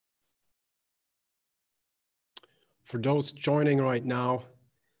For those joining right now,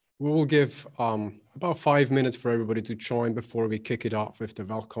 we will give about 5 minutes for everybody to join before we kick it off with the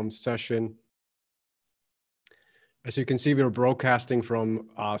welcome session. As you can see, we're broadcasting from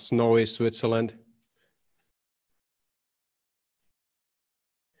snowy Switzerland.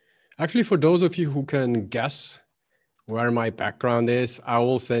 Actually, for those of you who can guess where my background is, I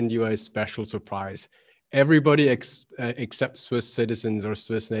will send you a special surprise. Everybody except Swiss citizens or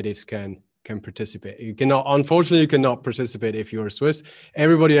Swiss natives can participate. You cannot, unfortunately, you cannot participate if you're Swiss.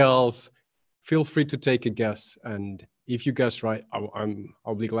 Everybody else, feel free to take a guess. And if you guess right,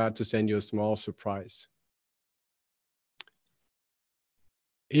 I'll be glad to send you a small surprise.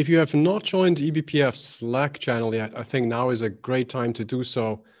 If you have not joined eBPF's Slack channel yet, I think now is a great time to do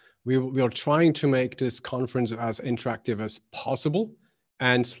so. We are trying to make this conference as interactive as possible,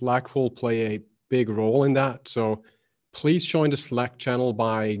 and Slack will play a big role in that. So please join the Slack channel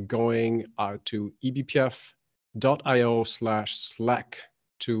by going to ebpf.io/Slack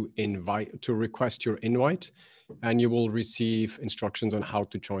to request your invite, and you will receive instructions on how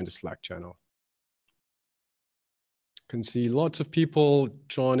to join the Slack channel. You can see lots of people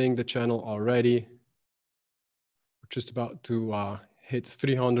joining the channel already. We're just about to hit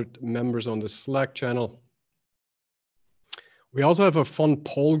 300 members on the Slack channel. We also have a fun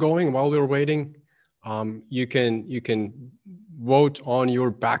poll going while we're waiting. You can vote on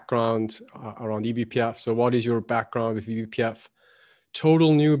your background around eBPF. So what is your background with eBPF?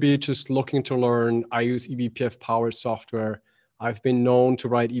 Total newbie, just looking to learn. I use eBPF powered software. I've been known to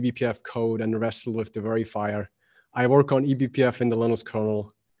write eBPF code and wrestle with the verifier. I work on eBPF in the Linux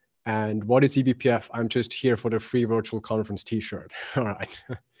kernel. And what is eBPF? I'm just here for the free virtual conference t-shirt. All right.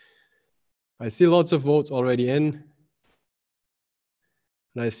 I see lots of votes already in.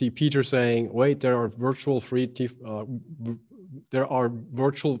 And I see Peter saying, wait, there are virtual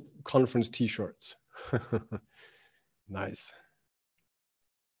virtual conference t-shirts. Nice.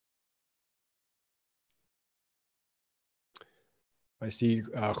 I see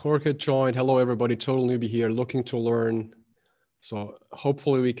Jorge joined. Hello, everybody. Total newbie here, looking to learn. So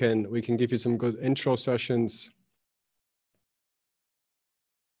hopefully we can give you some good intro sessions.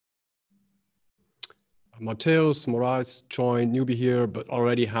 Mateus Moraes joined, newbie here, but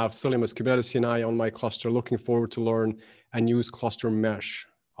already have Cilium as Kubernetes CNI on my cluster. Looking forward to learn and use cluster mesh.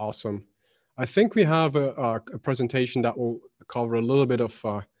 Awesome. I think we have a presentation that will cover a little bit of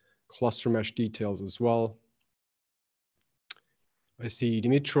cluster mesh details as well. I see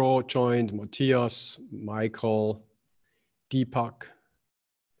Dimitro joined, Matthias, Michael, Deepak.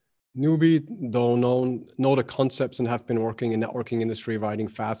 Newbie, though know the concepts and have been working in networking industry writing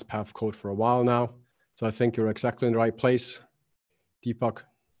fast path code for a while now. So I think you're exactly in the right place. Deepak.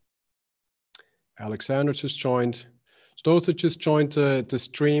 Alexander just joined. So those that just joined the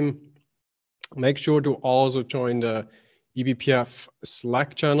stream, make sure to also join the eBPF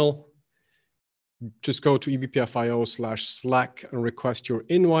Slack channel. Just go to ebpf.io/Slack and request your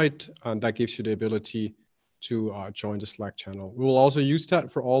invite, and that gives you the ability to join the Slack channel. We will also use that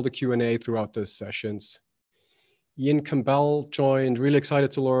for all the Q&A throughout the sessions. Ian Campbell joined, really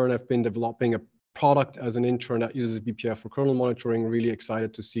excited to learn. I've been developing a product as an intern that uses BPF for kernel monitoring. Really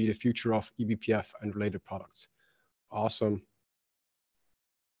excited to see the future of eBPF and related products. Awesome.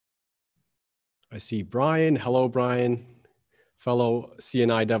 I see Brian. Hello, Brian, fellow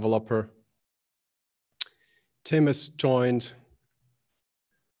CNI developer. Tim has joined.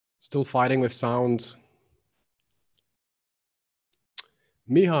 Still fighting with sound.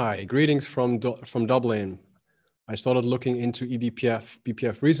 Mihai, greetings from Dublin. I started looking into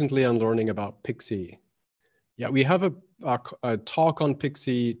BPF recently and learning about Pixie. Yeah, we have a talk on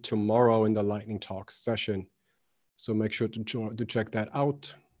Pixie tomorrow in the Lightning Talks session. So make sure to check that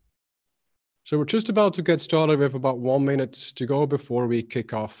out. So we're just about to get started. We have about 1 minute to go before we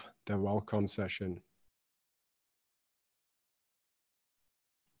kick off the welcome session.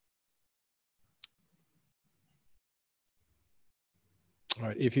 All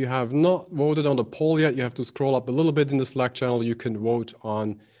right, if you have not voted on the poll yet, you have to scroll up a little bit in the Slack channel. You can vote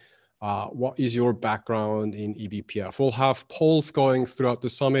on what is your background in eBPF. We'll have polls going throughout the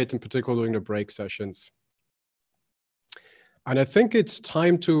summit, in particular during the break sessions. And I think it's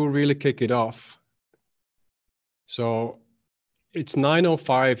time to really kick it off. So it's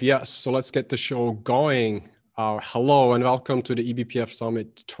 9:05, yes, so let's get the show going. Hello and welcome to the eBPF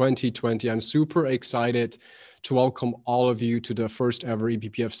Summit 2020. I'm super excited to welcome all of you to the first ever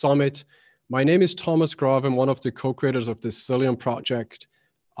eBPF Summit. My name is Thomas Graf. I'm one of the co-creators of the Cilium project,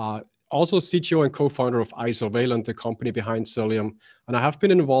 also CTO and co-founder of Isovalent, the company behind Cilium. And I have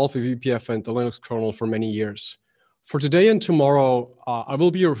been involved with eBPF and the Linux kernel for many years. For today and tomorrow, I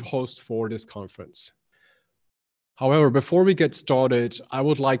will be your host for this conference. However, before we get started, I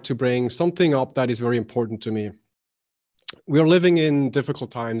would like to bring something up that is very important to me. We are living in difficult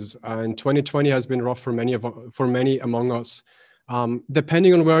times, and 2020 has been rough for many among us.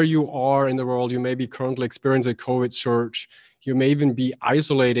 Depending on where you are in the world, you may be currently experiencing a COVID surge. You may even be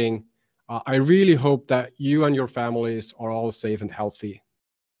isolating. I really hope that you and your families are all safe and healthy.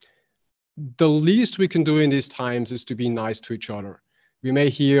 The least we can do in these times is to be nice to each other. We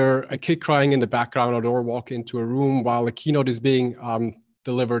may hear a kid crying in the background or walk into a room while a keynote is being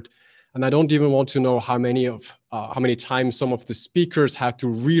delivered. And I don't even want to know how many times some of the speakers had to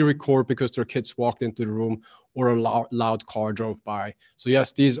re-record because their kids walked into the room or a loud car drove by. So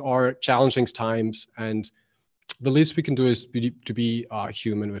yes, these are challenging times, and the least we can do is to be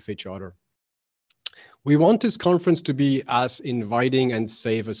human with each other. We want this conference to be as inviting and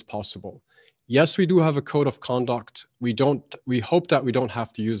safe as possible. Yes, we do have a code of conduct. We hope that we don't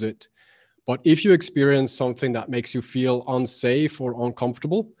have to use it. But if you experience something that makes you feel unsafe or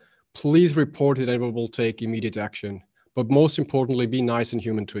uncomfortable, please report it and we will take immediate action. But most importantly, be nice and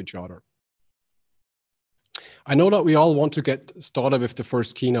human to each other. I know that we all want to get started with the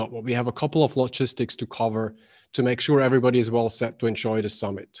first keynote, but we have a couple of logistics to cover to make sure everybody is well set to enjoy the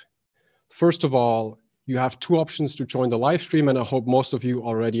summit. First of all, you have two options to join the live stream, and I hope most of you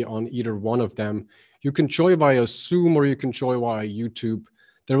are already on either one of them. You can join via Zoom or you can join via YouTube.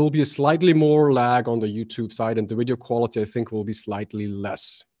 There will be a slightly more lag on the YouTube side, and the video quality, I think, will be slightly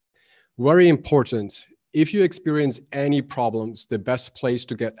less. Very important, if you experience any problems, the best place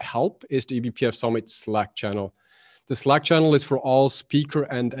to get help is the eBPF Summit Slack channel. The Slack channel is for all speaker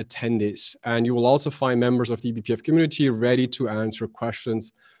and attendees, and you will also find members of the eBPF community ready to answer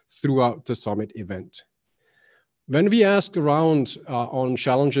questions throughout the summit event. When we asked around on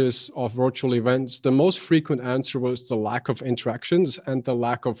challenges of virtual events, the most frequent answer was the lack of interactions and the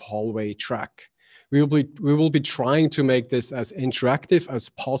lack of hallway track. We will be trying to make this as interactive as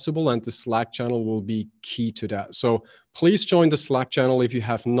possible, and the Slack channel will be key to that. So please join the Slack channel if you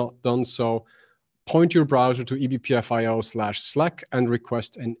have not done so. Point your browser to ebpf.io/Slack and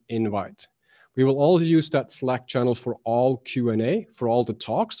request an invite. We will also use that Slack channel for all Q&A, for all the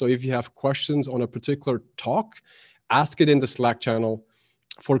talks. So if you have questions on a particular talk, ask it in the Slack channel.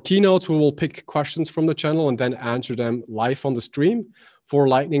 For keynotes, we will pick questions from the channel and then answer them live on the stream. For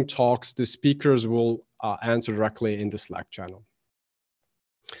lightning talks, the speakers will answer directly in the Slack channel.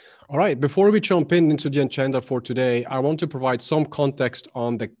 All right, before we jump into the agenda for today, I want to provide some context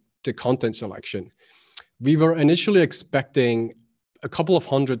on the content selection. We were initially expecting a couple of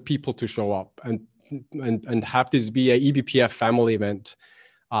hundred people to show up and have this be a eBPF family event.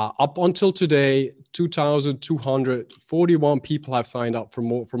 Up until today, 2,241 people have signed up for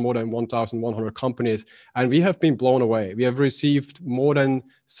more than 1,100 companies, and we have been blown away. We have received more than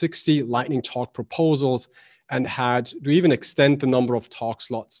 60 lightning talk proposals and had to even extend the number of talk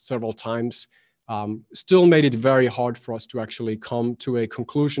slots several times. Still made it very hard for us to actually come to a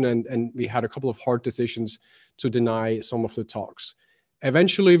conclusion, and we had a couple of hard decisions to deny some of the talks.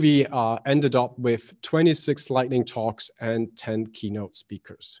 Eventually, we ended up with 26 lightning talks and 10 keynote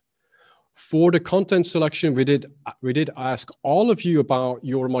speakers. For the content selection, we did ask all of you about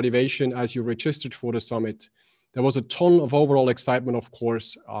your motivation as you registered for the summit. There was a ton of overall excitement, of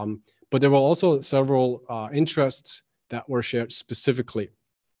course, but there were also several interests that were shared specifically.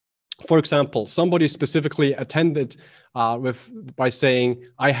 For example, somebody specifically attended by saying,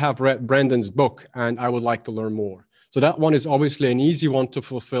 I have read Brendan's book and I would like to learn more. So that one is obviously an easy one to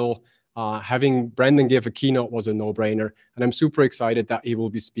fulfill. Having Brendan give a keynote was a no-brainer, and I'm super excited that he will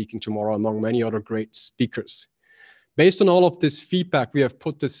be speaking tomorrow among many other great speakers. Based on all of this feedback, we have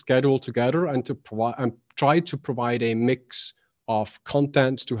put this schedule together and try to provide a mix of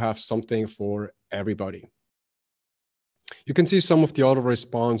content to have something for everybody. You can see some of the other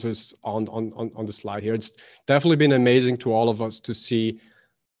responses on the slide here. It's definitely been amazing to all of us to see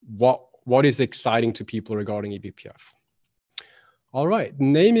what is exciting to people regarding eBPF. All right,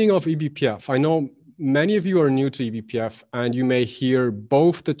 naming of eBPF. I know many of you are new to eBPF, and you may hear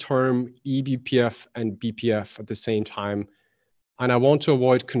both the term eBPF and BPF at the same time, and I want to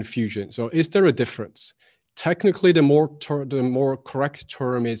avoid confusion. So is there a difference? Technically, the more correct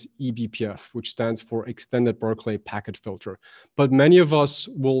term is eBPF, which stands for Extended Berkeley Packet Filter, but many of us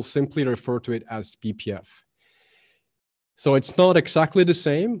will simply refer to it as BPF. So it's not exactly the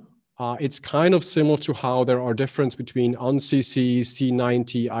same. It's kind of similar to how there are differences between UNCC,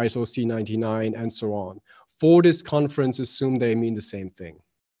 C90, ISO C99, and so on. For this conference, assume they mean the same thing.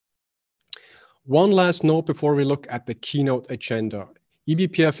 One last note before we look at the keynote agenda.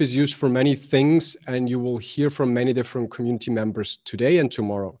 eBPF is used for many things, and you will hear from many different community members today and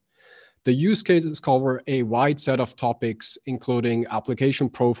tomorrow. The use cases cover a wide set of topics, including application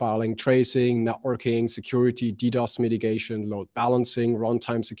profiling, tracing, networking, security, DDoS mitigation, load balancing,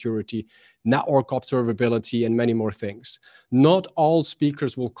 runtime security, network observability, and many more things. Not all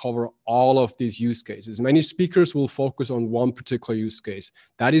speakers will cover all of these use cases. Many speakers will focus on one particular use case.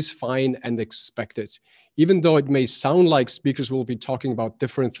 That is fine and expected. Even though it may sound like speakers will be talking about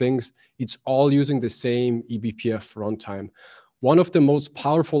different things, it's all using the same eBPF runtime. One of the most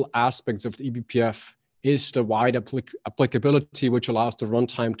powerful aspects of the eBPF is the wide applicability, which allows the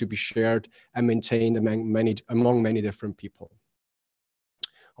runtime to be shared and maintained among many different people.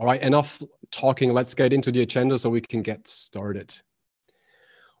 All right, enough talking. Let's get into the agenda so we can get started.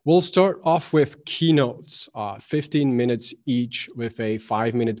 We'll start off with keynotes, 15 minutes each, with a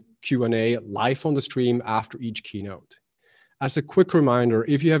 5-minute Q&A live on the stream after each keynote. As a quick reminder,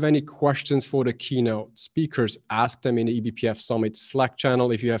 if you have any questions for the keynote speakers, ask them in the eBPF Summit Slack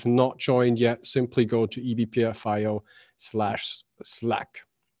channel. If you have not joined yet, simply go to ebpf.io/Slack.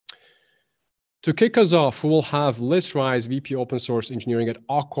 To kick us off, we'll have Liz Rice, VP Open Source Engineering at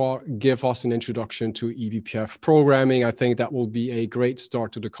Aqua, give us an introduction to eBPF programming. I think that will be a great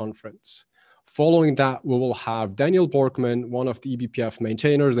start to the conference. Following that, we will have Daniel Borkmann, one of the eBPF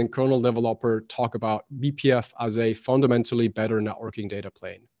maintainers and kernel developer, talk about BPF as a fundamentally better networking data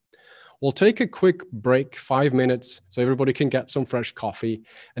plane. We'll take a quick break, 5 minutes, so everybody can get some fresh coffee,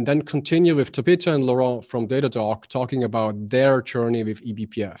 and then continue with Tabitha and Laurent from Datadog talking about their journey with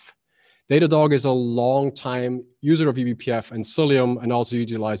eBPF. Datadog is a long-time user of eBPF and Cilium, and also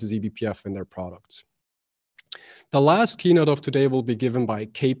utilizes eBPF in their products. The last keynote of today will be given by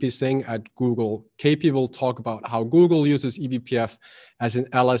Singh at Google. KP will talk about how Google uses eBPF as an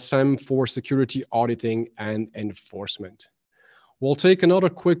LSM for security auditing and enforcement. We'll take another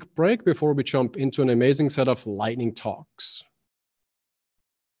quick break before we jump into an amazing set of lightning talks.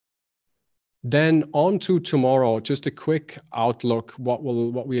 Then on to tomorrow, just a quick outlook, what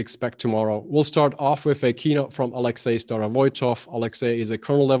we expect tomorrow. We'll start off with a keynote from Alexei Starovoytov. Alexei is a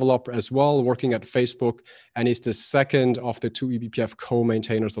kernel developer as well, working at Facebook, and is the second of the 2 eBPF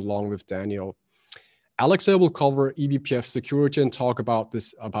co-maintainers along with Daniel. Alexei will cover eBPF security and talk about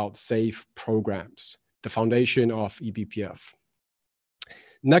safe programs, the foundation of eBPF.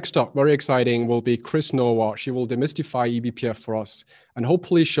 Next up, very exciting, will be Chris Noah. She will demystify eBPF for us and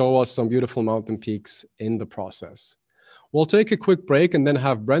hopefully show us some beautiful mountain peaks in the process. We'll take a quick break and then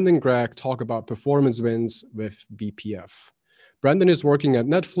have Brendan Gregg talk about performance wins with BPF. Brendan is working at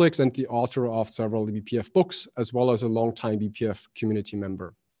Netflix and the author of several eBPF books, as well as a longtime BPF community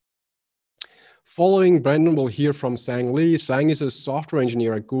member. Following Brendan, we'll hear from Singh Lee. Singh is a software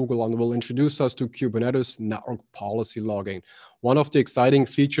engineer at Google and will introduce us to Kubernetes network policy logging, one of the exciting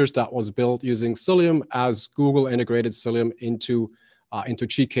features that was built using Cilium, as Google integrated Cilium into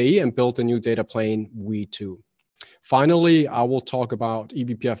GKE and built a new data plane, V2. Finally, I will talk about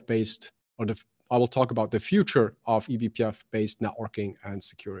eBPF-based, I will talk about the future of eBPF-based networking and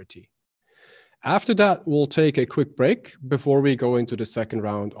security. After that, we'll take a quick break before we go into the second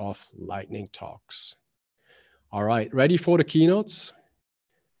round of lightning talks. All right, ready for the keynotes?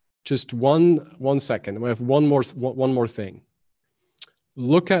 Just one second. We have one more thing.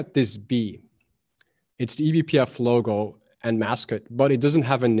 Look at this bee. It's the eBPF logo and mascot, but it doesn't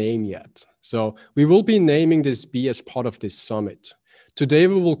have a name yet. So we will be naming this bee as part of this summit. Today,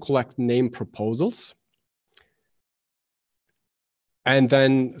 we will collect name proposals. And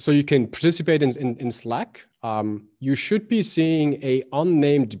then, so you can participate in Slack. You should be seeing an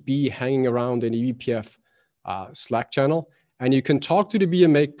unnamed bee hanging around in the eBPF Slack channel. And you can talk to the bee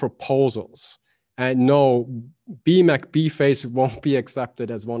and make proposals. And no, bmacbface won't be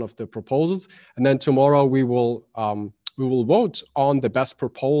accepted as one of the proposals. And then tomorrow we will vote on the best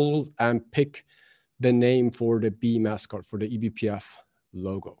proposals and pick the name for the bee mascot for the eBPF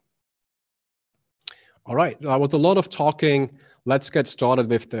logo. All right, that was a lot of talking. Let's get started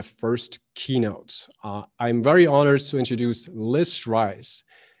with the first keynote. I'm very honored to introduce Liz Rice,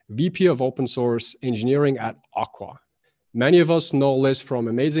 VP of Open Source Engineering at Aqua. Many of us know Liz from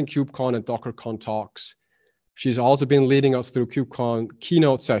amazing KubeCon and DockerCon talks. She's also been leading us through KubeCon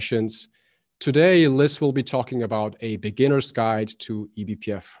keynote sessions. Today, Liz will be talking about a beginner's guide to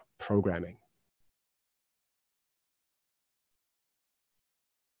eBPF programming.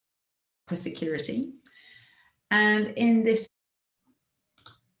 Security. And in this,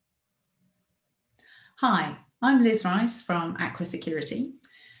 hi, I'm Liz Rice from Aqua Security.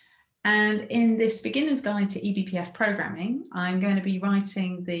 And in this beginner's guide to eBPF programming, I'm going to be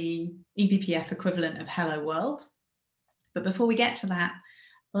writing the eBPF equivalent of Hello World. But before we get to that,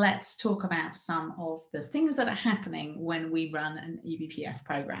 let's talk about some of the things that are happening when we run an eBPF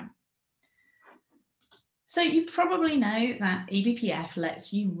program. So you probably know that eBPF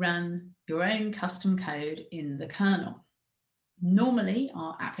lets you run your own custom code in the kernel. Normally,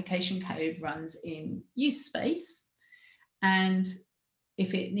 our application code runs in user space, and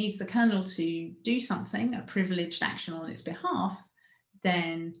if it needs the kernel to do something, a privileged action on its behalf,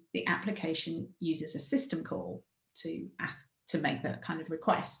 then the application uses a system call to make that kind of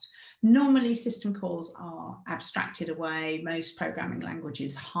request. Normally, system calls are abstracted away. Most programming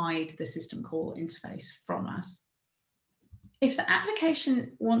languages hide the system call interface from us. If the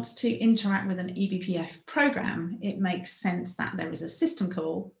application wants to interact with an eBPF program, it makes sense that there is a system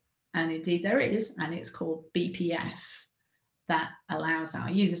call, and indeed there is, and it's called BPF, that allows our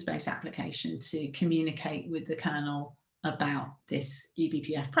user space application to communicate with the kernel about this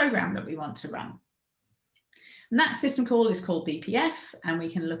eBPF program that we want to run. And that system call is called BPF, and we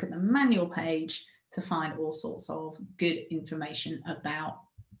can look at the manual page to find all sorts of good information about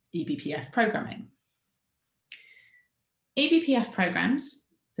eBPF programming. eBPF programs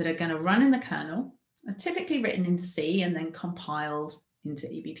that are going to run in the kernel are typically written in C and then compiled into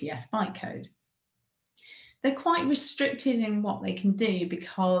eBPF bytecode. They're quite restricted in what they can do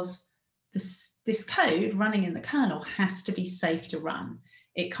because this code running in the kernel has to be safe to run.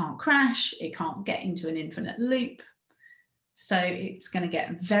 It can't crash, it can't get into an infinite loop, so it's going to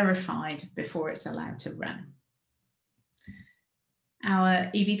get verified before it's allowed to run.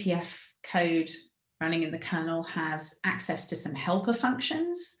 Our eBPF code running in the kernel has access to some helper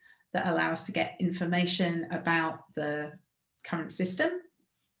functions that allow us to get information about the current system.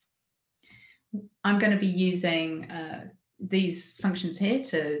 I'm going to be using these functions here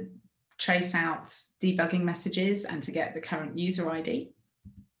to trace out debugging messages and to get the current user ID.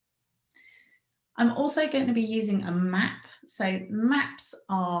 I'm also going to be using a map. So maps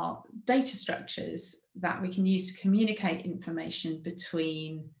are data structures that we can use to communicate information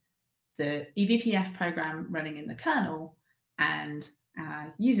between the eBPF program running in the kernel and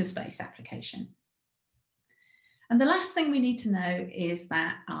our user space application. And the last thing we need to know is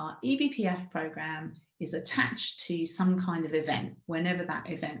that our eBPF program is attached to some kind of event. Whenever that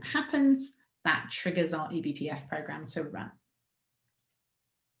event happens, that triggers our eBPF program to run.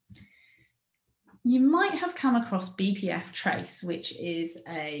 You might have come across bpftrace, which is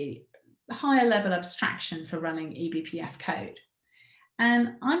a higher level abstraction for running eBPF code.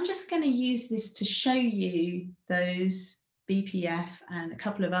 And I'm just going to use this to show you those BPF and a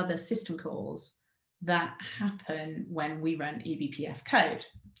couple of other system calls that happen when we run eBPF code.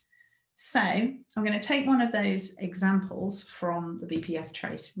 So I'm going to take one of those examples from the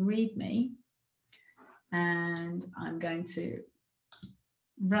bpftrace README, and I'm going to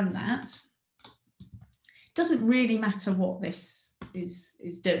run that. It doesn't really matter what this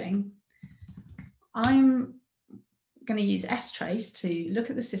is doing. I'm going to use strace to look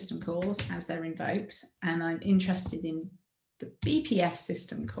at the system calls as they're invoked, and I'm interested in the BPF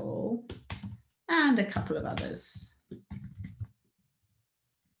system call and a couple of others.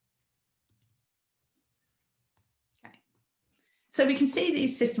 Okay. So we can see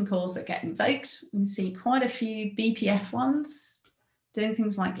these system calls that get invoked. We can see quite a few BPF ones doing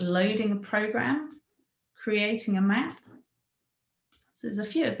things like loading a program, creating a map. So there's a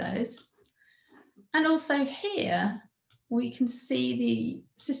few of those. And also here, we can see the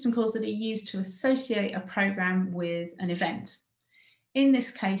system calls that are used to associate a program with an event. In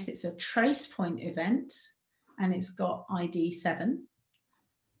this case, it's a trace point event, and it's got ID 7.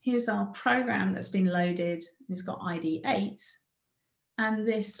 Here's our program that's been loaded. It's got ID 8. And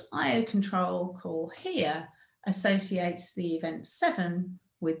this IO control call here associates the event 7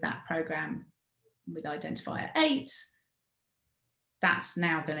 with that program with identifier 8. That's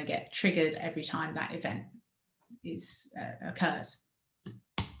now going to get triggered every time that event occurs.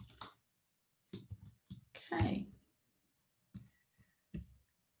 Okay.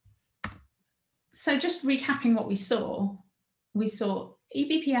 So just recapping what we saw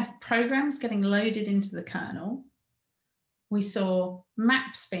eBPF programs getting loaded into the kernel. We saw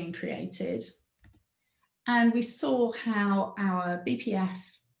maps being created, and we saw how our BPF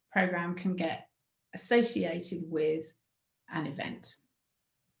program can get associated with an event.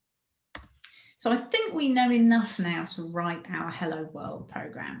 So I think we know enough now to write our Hello World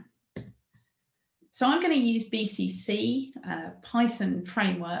program. So I'm going to use BCC, a Python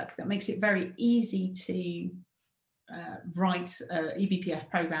framework that makes it very easy to write an eBPF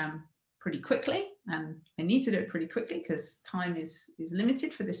program pretty quickly. And I need to do it pretty quickly because time is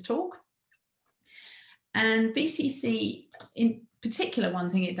limited for this talk. And BCC, in particular, one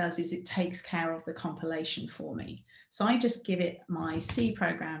thing it does is it takes care of the compilation for me. So I just give it my C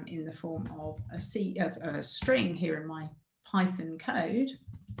program in the form of a string here in my Python code.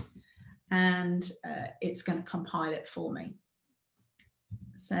 and it's going to compile it for me.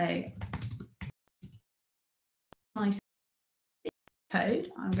 So my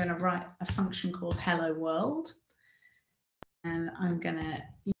code, I'm going to write a function called hello world, and I'm going to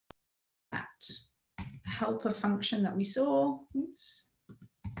use that helper function that we saw, oops,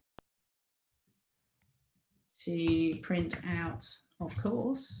 to print out, of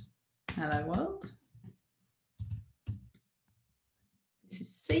course, hello world. This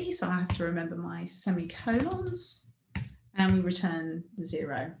is C, so I have to remember my semicolons, and we return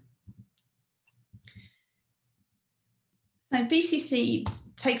 0. So BCC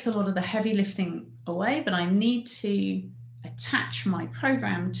takes a lot of the heavy lifting away, but I need to attach my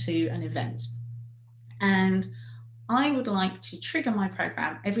program to an event. And I would like to trigger my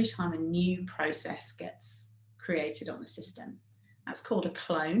program every time a new process gets created on the system. That's called a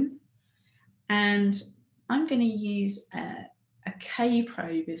clone. And I'm going to use a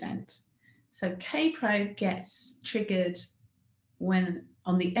kprobe event. So kprobe gets triggered when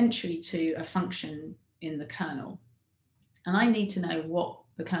on the entry to a function in the kernel. And I need to know what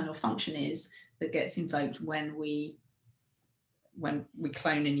the kernel function is that gets invoked when we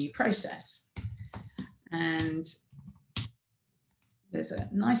clone a new process. And there's a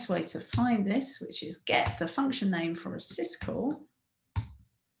nice way to find this, which is get the function name for a syscall.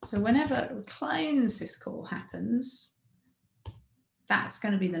 So whenever a clone syscall happens, that's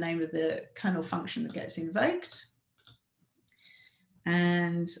going to be the name of the kernel function that gets invoked.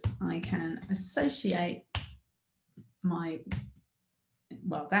 And I can associate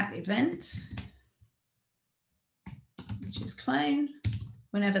that event, which is clone.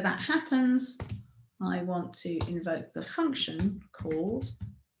 Whenever that happens, I want to invoke the function called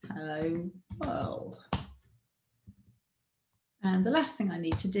hello world. And the last thing I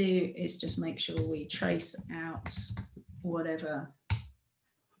need to do is just make sure we trace out whatever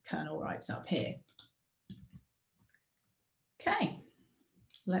kernel writes up here. Okay,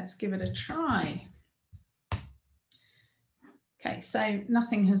 let's give it a try. Okay, so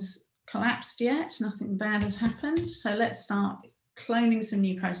nothing has collapsed yet, nothing bad has happened. So let's start cloning some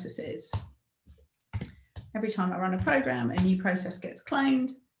new processes. Every time I run a program, a new process gets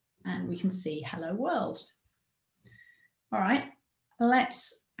cloned, and we can see hello world. All right,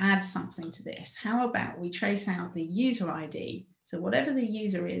 let's add something to this. How about we trace out the user ID? So whatever the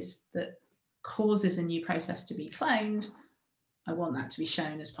user is that causes a new process to be cloned, I want that to be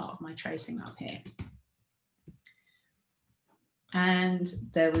shown as part of my tracing up here. And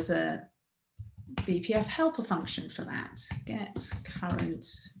there was a BPF helper function for that. Get current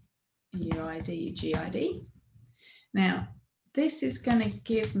UID GID. Now, this is going to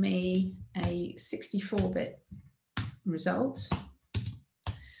give me a 64-bit result,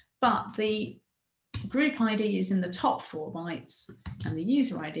 but the group ID is in the top 4 bytes and the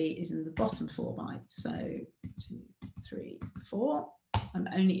user ID is in the bottom 4 bytes. So 2, 3, 4. I'm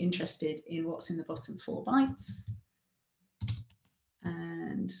only interested in what's in the bottom 4 bytes.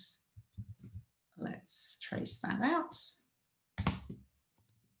 And let's trace that out.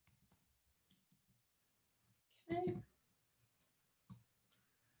 Okay.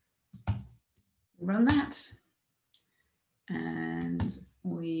 Run that. And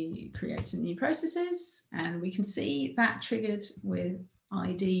we create some new processes, and we can see that triggered with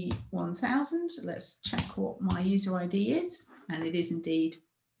ID 1000. Let's check what my user ID is, and it is indeed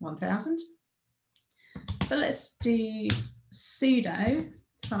 1000. But let's do sudo.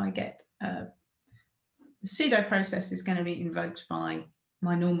 So I get the sudo process is going to be invoked by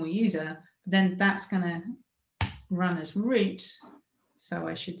my normal user, but then that's going to run as root. So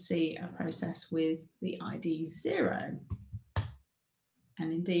I should see a process with the ID 0.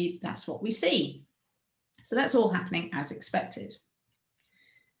 And indeed, that's what we see. So that's all happening as expected.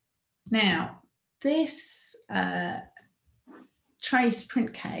 Now, this trace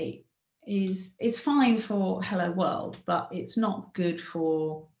print K is fine for hello world, but it's not good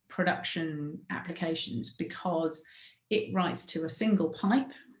for production applications because it writes to a single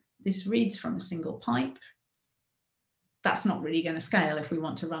pipe. This reads from a single pipe. That's not really going to scale if we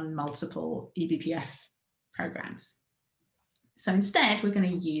want to run multiple eBPF programs. So instead, we're going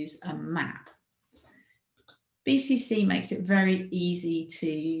to use a map. BCC makes it very easy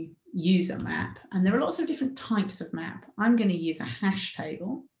to use a map, and there are lots of different types of map. I'm going to use a hash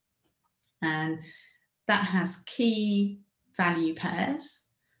table, and that has key value pairs.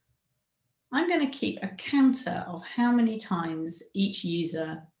 I'm going to keep a counter of how many times each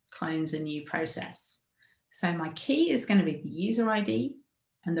user clones a new process. So my key is going to be the user ID,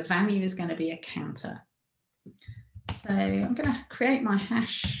 and the value is going to be a counter. So I'm going to create my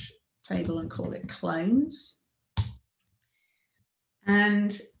hash table and call it clones.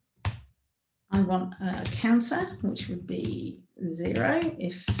 And I want a counter, which would be 0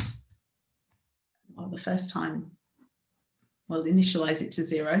 if, well, the first time, we'll initialize it to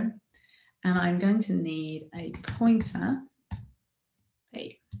 0. And I'm going to need a pointer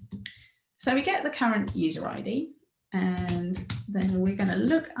P. So we get the current user ID, and then we're going to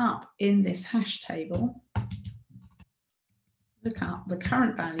look up in this hash table, look up the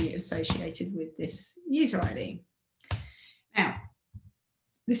current value associated with this user ID. Now,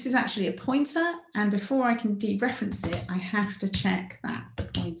 this is actually a pointer, and before I can dereference it, I have to check that the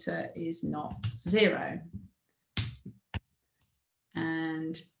pointer is not 0.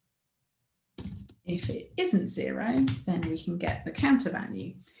 And if it isn't 0, then we can get the counter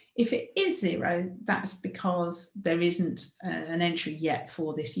value. If it is 0, that's because there isn't an entry yet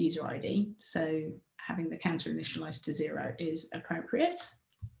for this user ID. So having the counter initialized to 0 is appropriate.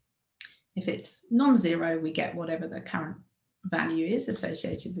 If it's non-zero, we get whatever the current value is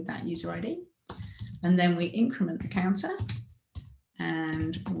associated with that user ID. And then we increment the counter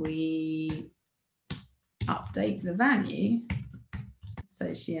and we update the value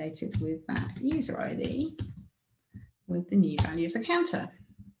associated with that user ID with the new value of the counter.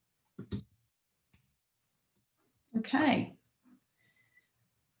 Okay.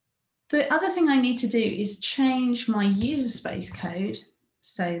 The other thing I need to do is change my user space code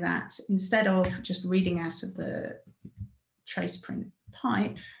so that instead of just reading out of the trace print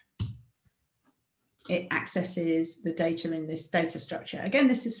pipe, it accesses the data in this data structure. Again,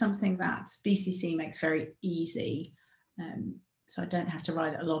 this is something that BCC makes very easy. So I don't have to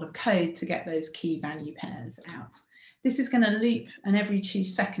write a lot of code to get those key value pairs out. This is going to loop, and every 2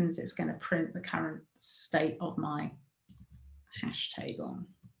 seconds, it's going to print the current state of my hash table.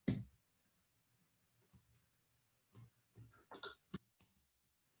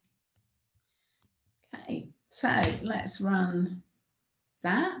 Okay, so let's run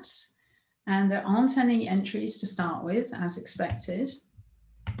that. And there aren't any entries to start with, as expected.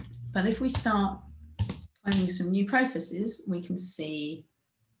 But if we start running some new processes, we can see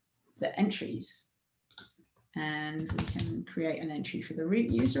the entries. And we can create an entry for the root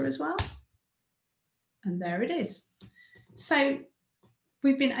user as well. And there it is. So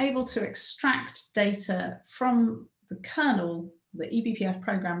we've been able to extract data from the kernel, the eBPF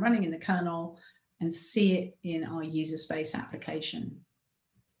program running in the kernel, and see it in our user space application.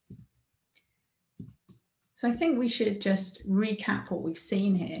 So I think we should just recap what we've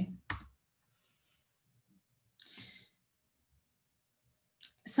seen here.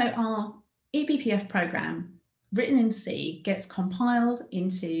 So our eBPF program, written in C, gets compiled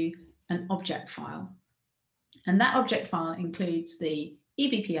into an object file. And that object file includes the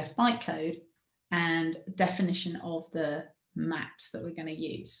eBPF bytecode and definition of the maps that we're going to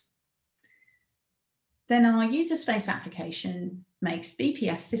use. Then our user space application makes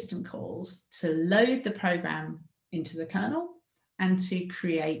BPF system calls to load the program into the kernel and to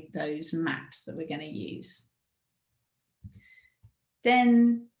create those maps that we're going to use.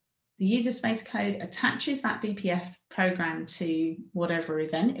 Then the user space code attaches that BPF program to whatever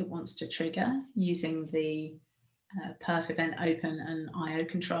event it wants to trigger using the perf event open and IO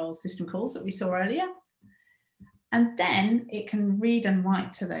control system calls that we saw earlier. And then it can read and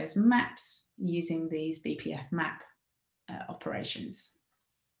write to those maps using these BPF map operations.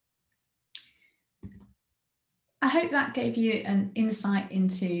 I hope that gave you an insight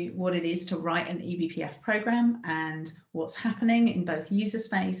into what it is to write an eBPF program and what's happening in both user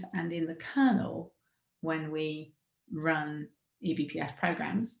space and in the kernel when we run eBPF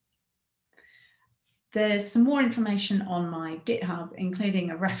programs. There's some more information on my GitHub,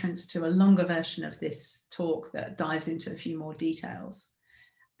 including a reference to a longer version of this talk that dives into a few more details.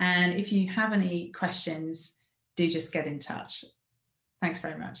 And if you have any questions, do just get in touch. Thanks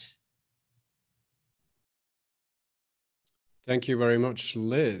very much. Thank you very much,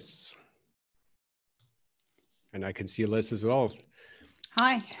 Liz. And I can see Liz as well.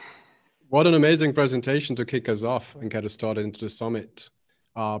 Hi. What an amazing presentation to kick us off and get us started into the summit.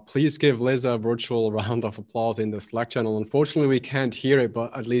 Please give Liz a virtual round of applause in the Slack channel. Unfortunately, we can't hear it,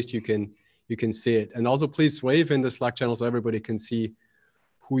 but at least you can see it. And also please wave in the Slack channel so everybody can see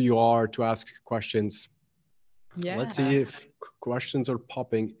who you are to ask questions. Yeah. Let's see if questions are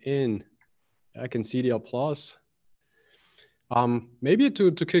popping in. I can see the applause. Maybe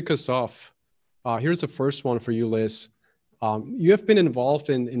to kick us off, here's the first one for you, Liz. You have been involved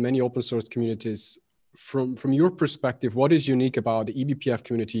in many open source communities. From your perspective, what is unique about the eBPF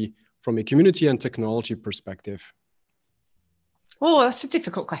community from a community and technology perspective? Oh, that's a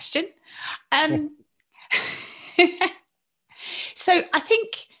difficult question. So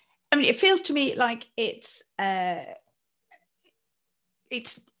I mean, it feels to me like it's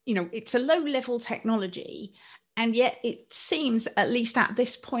it's a low-level technology, and yet it seems, at least at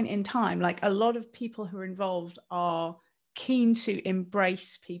this point in time, like a lot of people who are involved are keen to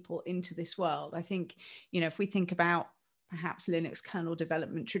embrace people into this world. I think, if we think about perhaps Linux kernel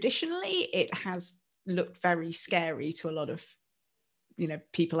development traditionally, it has looked very scary to a lot of,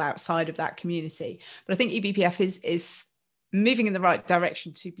 people outside of that community. But I think eBPF is moving in the right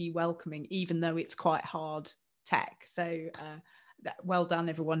direction to be welcoming, even though it's quite hard tech. So well done,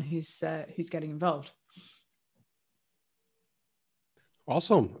 everyone who's getting involved.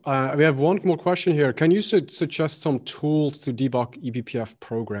 Awesome. We have one more question here. Can you suggest some tools to debug eBPF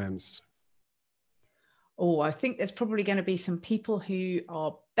programs? Oh, I think there's probably going to be some people who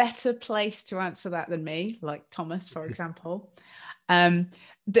are better placed to answer that than me, like Thomas, for example.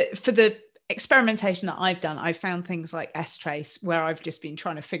 For the experimentation that I've done, I found things like strace, where I've just been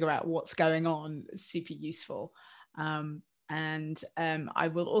trying to figure out what's going on, super useful. And I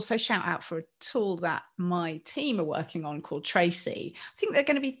will also shout out for a tool that my team are working on called Tracy. I think they're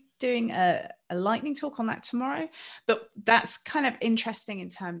going to be doing a lightning talk on that tomorrow, but that's kind of interesting in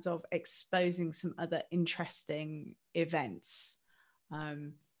terms of exposing some other interesting events.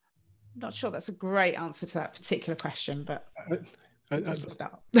 I'm not sure that's a great answer to that particular question, but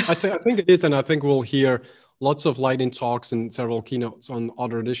I think it is, and I think we'll hear lots of lightning talks and several keynotes on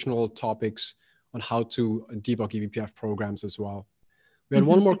other additional topics on how to debug eBPF programs as well. We had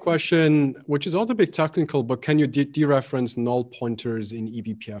one more question, which is also a bit technical, but can you dereference null pointers in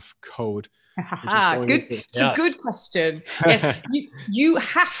eBPF code? Good. It's a good question. Yes, you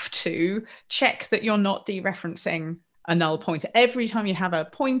have to check that you're not dereferencing a null pointer. Every time you have a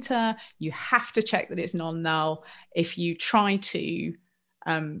pointer, you have to check that it's non-null. If you try to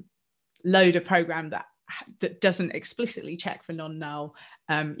load a program that doesn't explicitly check for non-null,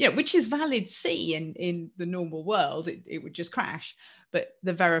 which is valid C in the normal world, it would just crash. But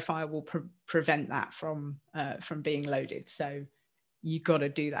the verifier will prevent that from being loaded. So you got to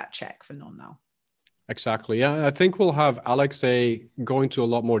do that check for non-null. Exactly. Yeah, I think we'll have Alexei go into a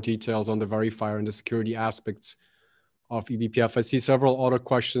lot more details on the verifier and the security aspects of eBPF. I see several other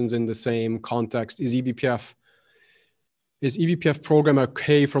questions in the same context. Is eBPF program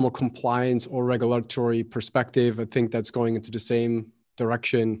okay from a compliance or regulatory perspective? I think that's going into the same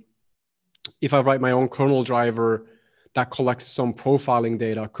direction. If I write my own kernel driver that collects some profiling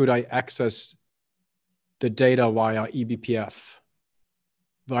data, could I access the data via eBPF,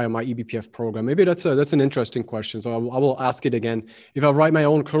 via my eBPF program? Maybe that's an interesting question. So I will ask it again. If I write my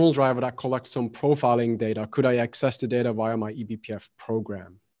own kernel driver that collects some profiling data, could I access the data via my eBPF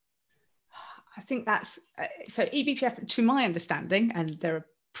program? I think that's, so eBPF, to my understanding, and there are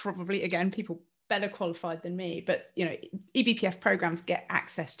probably, again, people better qualified than me, but eBPF programs get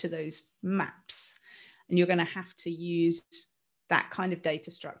access to those maps, and you're going to have to use that kind of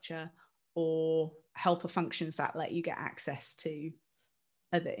data structure or helper functions that let you get access to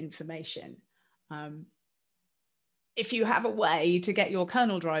other information. If you have a way to get your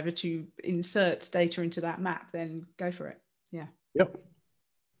kernel driver to insert data into that map, then go for it. Yeah. Yep.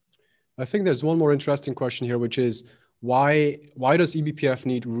 I think there's one more interesting question here, which is why does eBPF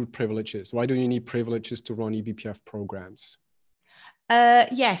need root privileges? Why do you need privileges to run eBPF programs?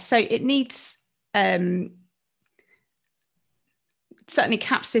 So it needs, certainly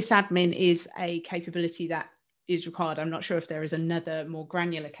capsysadmin is a capability that is required. I'm not sure if there is another more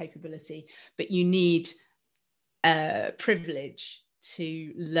granular capability, but you need privilege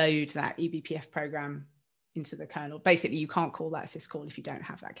to load that eBPF program into the kernel. Basically, you can't call that syscall if you don't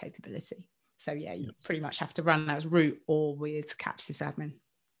have that capability. So yeah, you pretty much have to run as root or with capsysadmin.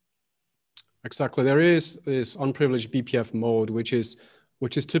 Exactly. There is this unprivileged BPF mode, which is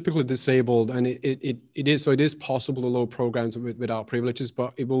typically disabled, and it is possible to load programs without privileges,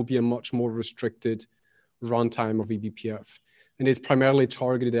 but it will be a much more restricted runtime of eBPF, and it's primarily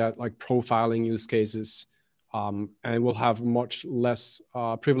targeted at like profiling use cases, and will have much less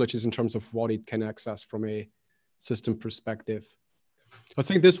privileges in terms of what it can access from a system perspective. I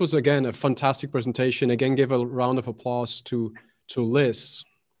think this was, again, a fantastic presentation. Again, give a round of applause to Liz.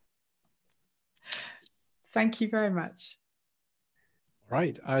 Thank you very much.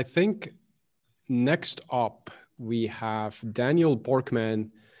 Right. I think next up we have Daniel Borkmann.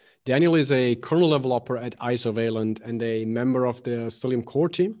 Daniel is a kernel developer at Isovalent and a member of the Cilium core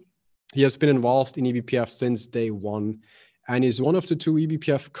team. He has been involved in eBPF since day one and is one of the two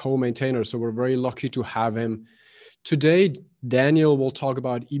eBPF co-maintainers. So we're very lucky to have him. Today, Daniel will talk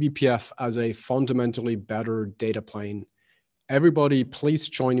about eBPF as a fundamentally better data plane. Everybody, please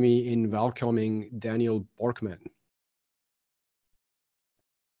join me in welcoming Daniel Borkmann.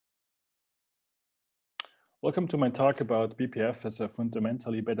 Welcome to my talk about BPF as a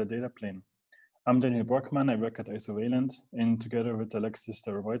fundamentally better data plane. I'm Daniel Borkmann, I work at Isovalent, and together with Alexis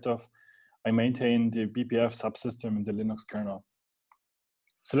Starovoitov, I maintain the BPF subsystem in the Linux kernel.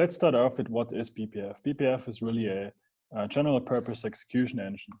 So let's start off with what is BPF. BPF is really a general purpose execution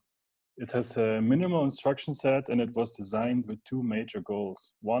engine. It has a minimal instruction set, and it was designed with two major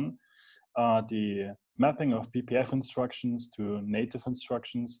goals. One, the mapping of BPF instructions to native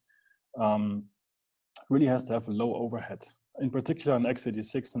instructions really has to have a low overhead, in particular on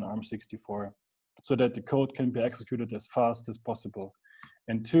x86 and ARM64, so that the code can be executed as fast as possible.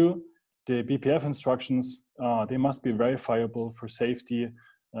 And two, the BPF instructions, they must be verifiable for safety,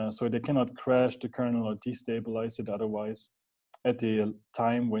 so they cannot crash the kernel or destabilize it otherwise at the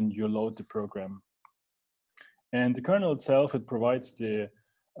time when you load the program. And the kernel itself, it provides the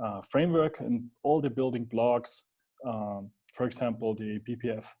framework and all the building blocks. For example, the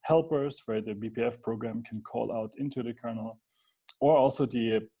BPF helpers, where the BPF program can call out into the kernel, or also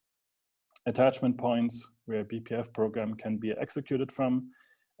the attachment points where BPF program can be executed from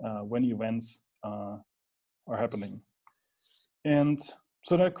when events are happening. And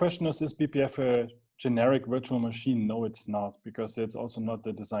so the question is BPF a generic virtual machine? No, it's not, because it's also not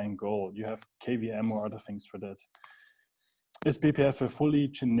the design goal. You have KVM or other things for that. Is BPF a fully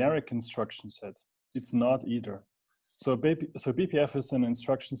generic instruction set? It's not either. So BPF is an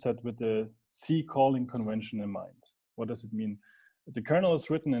instruction set with the C calling convention in mind. What does it mean? The kernel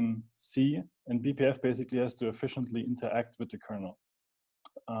is written in C, and BPF basically has to efficiently interact with the kernel.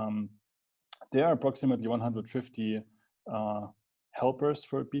 There are approximately 150 helpers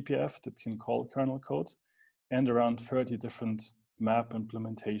for BPF that can call kernel code, and around 30 different map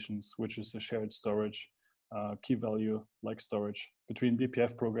implementations, which is a shared storage, key value like storage between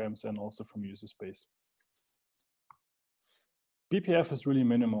BPF programs and also from user space. BPF is really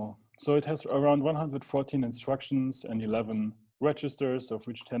minimal. So it has around 114 instructions and 11 registers, of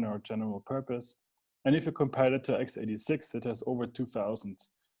which 10 are general purpose. And if you compare it to x86, it has over 2,000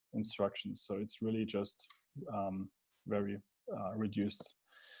 instructions. So it's really just very reduced.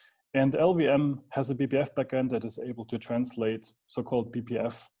 And LVM has a BPF backend that is able to translate so-called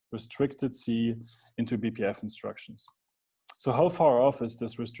BPF restricted C into BPF instructions. So how far off is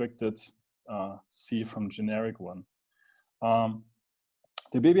this restricted C from generic one?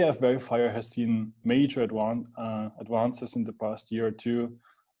 The BPF verifier has seen major advances in the past year or two.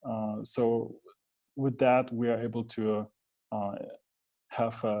 So with that, we are able to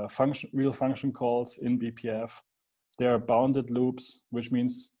have real function calls in BPF. There are bounded loops, which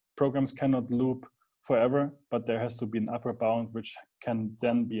means programs cannot loop forever, but there has to be an upper bound, which can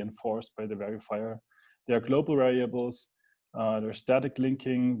then be enforced by the verifier. There are global variables. There's static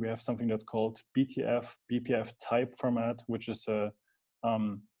linking. We have something that's called BTF, BPF type format, which is a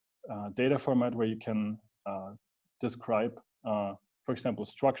data format where you can describe, for example,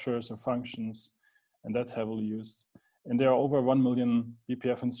 structures or functions, and that's heavily used. And there are over 1 million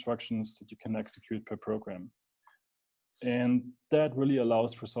BPF instructions that you can execute per program. And that really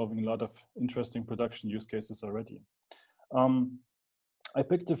allows for solving a lot of interesting production use cases already. I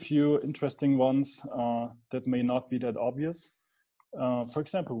picked a few interesting ones that may not be that obvious. For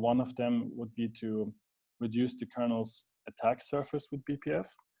example, one of them would be to reduce the kernel's attack surface with BPF.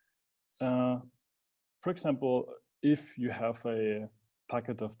 For example, if you have a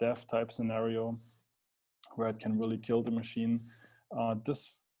packet of dev type scenario where it can really kill the machine,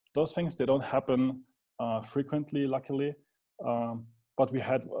 those things, they don't happen frequently, luckily, but we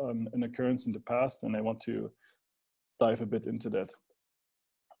had an occurrence in the past, and I want to dive a bit into that.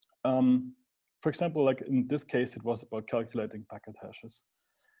 For example, like in this case, it was about calculating packet hashes.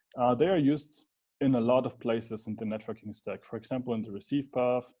 They are used in a lot of places in the networking stack. For example, in the receive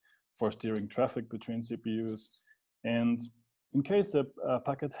path, for steering traffic between CPUs. And in case a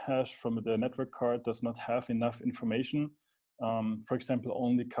packet hash from the network card does not have enough information, for example,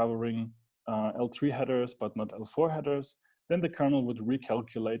 only covering L3 headers, but not L4 headers, then the kernel would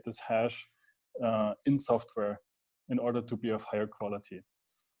recalculate this hash in software in order to be of higher quality.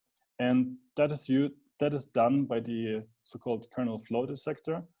 And that is done by the so-called kernel flow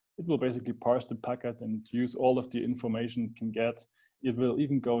dissector. It will basically parse the packet and use all of the information it can get. It will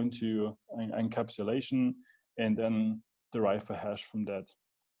even go into encapsulation and then derive a hash from that.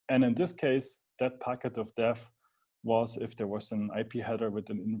 And in this case, that packet of dev was, if there was an IP header with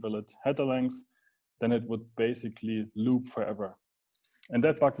an invalid header length, then it would basically loop forever. And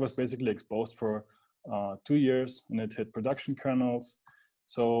that bug was basically exposed for 2 years, and it hit production kernels.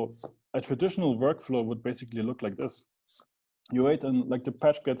 So a traditional workflow would basically look like this. You wait, and like the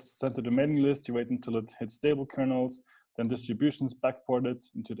patch gets sent to the mailing list, you wait until it hits stable kernels, then distributions backport it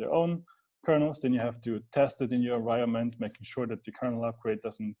into their own kernels, then you have to test it in your environment, making sure that the kernel upgrade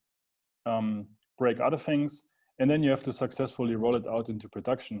doesn't break other things. And then you have to successfully roll it out into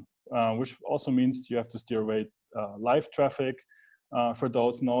production, which also means you have to steer away live traffic for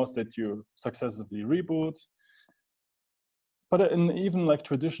those nodes that you successfully reboot. But in even like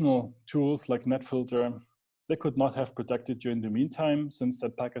traditional tools like NetFilter, they could not have protected you in the meantime, since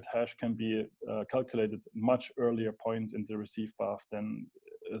that packet hash can be calculated much earlier point in the receive path than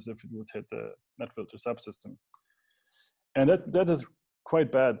as if it would hit the NetFilter subsystem. And that is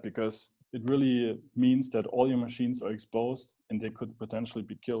quite bad, because it really means that all your machines are exposed and they could potentially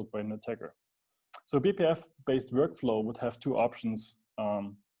be killed by an attacker. So BPF-based workflow would have two options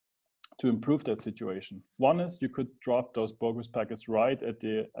to improve that situation. One is you could drop those bogus packets right at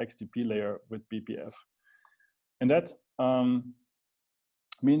the XDP layer with BPF. And that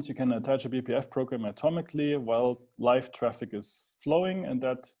means you can attach a BPF program atomically while live traffic is flowing. And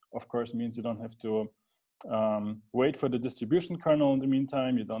that, of course, means you don't have to wait for the distribution kernel in the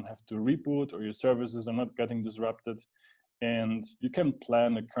meantime. You don't have to reboot, or your services are not getting disrupted. And you can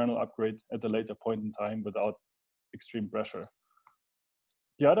plan a kernel upgrade at a later point in time without extreme pressure.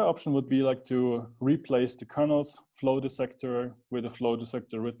 The other option would be like to replace the kernel's flow dissector with a flow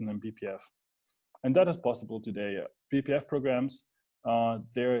dissector written in BPF. And that is possible today. BPF programs,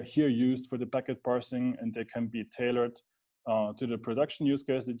 they're here used for the packet parsing, and they can be tailored to the production use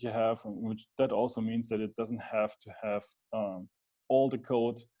case that you have, which that also means that it doesn't have to have all the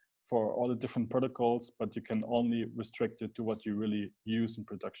code for all the different protocols, but you can only restrict it to what you really use in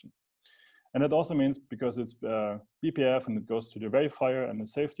production. And that also means, because it's BPF and it goes to the verifier and the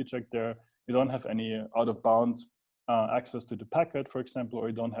safety check there, you don't have any out of bounds access to the packet, for example, or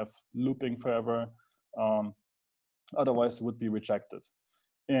you don't have looping forever. Otherwise, it would be rejected.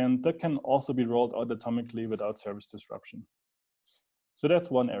 And that can also be rolled out atomically without service disruption. So that's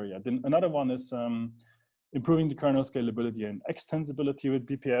one area. Then another one is improving the kernel scalability and extensibility with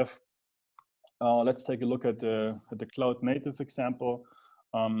BPF. Let's take a look at the cloud native example.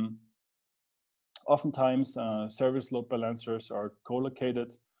 Oftentimes, service load balancers are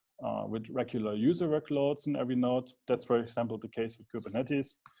co-located with regular user workloads in every node. That's, for example, the case with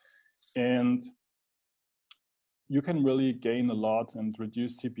Kubernetes. And you can really gain a lot and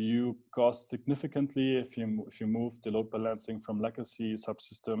reduce CPU costs significantly if you move the load balancing from legacy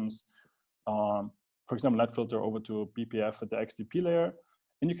subsystems, for example, NetFilter over to BPF at the XDP layer.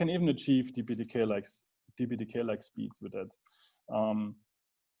 And you can even achieve DPDK-like speeds with it.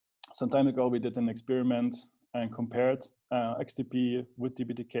 Some time ago, we did an experiment and compared XDP with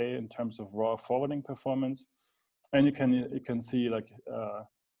DPDK in terms of raw forwarding performance. And you can see like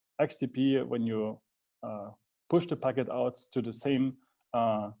XDP, when you push the packet out to the same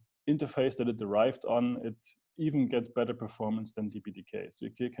interface that it arrived on, it even gets better performance than DPDK. So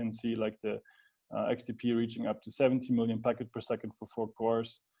you can see like the XDP reaching up to 70 million packets per second for 4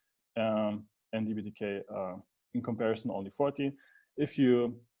 cores, and DPDK in comparison only 40. If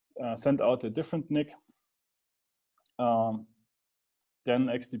you send out a different NIC, then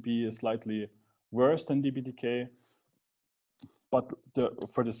XDP is slightly worse than DPDK. But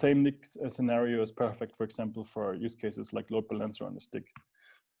for the same NIC scenario is perfect, for example, for use cases like load balancer on the stick.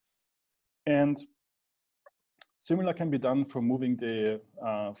 And similar can be done for moving the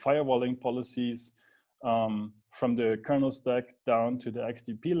firewalling policies from the kernel stack down to the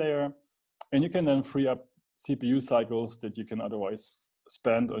XDP layer. And you can then free up CPU cycles that you can otherwise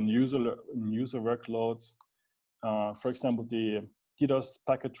spend on user workloads. For example, the DDoS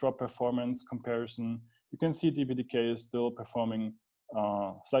packet drop performance comparison. You can see DPDK is still performing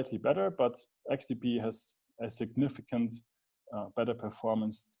slightly better, but XDP has a significant better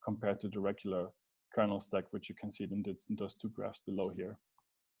performance compared to the regular kernel stack, which you can see in those 2 graphs below here.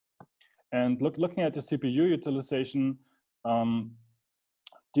 And looking at the CPU utilization,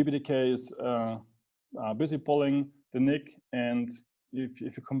 DPDK is busy pulling the NIC, and if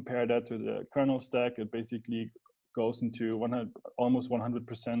you compare that to the kernel stack, it basically goes into almost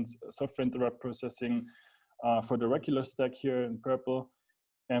 100% software interrupt processing for the regular stack here in purple.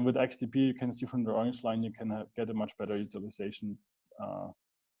 And with XDP, you can see from the orange line, you can get a much better utilization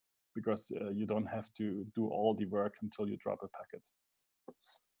because you don't have to do all the work until you drop a packet.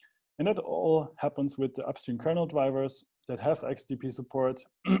 And that all happens with the upstream kernel drivers that have XDP support.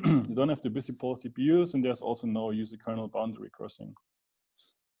 You don't have to busy pull CPUs, and there's also no user kernel boundary crossing.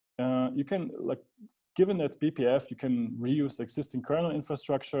 You can, like, given that BPF, you can reuse existing kernel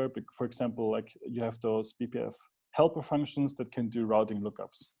infrastructure. For example, like you have those BPF helper functions that can do routing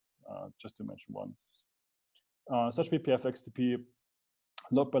lookups, just to mention one. Such BPF XDP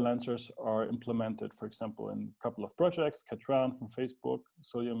load balancers are implemented, for example, in a couple of projects, Katran from Facebook,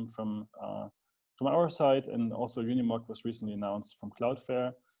 Cilium from our side, and also Unimog was recently announced from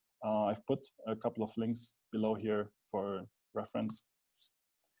Cloudflare. I've put a couple of links below here for reference.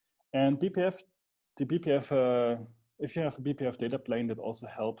 And BPF, the BPF, if you have a BPF data plane, that also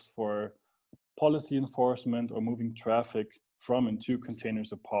helps for policy enforcement or moving traffic from and to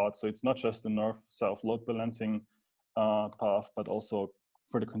containers apart. So it's not just the north-south load balancing path, but also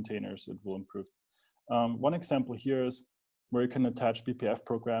for the containers, it will improve. One example here is where you can attach BPF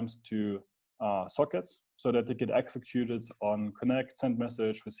programs to sockets so that they get executed on connect, send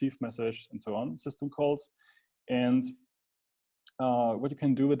message, receive message, and so on, system calls. And what you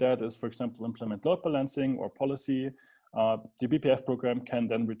can do with that is, for example, implement load balancing or policy. The BPF program can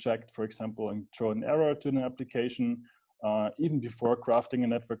then reject, for example, and throw an error to an application even before crafting a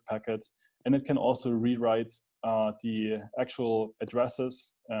network packet. And it can also rewrite the actual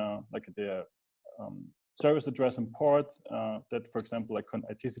addresses, like the service address and port that, for example, like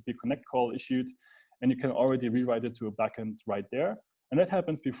a TCP connect call issued, and you can already rewrite it to a backend right there. And that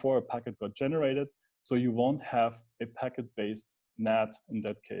happens before a packet got generated, so you won't have a packet-based NAT in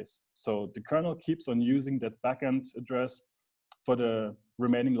that case. So the kernel keeps on using that backend address for the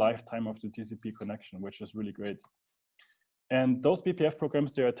remaining lifetime of the TCP connection, which is really great. And those BPF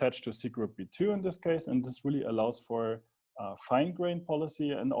programs, they're attached to cgroup v2 in this case, and this really allows for fine-grained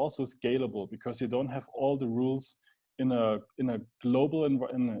policy and also scalable, because you don't have all the rules in a global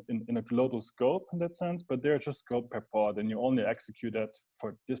in a global scope in that sense, but they're just scope per pod, and you only execute that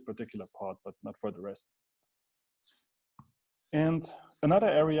for this particular pod, but not for the rest. And another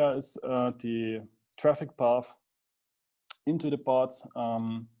area is the traffic path into the pods.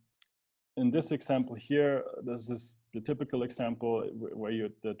 In this example here, this is the typical example where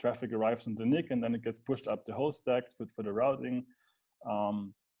the traffic arrives on the NIC and then it gets pushed up the host stack for the routing,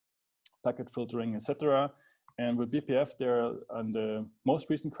 packet filtering, etc. And with BPF, there are on the most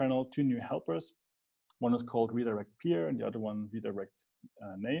recent kernel 2 new helpers. One is called redirect peer and the other one redirect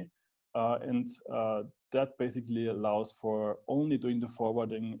nay. And that basically allows for only doing the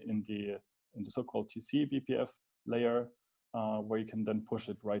forwarding in the so-called TC BPF layer, where you can then push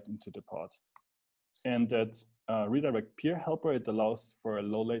it right into the pod. And that redirect peer helper, it allows for a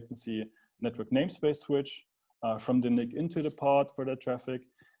low latency network namespace switch from the NIC into the pod for that traffic.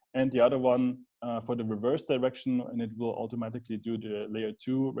 And the other one for the reverse direction, and it will automatically do the layer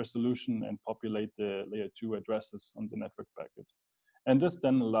 2 resolution and populate the layer 2 addresses on the network packet. And this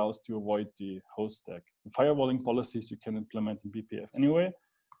then allows to avoid the host stack. The firewalling policies you can implement in BPF anyway.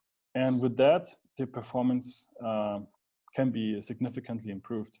 And with that, the performance can be significantly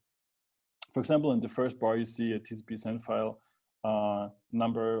improved. For example, in the first bar, you see a TCP send file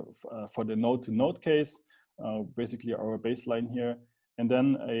number for the node-to-node case, basically our baseline here. And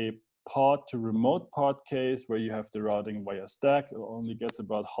then a pod to remote pod case where you have the routing via stack. It only gets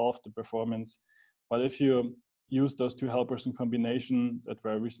about half the performance. But if you use those 2 helpers in combination that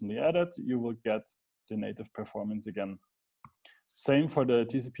were recently added, you will get the native performance again. Same for the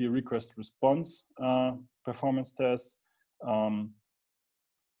TCP request response performance tests.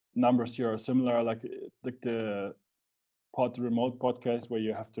 Numbers here are similar, like the pod to remote pod case where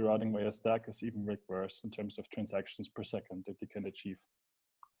you have the routing via stack is even worse in terms of transactions per second that you can achieve.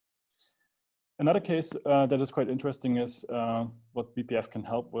 Another case that is quite interesting is what BPF can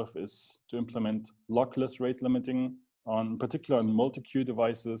help with is to implement lockless rate limiting, in particular on multi-queue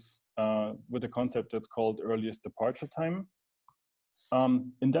devices with a concept that's called earliest departure time.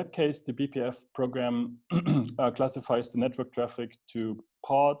 In that case, the BPF program classifies the network traffic to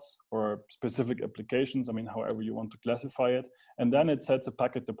pods or specific applications, I mean, however you want to classify it. And then it sets a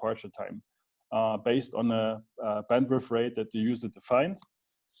packet departure time based on a bandwidth rate that the user defined.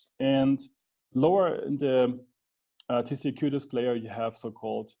 And lower in the TCP QDisk layer, you have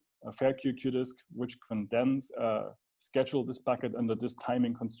so-called fair queue QDisk, which can then schedule this packet under this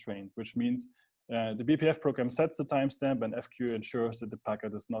timing constraint, which means the BPF program sets the timestamp and FQ ensures that the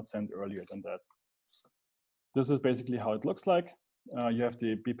packet is not sent earlier than that. This is basically how it looks like. You have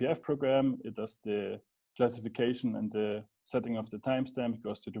the BPF program, it does the classification and the setting of the timestamp, it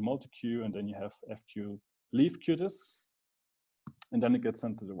goes to the multi-queue, and then you have FQ leave QDisks, and then it gets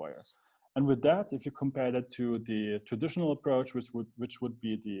sent to the wire. And with that, if you compare that to the traditional approach, which would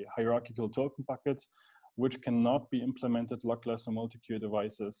be the hierarchical token bucket, which cannot be implemented lockless on multi-queue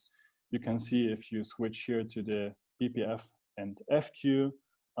devices, you can see if you switch here to the BPF and FQ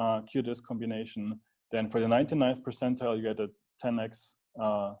QDisk combination, then for the 99th percentile, you get a 10x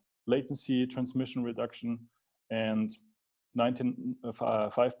latency transmission reduction, and 5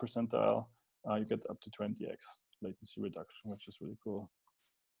 percentile, you get up to 20x latency reduction, which is really cool.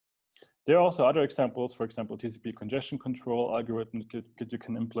 There are also other examples, for example, TCP congestion control algorithm that you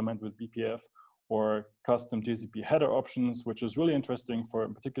can implement with BPF, or custom TCP header options, which is really interesting for,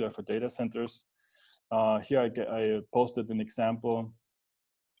 in particular, for data centers. Here I posted an example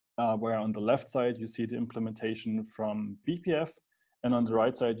where on the left side you see the implementation from BPF, and on the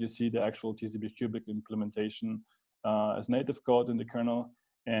right side you see the actual TCP cubic implementation as native code in the kernel,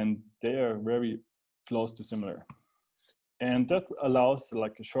 and they are very close to similar. And that allows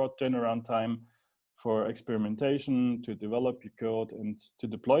like a short turnaround time for experimentation, to develop your code and to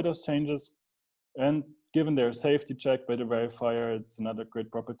deploy those changes. And given their safety check by the verifier, it's another great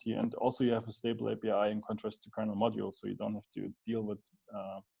property. And also you have a stable API in contrast to kernel modules, so you don't have to deal with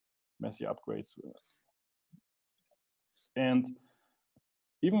messy upgrades. And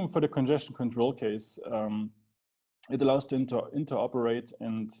even for the congestion control case, it allows to interoperate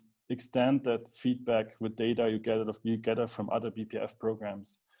and extend that feedback with data you gather from other BPF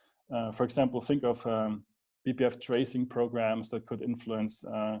programs. For example, think of BPF tracing programs that could influence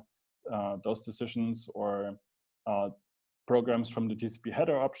those decisions, or programs from the TCP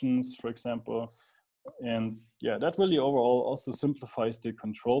header options, for example. And yeah, that really overall also simplifies the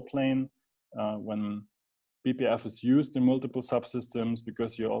control plane when BPF is used in multiple subsystems,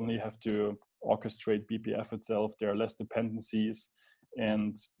 because you only have to orchestrate BPF itself. There are less dependencies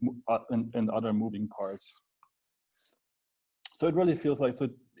and other moving parts. So it really feels like, so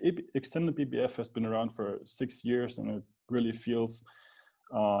extended BPF has been around for 6 years, and it really feels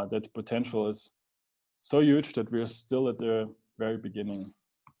that potential is so huge that we're still at the very beginning.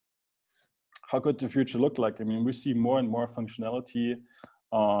 How could the future look like? I mean, we see more and more functionality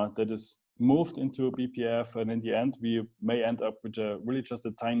that is moved into BPF, and in the end, we may end up with really just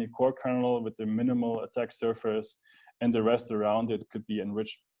a tiny core kernel with a minimal attack surface, and the rest around it could be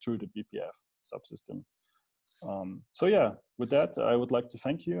enriched through the BPF subsystem. So yeah, with that, I would like to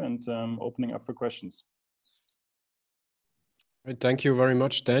thank you, and opening up for questions. Right, thank you very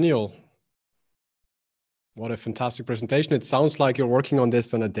much, Daniel. What a fantastic presentation. It sounds like you're working on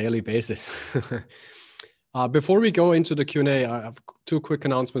this on a daily basis. Before we go into the Q&A, I have 2 quick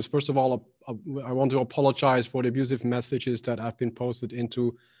announcements. First of all, I want to apologize for the abusive messages that have been posted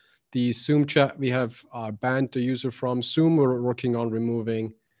into the Zoom chat. We have banned the user from Zoom. We're working on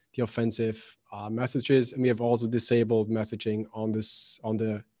removing the offensive messages, and we have also disabled messaging on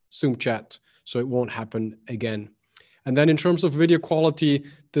the Zoom chat, so it won't happen again. And then in terms of video quality,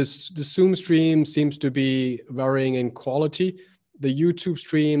 the Zoom stream seems to be varying in quality. The YouTube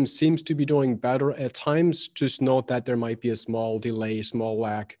stream seems to be doing better at times. Just note that there might be a small delay, small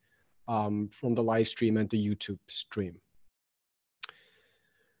lag from the live stream and the YouTube stream.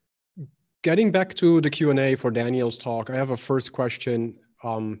 Getting back to the Q&A for Daniel's talk, I have a first question.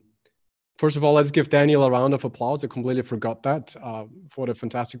 First of all, let's give Daniel a round of applause. I completely forgot that for the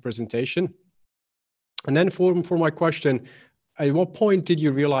fantastic presentation. And then for my question, at what point did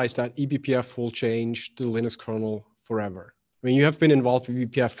you realize that eBPF will change the Linux kernel forever? I mean, you have been involved with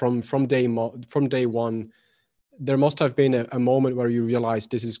eBPF from day one. There must have been a moment where you realized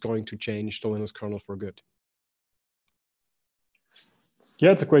this is going to change the Linux kernel for good.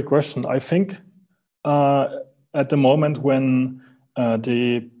 Yeah, it's a great question. I think at the moment when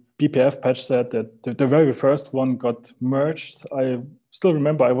the BPF patch said that the very first one got merged, I still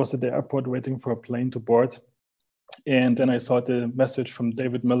remember I was at the airport waiting for a plane to board. And then I saw the message from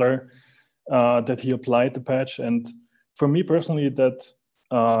David Miller that he applied the patch. And for me personally, that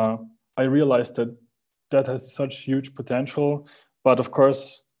I realized that has such huge potential. But of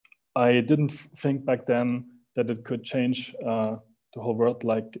course, I didn't think back then that it could change the whole world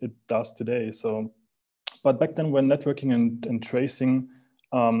like it does today. So, but back then when networking and tracing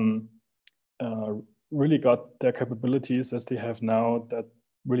really got their capabilities as they have now, that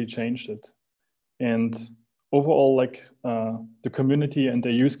really changed it. And overall, like the community and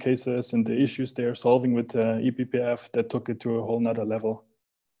the use cases and the issues they are solving with eBPF, that took it to a whole nother level.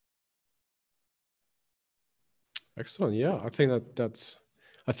 Excellent. Yeah, I think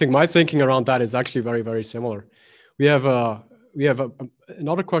I think my thinking around that is actually very, very similar. We have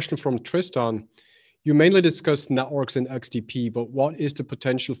another question from Tristan. You mainly discussed networks and XDP, but what is the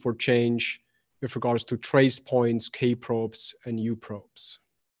potential for change with regards to trace points, K probes, and U probes?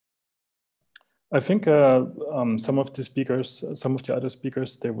 I think some of the other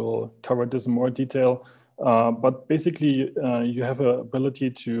speakers, they will cover this in more detail. But basically, you have an ability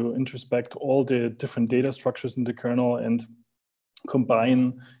to introspect all the different data structures in the kernel and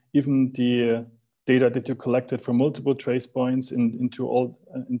combine even the data that you collected from multiple trace points into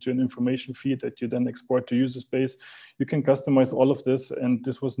an information feed that you then export to user space. You can customize all of this, and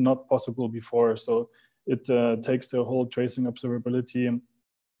this was not possible before. So it takes the whole tracing observability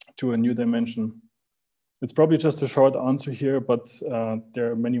to a new dimension. It's probably just a short answer here, but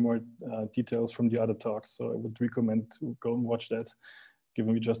there are many more details from the other talks. So I would recommend to go and watch that,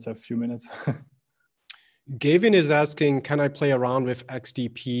 given we just have a few minutes. Gavin is asking, can I play around with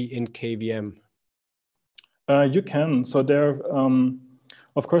XDP in KVM? You can. So there,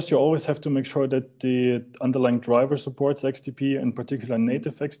 of course, you always have to make sure that the underlying driver supports XDP, in particular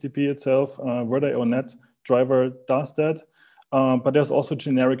native XDP itself. Verde.net driver does that. But there's also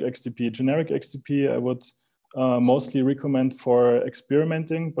generic XDP. Generic XDP I would mostly recommend for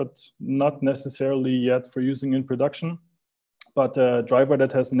experimenting, but not necessarily yet for using in production. But a driver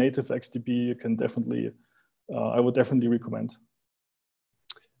that has native XDP, you can definitely, I would definitely recommend.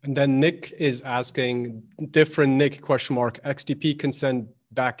 And then Nick is asking, different Nick question mark, XDP can send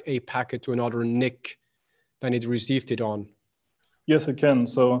back a packet to another Nick than it received it on. Yes, it can.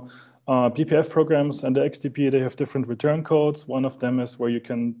 So BPF programs and the XDP, they have different return codes. One of them is where you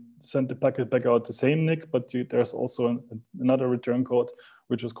can send the packet back out the same Nick, but there's also another return code,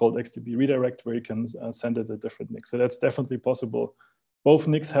 which is called XDP redirect, where you can send it a different Nick. So that's definitely possible. Both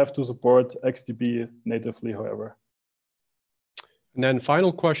Nicks have to support XDP natively, however. And then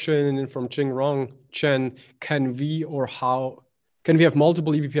final question from Jingrong Chen, can we have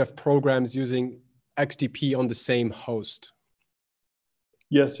multiple eBPF programs using XDP on the same host?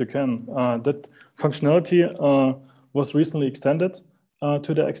 Yes, you can. That functionality was recently extended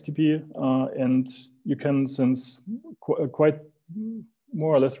to the XDP, and you can, since quite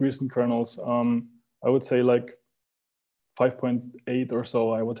more or less recent kernels, I would say like 5.8 or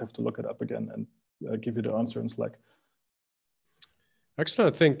so, I would have to look it up again and give you the answer in Slack.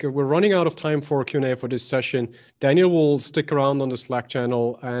 Excellent. I think we're running out of time for Q&A for this session. Daniel will stick around on the Slack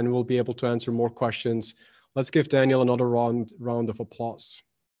channel and we'll be able to answer more questions. Let's give Daniel another round of applause.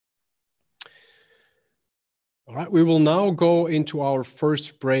 All right, we will now go into our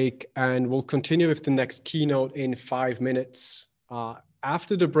first break and we'll continue with the next keynote in 5 minutes.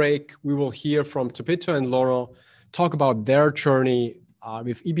 After the break, we will hear from Tabitha and Laurent talk about their journey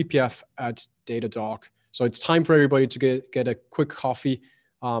with eBPF at Datadog. So it's time for everybody to get a quick coffee.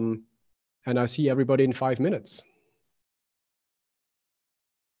 And I see everybody in 5 minutes.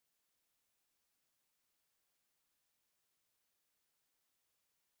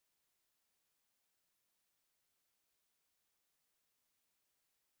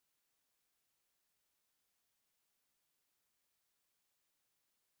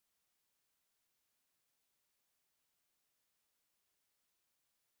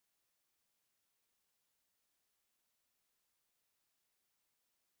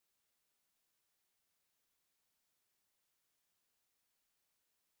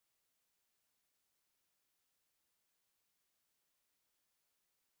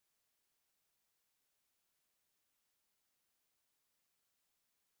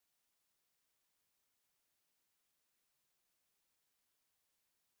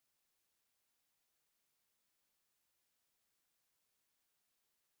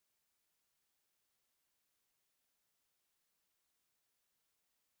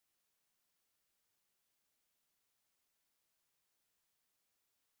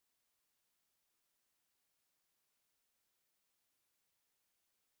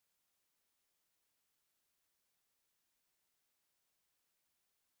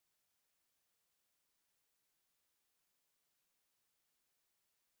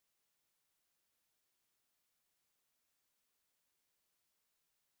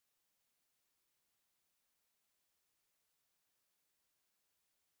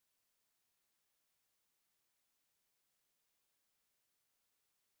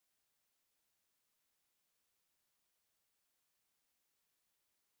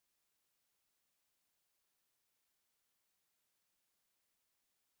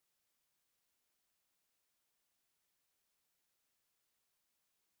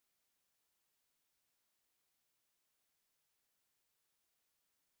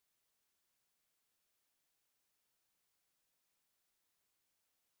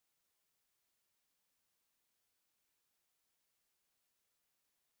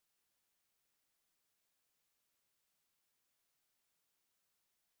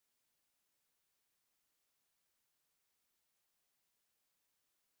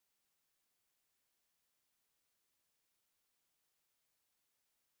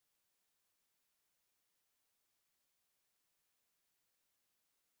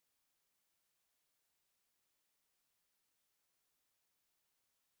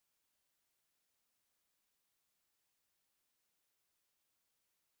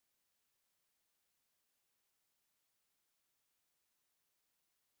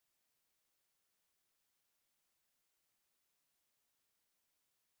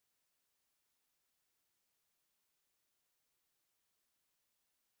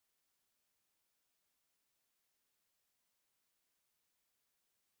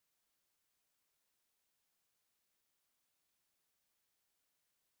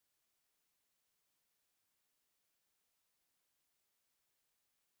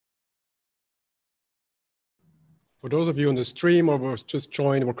 For those of you on the stream or who just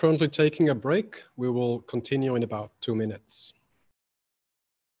joined, we're currently taking a break. We will continue in about 2 minutes.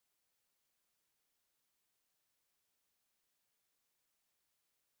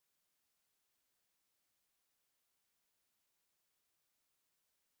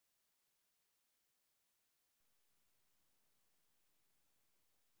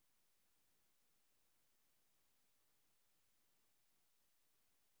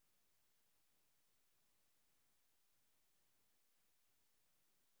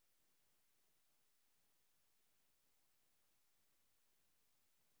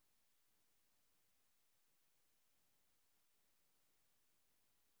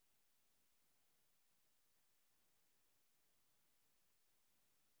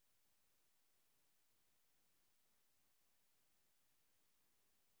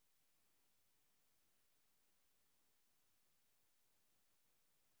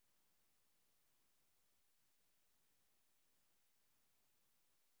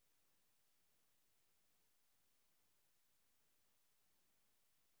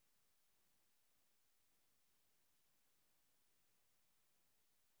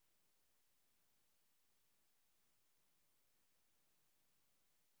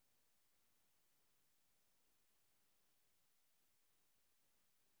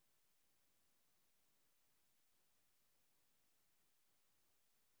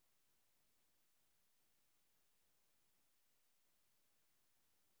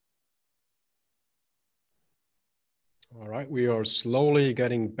 All right, we are slowly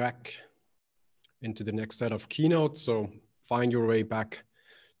getting back into the next set of keynotes. So find your way back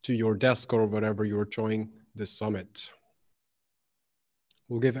to your desk or wherever you're joining this summit.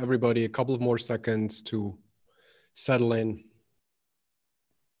 We'll give everybody a couple of more seconds to settle in.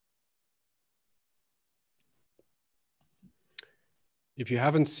 If you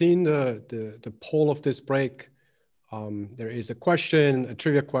haven't seen the poll of this break, there is a question, a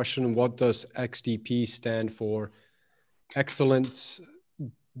trivia question. What does XDP stand for? Excellent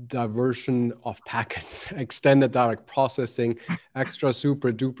diversion of packets, extended direct processing, extra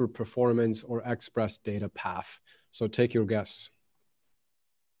super duper performance, or express data path. So take your guess.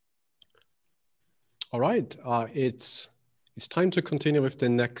 All right, it's time to continue with the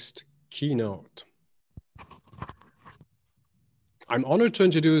next keynote. I'm honored to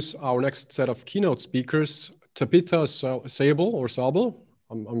introduce our next set of keynote speakers, Tabitha Sable.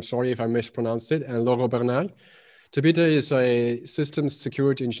 I'm sorry if I mispronounced it, and Laurent Bernaille. Tabitha is a systems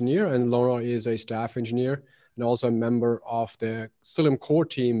security engineer, and Laurent is a staff engineer and also a member of the Cilium core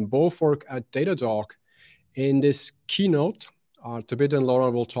team. Both work at Datadog. In this keynote, Tabitha and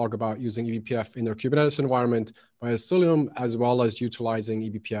Laurent will talk about using eBPF in their Kubernetes environment via Cilium, as well as utilizing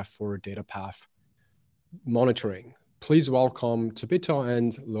eBPF for data path monitoring. Please welcome Tabitha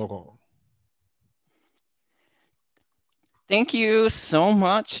and Laurent. Thank you so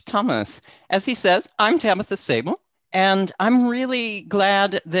much, Thomas. As he says, I'm Tabitha Sable, and I'm really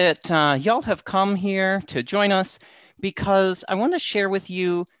glad that y'all have come here to join us because I want to share with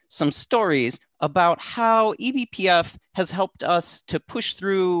you some stories about how eBPF has helped us to push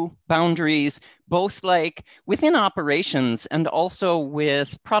through boundaries, both like within operations and also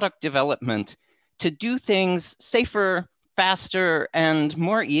with product development, to do things safer, faster, and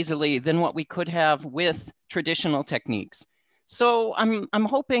more easily than what we could have with traditional techniques. So I'm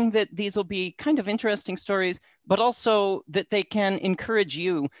hoping that these will be kind of interesting stories, but also that they can encourage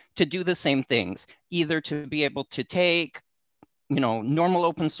you to do the same things, either to be able to take, normal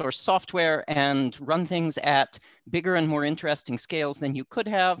open source software and run things at bigger and more interesting scales than you could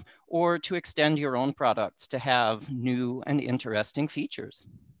have, or to extend your own products to have new and interesting features.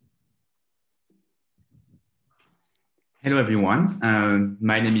 Hello, everyone.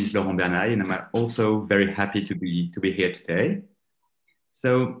 My name is Laurent Bernaille, and I'm also very happy to be here today.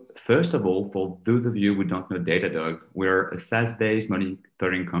 So first of all, for those of you who don't know Datadog, we're a SaaS-based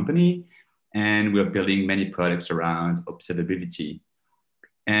monitoring company, and we're building many products around observability.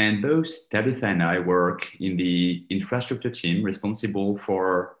 And both Tabitha and I work in the infrastructure team responsible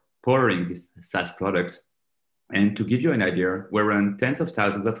for powering this SaaS product. And to give you an idea, we run tens of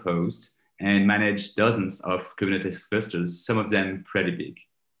thousands of hosts and manage dozens of Kubernetes clusters, some of them pretty big.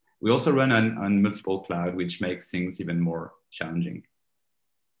 We also run on multiple clouds, which makes things even more challenging.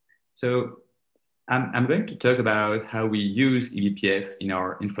 So I'm going to talk about how we use eBPF in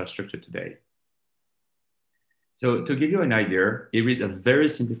our infrastructure today. So to give you an idea, here is a very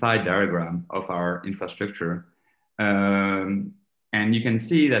simplified diagram of our infrastructure. And you can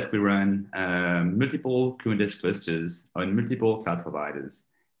see that we run multiple Kubernetes clusters on multiple cloud providers.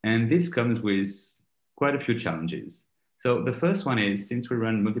 And this comes with quite a few challenges. So the first one is, since we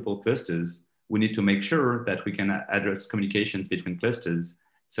run multiple clusters, we need to make sure that we can address communications between clusters.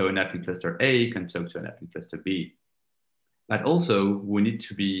 So an app in cluster A can talk to an app in cluster B. But also, we need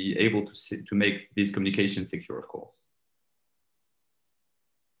to be able to make these communications secure, of course.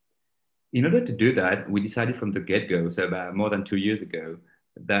 In order to do that, we decided from the get-go, so about more than 2 years ago,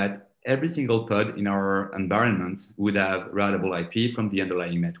 that every single pod in our environment would have routable IP from the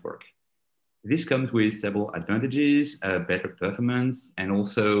underlying network. This comes with several advantages, better performance, and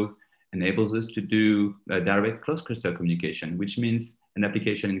also enables us to do direct cross-cluster communication, which means an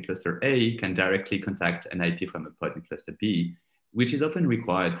application in cluster A can directly contact an IP from a pod in cluster B, which is often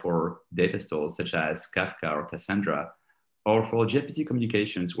required for data stores such as Kafka or Cassandra, or for gRPC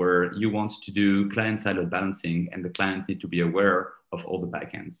communications where you want to do client-side load balancing and the client need to be aware of all the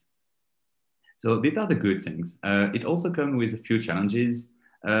backends. So these are the good things. It also comes with a few challenges.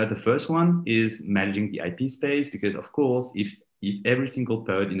 The first one is managing the IP space, because of course, if every single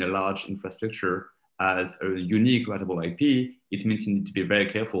pod in a large infrastructure has a unique routable IP, it means you need to be very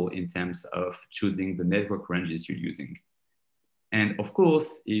careful in terms of choosing the network ranges you're using. And of course,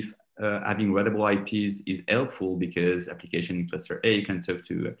 if having routable IPs is helpful because application in cluster A can talk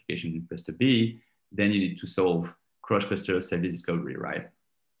to application in cluster B, then you need to solve cross-cluster service discovery, right?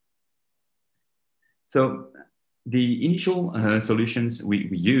 So the initial solutions we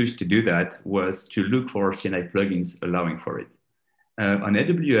used to do that was to look for CNI plugins allowing for it. On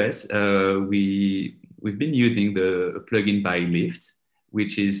AWS, we've been using the plugin by Lyft,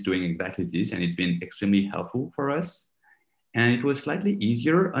 which is doing exactly this, and it's been extremely helpful for us. And it was slightly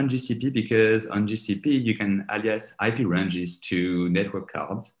easier on GCP because on GCP, you can alias IP ranges to network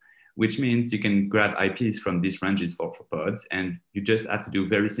cards, which means you can grab IPs from these ranges for pods, and you just have to do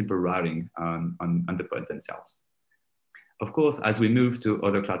very simple routing on the pods themselves. Of course, as we move to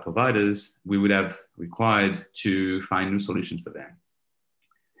other cloud providers, we would have required to find new solutions for them.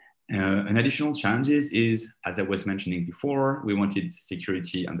 An additional challenge is, as I was mentioning before, we wanted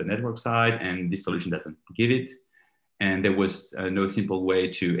security on the network side, and this solution doesn't give it. And there was no simple way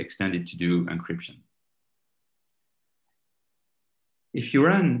to extend it to do encryption. If you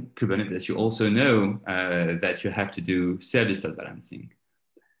run Kubernetes, you also know that you have to do service load balancing.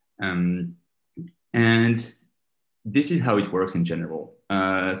 And this is how it works in general.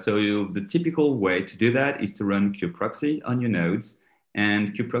 So the typical way to do that is to run kubeproxy on your nodes,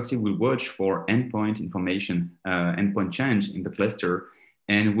 and kubeproxy will watch for endpoint information, endpoint change in the cluster,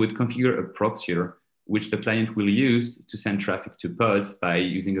 and would configure a proxier which the client will use to send traffic to pods by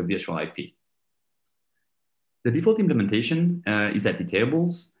using a virtual IP. The default implementation is IP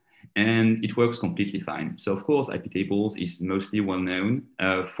tables, and it works completely fine. So of course, IP tables is mostly well known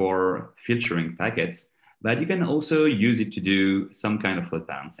for filtering packets, but you can also use it to do some kind of load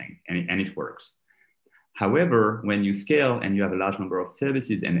balancing, and it works. However, when you scale and you have a large number of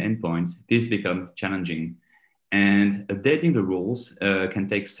services and endpoints, this becomes challenging. And updating the rules can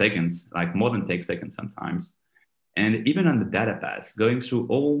take seconds, like more than take seconds sometimes. And even on the data path, going through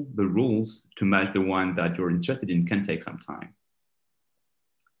all the rules to match the one that you're interested in can take some time.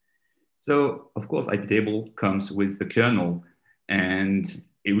 So of course, IP table comes with the kernel, and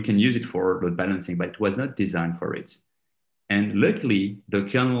we can use it for load balancing, but it was not designed for it. And luckily, the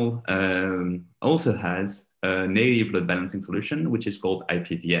kernel also has a native load balancing solution, which is called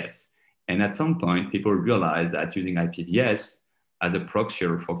IPVS. And at some point, people realized that using IPVS as a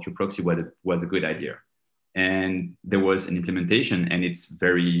proxier for kubeproxy was a good idea. And there was an implementation, and it's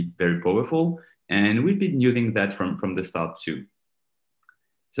very, very powerful. And we've been using that from the start too.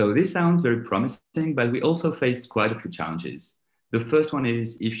 So this sounds very promising, but we also faced quite a few challenges. The first one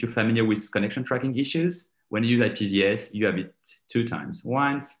is, if you're familiar with connection tracking issues, when you use IPVS, you have it 2 times,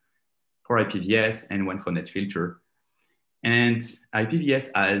 once for IPVS and one for NetFilter. And IPVS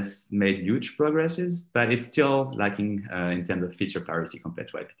has made huge progresses, but it's still lacking in terms of feature parity compared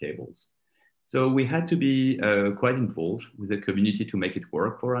to IP tables. So we had to be quite involved with the community to make it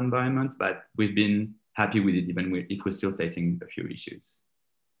work for our environment, but we've been happy with it even if we're still facing a few issues.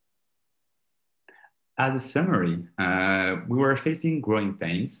 As a summary, we were facing growing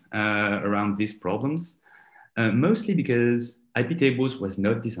pains around these problems, mostly because IP tables was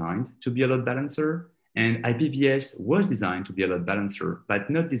not designed to be a load balancer, and IPVS was designed to be a load balancer, but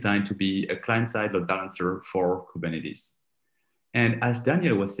not designed to be a client-side load balancer for Kubernetes. And as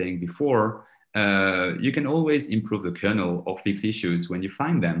Daniel was saying before, you can always improve the kernel or fix issues when you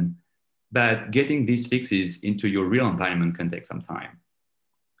find them, but getting these fixes into your real environment can take some time.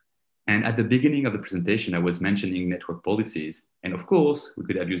 And at the beginning of the presentation, I was mentioning network policies. And of course, we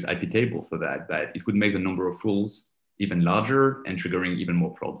could have used IP table for that, but it would make the number of rules even larger and triggering even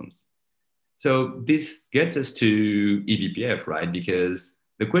more problems. So this gets us to eBPF, right? Because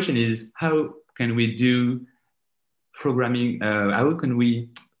the question is, how can we do programming, how can we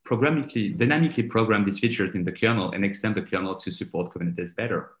dynamically program these features in the kernel and extend the kernel to support Kubernetes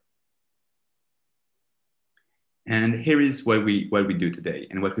better? And here is what we do today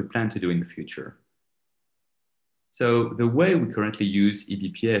and what we plan to do in the future. So the way we currently use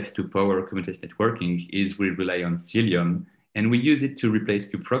eBPF to power Kubernetes networking is we rely on Cilium, and we use it to replace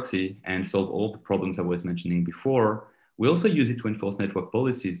kubeproxy and solve all the problems I was mentioning before. We also use it to enforce network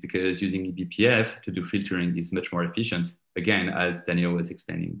policies because using eBPF to do filtering is much more efficient, again, as Daniel was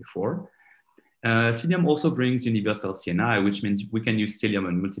explaining before. Cilium also brings universal CNI, which means we can use Cilium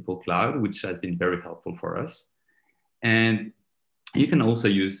on multiple clouds, which has been very helpful for us. And you can also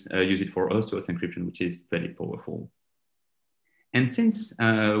use it for host-to-host encryption, which is very powerful. And since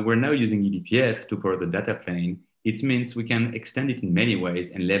we're now using eBPF to power the Dataplane, it means we can extend it in many ways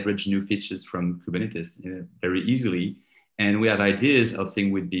and leverage new features from Kubernetes very easily. And we have ideas of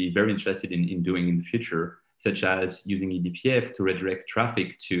things we'd be very interested in doing in the future, such as using eBPF to redirect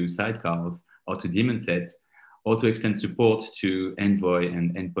traffic to sidecars or to daemon sets, or to extend support to Envoy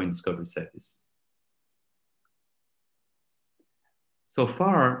and Endpoint Discovery Service. So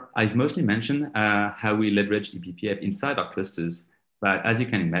far, I've mostly mentioned how we leverage eBPF inside our clusters. But as you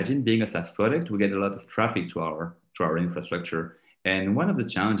can imagine, being a SaaS product, we get a lot of traffic to our infrastructure. And one of the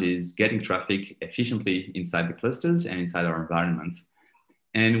challenges is getting traffic efficiently inside the clusters and inside our environments.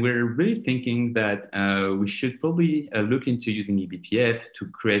 And we're really thinking that we should probably look into using eBPF to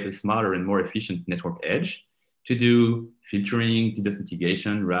create a smarter and more efficient network edge to do filtering, DDoS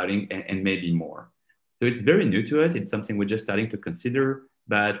mitigation, routing, and maybe more. So it's very new to us. It's something we're just starting to consider,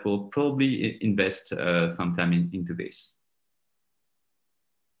 but we'll probably invest some time into this.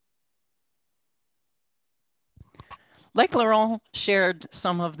 Like Laurent shared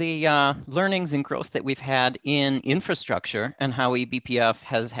some of the learnings and growth that we've had in infrastructure and how eBPF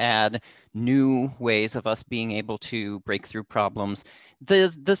has had new ways of us being able to break through problems.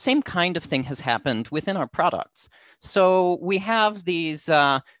 The same kind of thing has happened within our products. So we have these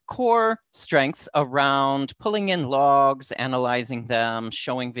core strengths around pulling in logs, analyzing them,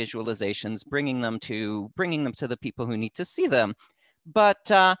 showing visualizations, bringing them to the people who need to see them. But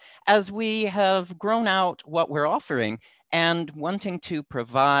as we have grown out what we're offering and wanting to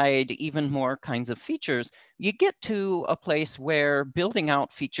provide even more kinds of features, you get to a place where building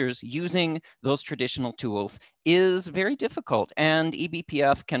out features using those traditional tools is very difficult, and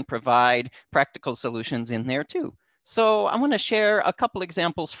eBPF can provide practical solutions in there too. So I want to share a couple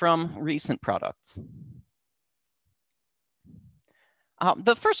examples from recent products.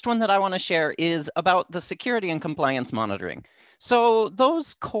 The first one that I want to share is about the security and compliance monitoring. So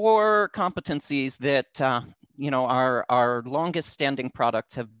those core competencies that our longest standing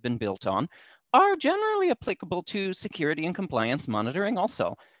products have been built on are generally applicable to security and compliance monitoring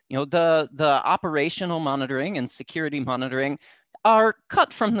also. The operational monitoring and security monitoring are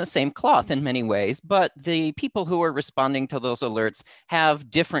cut from the same cloth in many ways, but the people who are responding to those alerts have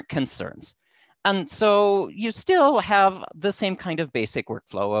different concerns. And so you still have the same kind of basic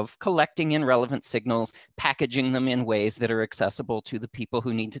workflow of collecting in relevant signals, packaging them in ways that are accessible to the people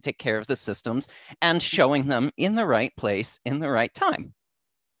who need to take care of the systems, and showing them in the right place in the right time.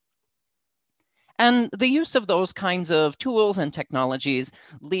 And the use of those kinds of tools and technologies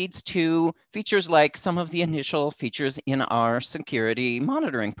leads to features like some of the initial features in our security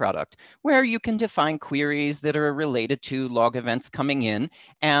monitoring product, where you can define queries that are related to log events coming in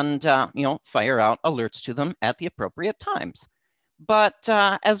and fire out alerts to them at the appropriate times. But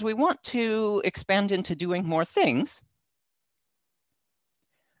as we want to expand into doing more things,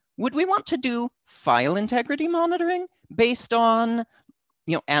 would we want to do file integrity monitoring based on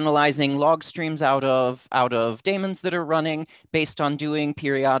analyzing log streams out of daemons that are running based on doing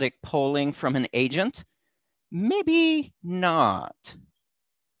periodic polling from an agent? Maybe not.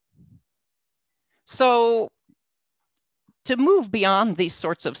 So to move beyond these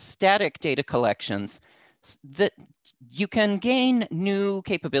sorts of static data collections, that you can gain new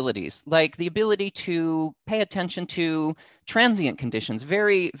capabilities, like the ability to pay attention to transient conditions,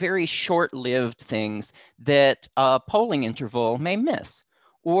 very, very short-lived things that a polling interval may miss.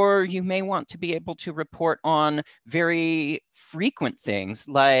 Or you may want to be able to report on very frequent things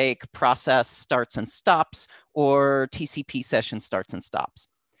like process starts and stops or TCP session starts and stops.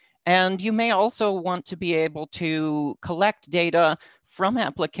 And you may also want to be able to collect data from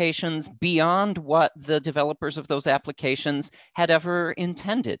applications beyond what the developers of those applications had ever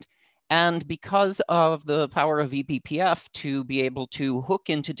intended. And because of the power of eBPF to be able to hook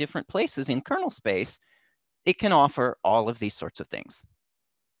into different places in kernel space, it can offer all of these sorts of things.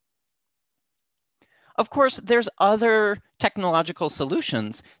 Of course, there's other technological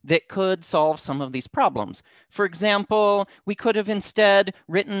solutions that could solve some of these problems. For example, we could have instead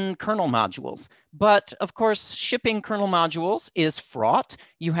written kernel modules. But of course, shipping kernel modules is fraught.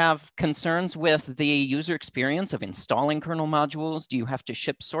 You have concerns with the user experience of installing kernel modules. Do you have to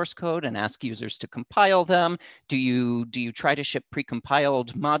ship source code and ask users to compile them? Do you try to ship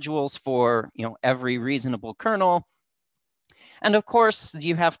precompiled modules for every reasonable kernel? And of course,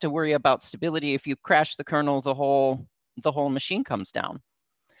 you have to worry about stability. If you crash the kernel, the whole machine comes down.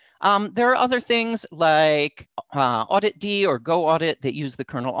 There are other things like audit-D or Go Audit that use the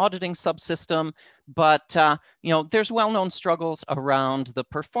kernel auditing subsystem, but there's well-known struggles around the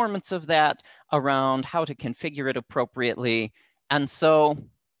performance of that, around how to configure it appropriately, and so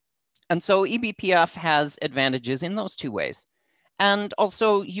eBPF has advantages in those two ways. And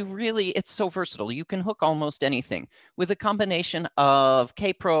also, it's so versatile. You can hook almost anything with a combination of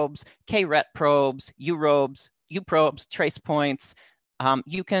K-probes, K-ret probes, U-probes, trace points.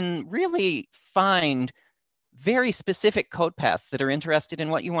 You can really find very specific code paths that are interested in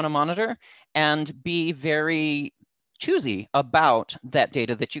what you want to monitor and be very choosy about that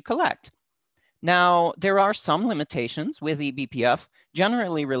data that you collect. Now, there are some limitations with eBPF,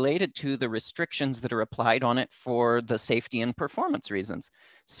 generally related to the restrictions that are applied on it for the safety and performance reasons.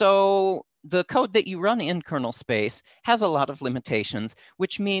 So the code that you run in kernel space has a lot of limitations,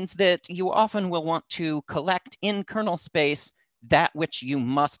 which means that you often will want to collect in kernel space that which you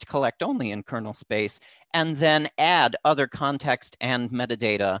must collect only in kernel space, and then add other context and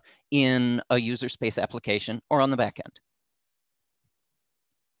metadata in a user space application or on the back end.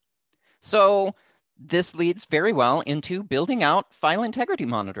 So this leads very well into building out file integrity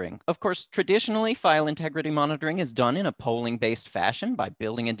monitoring. Of course, traditionally, file integrity monitoring is done in a polling-based fashion by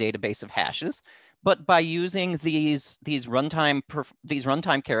building a database of hashes. But by using these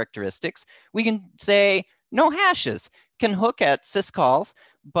runtime characteristics, we can say no hashes, can hook at syscalls,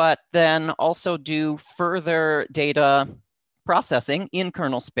 but then also do further data processing in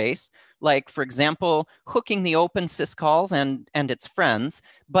kernel space, like, for example, hooking the open syscalls and its friends,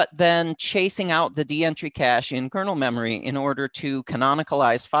 but then chasing out the de-entry cache in kernel memory in order to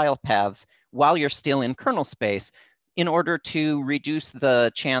canonicalize file paths while you're still in kernel space, in order to reduce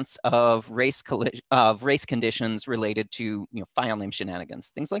the chance of race conditions related to file name shenanigans,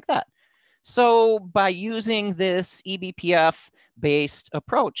 things like that. So by using this eBPF-based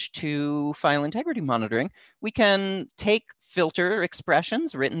approach to file integrity monitoring, we can take filter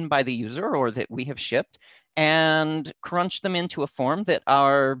expressions written by the user or that we have shipped and crunch them into a form that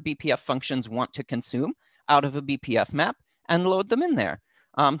our BPF functions want to consume out of a BPF map and load them in there.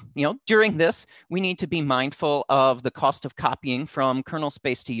 During this, we need to be mindful of the cost of copying from kernel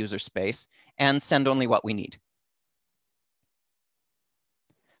space to user space and send only what we need.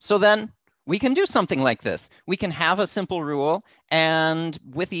 So then we can do something like this. We can have a simple rule and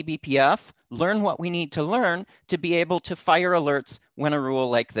with eBPF, learn what we need to learn to be able to fire alerts when a rule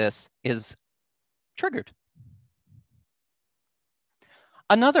like this is triggered.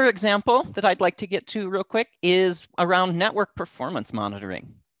 Another example that I'd like to get to real quick is around network performance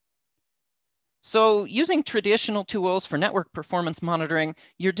monitoring. So using traditional tools for network performance monitoring,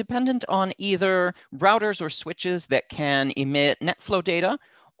 you're dependent on either routers or switches that can emit NetFlow data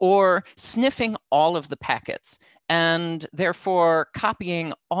or sniffing all of the packets and therefore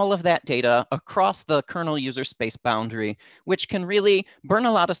copying all of that data across the kernel user space boundary, which can really burn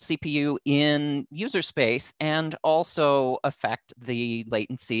a lot of CPU in user space and also affect the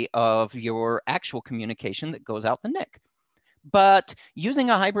latency of your actual communication that goes out the NIC. But using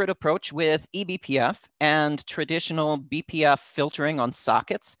a hybrid approach with eBPF and traditional BPF filtering on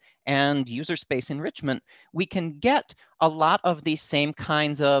sockets and user space enrichment, we can get a lot of these same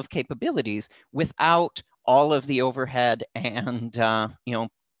kinds of capabilities without all of the overhead and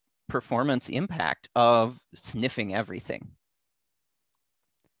performance impact of sniffing everything.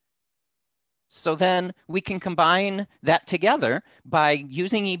 So then we can combine that together by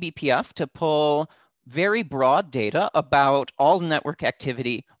using eBPF to pull very broad data about all network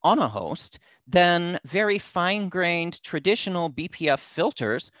activity on a host, then very fine-grained traditional BPF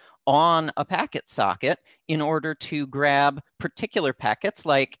filters on a packet socket in order to grab particular packets,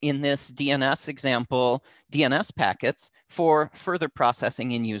 like in this DNS example, DNS packets for further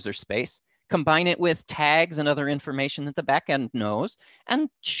processing in user space, combine it with tags and other information that the backend knows, and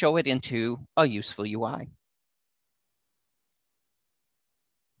show it into a useful UI.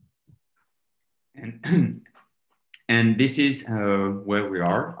 And this is where we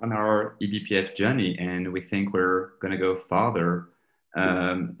are on our eBPF journey, and we think we're going to go farther.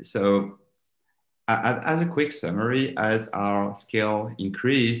 So As a quick summary, as our scale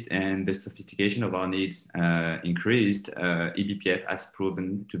increased and the sophistication of our needs increased, eBPF has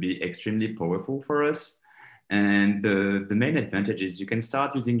proven to be extremely powerful for us. And the main advantage is you can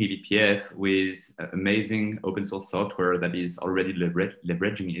start using eBPF with amazing open source software that is already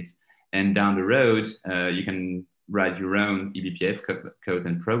leveraging it. And down the road, you can write your own eBPF code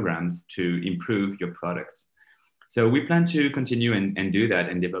and programs to improve your products. So we plan to continue and do that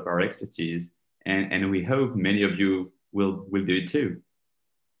and develop our expertise. And we hope many of you will do it too.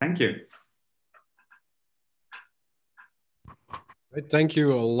 Thank you. Thank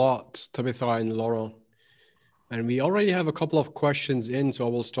you a lot, Tabitha and Laurent. And we already have a couple of questions in, so I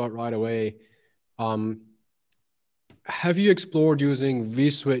will start right away. Have you explored using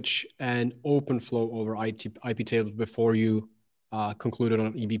vSwitch and OpenFlow over IP tables before you concluded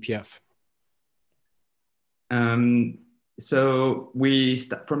on eBPF? So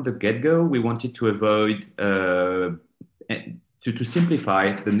from the get-go, we wanted to avoid, to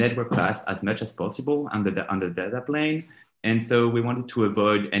simplify the network class as much as possible on the Dataplane. And so we wanted to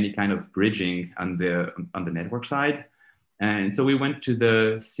avoid any kind of bridging on the network side. And so we went to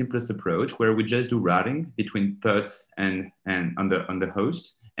the simplest approach where we just do routing between pods and on the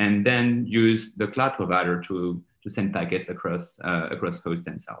host, and then use the cloud provider to send packets across hosts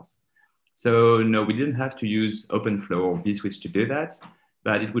themselves. So no, we didn't have to use OpenFlow or vSwitch to do that,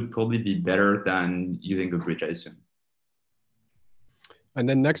 but it would probably be better than using a bridge, I assume. And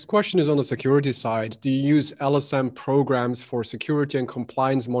then next question is on the security side. Do you use LSM programs for security and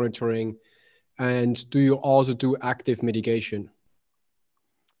compliance monitoring? And do you also do active mitigation?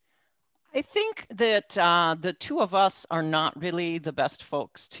 I think that the two of us are not really the best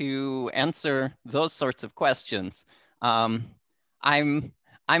folks to answer those sorts of questions.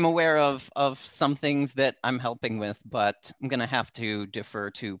 I'm aware of some things that I'm helping with, but I'm going to have to defer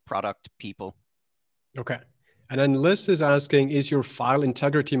to product people. Okay. And then Liz is asking, is your file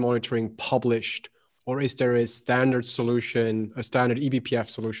integrity monitoring published, or is there a standard solution, a standard eBPF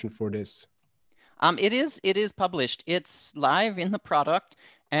solution for this? It is published. It's live in the product,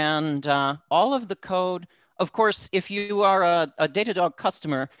 and all of the code. Of course, if you are a Datadog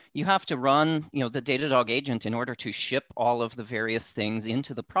customer, you have to run, the Datadog agent in order to ship all of the various things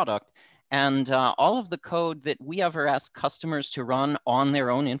into the product. And all of the code that we ever ask customers to run on their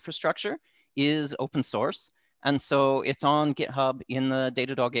own infrastructure is open source. And so it's on GitHub in the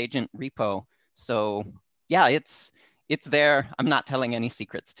Datadog agent repo. So yeah, it's there. I'm not telling any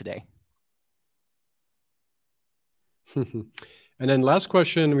secrets today. And then last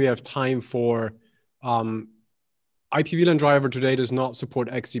question we have time for. IPVLAN driver today does not support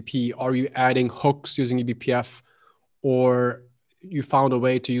XDP. Are you adding hooks using eBPF, or you found a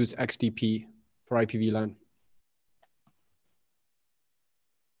way to use XDP for IPVLAN?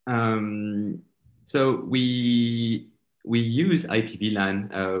 So we use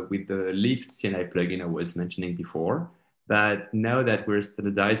IPVLAN with the Lv CNI plugin I was mentioning before. But now that we're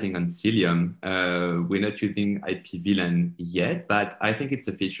standardizing on Cilium, we're not using IPVLAN yet, but I think it's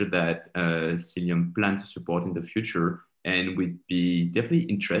a feature that Cilium plans to support in the future, and we'd be definitely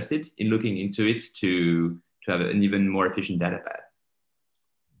interested in looking into it to have an even more efficient data path.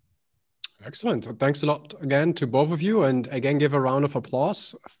 Excellent. Thanks a lot again to both of you, and again, give a round of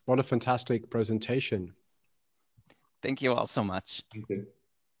applause. What a fantastic presentation. Thank you all so much. Thank you.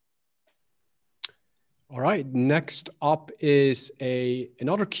 All right, next up is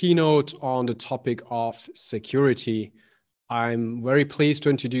another keynote on the topic of security. I'm very pleased to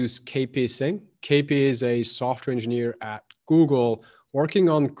introduce KP Singh. KP is a software engineer at Google working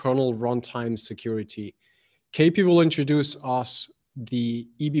on kernel runtime security. KP will introduce us the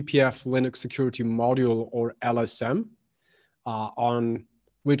eBPF Linux Security Module, or LSM,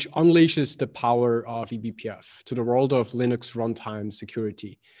 which unleashes the power of eBPF to the world of Linux runtime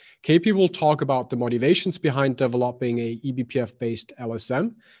security. KP will talk about the motivations behind developing a eBPF-based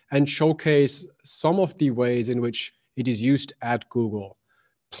LSM and showcase some of the ways in which it is used at Google.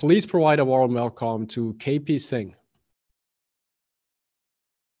 Please provide a warm welcome to KP Singh.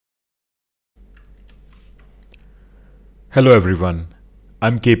 Hello everyone,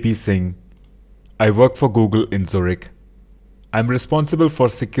 I'm KP Singh. I work for Google in Zurich. I'm responsible for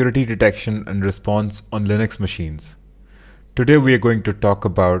security detection and response on Linux machines. Today we are going to talk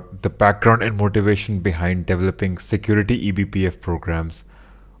about the background and motivation behind developing security eBPF programs,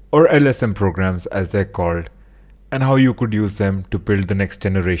 or LSM programs as they're called, and how you could use them to build the next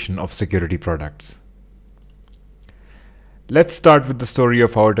generation of security products. Let's start with the story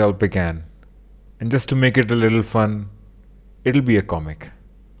of how it all began. And just to make it a little fun, it'll be a comic.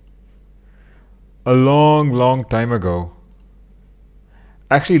 A long time ago,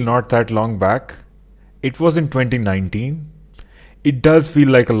 actually not that long back, It was in 2019. It does feel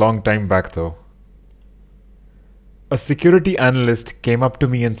like a long time back though. A security analyst came up to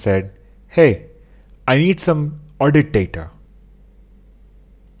me and said, "Hey, I need some audit data."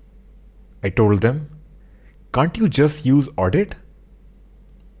 I told them, "Can't you just use audit?"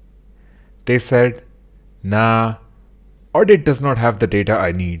 They said, "Nah, audit does not have the data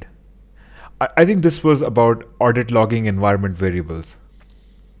I need." I think this was about audit logging environment variables.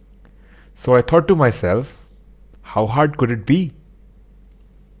 So I thought to myself, how hard could it be?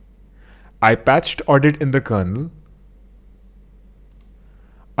 I patched audit in the kernel.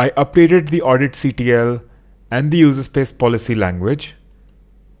 I updated the audit CTL and the user space policy language.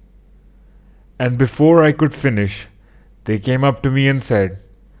 And before I could finish, they came up to me and said,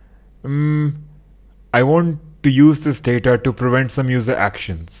 I want to use this data to prevent some user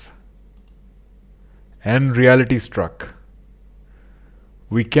actions. And reality struck.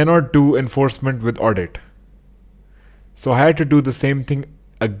 We cannot do enforcement with audit. So I had to do the same thing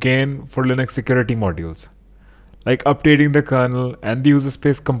again for Linux security modules, like updating the kernel and the user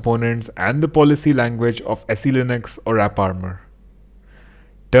space components and the policy language of SE Linux or AppArmor.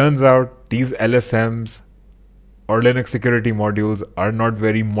 Turns out these LSMs or Linux security modules are not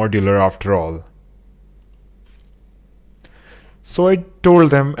very modular after all. So I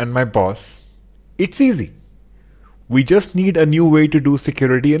told them and my boss, it's easy. We just need a new way to do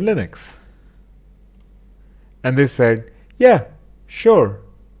security in Linux. And they said, yeah, sure,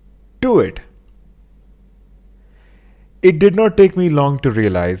 do it. It did not take me long to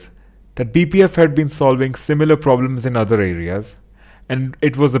realize that BPF had been solving similar problems in other areas, and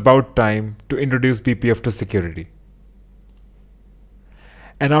it was about time to introduce BPF to security.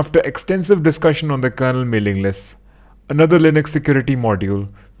 And after extensive discussion on the kernel mailing lists, another Linux security module,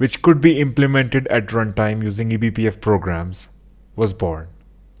 which could be implemented at runtime using eBPF programs, was born.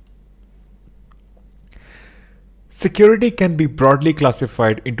 Security can be broadly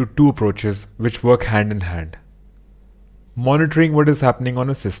classified into two approaches which work hand in hand: monitoring what is happening on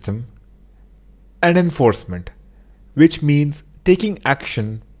a system, and enforcement, which means taking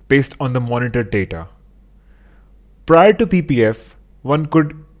action based on the monitored data. Prior to BPF, one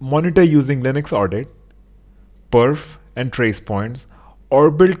could monitor using Linux audit, perf and trace points,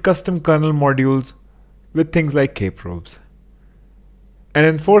 or build custom kernel modules with things like kprobes. And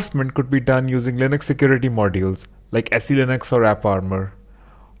enforcement could be done using Linux security modules like SE Linux or AppArmor,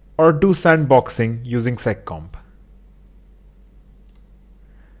 or do sandboxing using seccomp.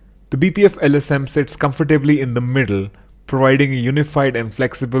 The BPF LSM sits comfortably in the middle, providing a unified and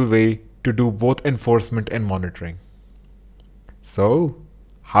flexible way to do both enforcement and monitoring. So,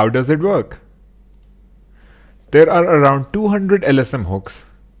 how does it work? There are around 200 LSM hooks.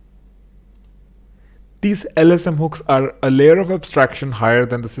 These LSM hooks are a layer of abstraction higher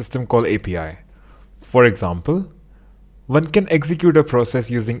than the system call API. For example, one can execute a process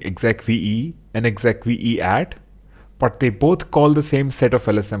using execve and execveat, but they both call the same set of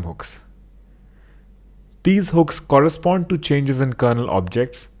LSM hooks. These hooks correspond to changes in kernel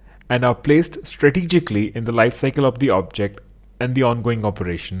objects and are placed strategically in the lifecycle of the object and the ongoing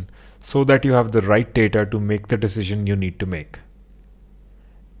operation, so that you have the right data to make the decision you need to make.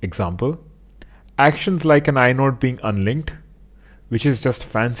 Example: actions like an inode being unlinked, which is just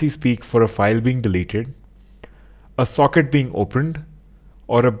fancy speak for a file being deleted, a socket being opened,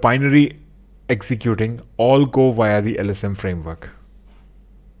 or a binary executing all go via the LSM framework.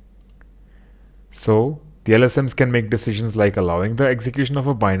 So, the LSMs can make decisions like allowing the execution of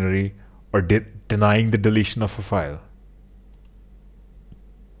a binary or denying the deletion of a file.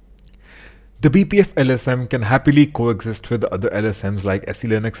 The BPF LSM can happily coexist with other LSMs like SE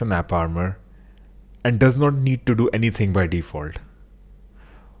Linux and AppArmor, and does not need to do anything by default.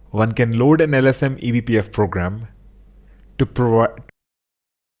 One can load an LSM eBPF program to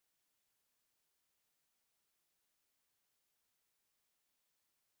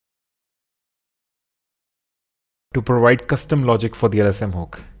provide custom logic for the LSM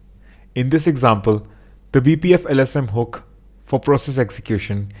hook. In this example, the BPF LSM hook for process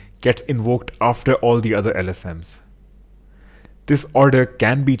execution gets invoked after all the other LSMs. This order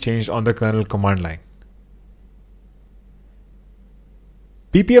can be changed on the kernel command line.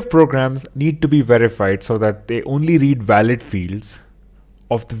 BPF programs need to be verified so that they only read valid fields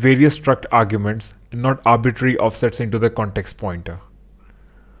of the various struct arguments and not arbitrary offsets into the context pointer.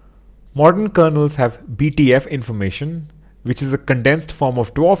 Modern kernels have BTF information, which is a condensed form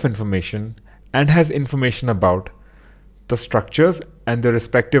of dwarf information and has information about the structures and the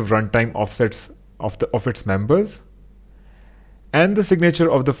respective runtime offsets of its members, and the signature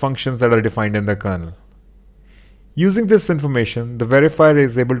of the functions that are defined in the kernel. Using this information, the verifier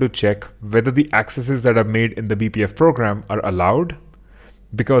is able to check whether the accesses that are made in the BPF program are allowed,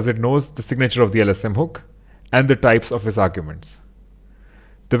 because it knows the signature of the LSM hook and the types of its arguments.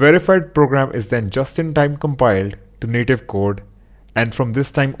 The verified program is then just-in-time compiled to native code, and from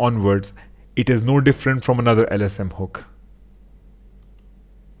this time onwards, it is no different from another LSM hook.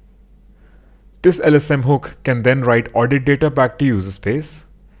 This LSM hook can then write audit data back to user space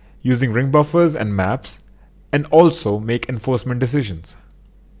using ring buffers and maps, and also make enforcement decisions.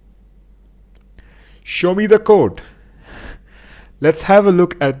 Show me the code. Let's have a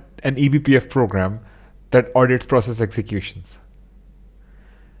look at an eBPF program that audits process executions.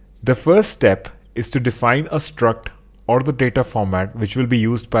 The first step is to define a struct or the data format which will be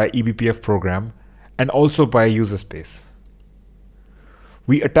used by eBPF program and also by user space.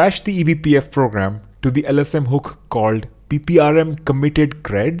 We attach the eBPF program to the LSM hook called PPRM committed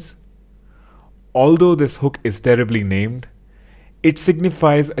creds. Although this hook is terribly named, it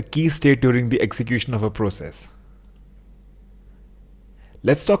signifies a key state during the execution of a process.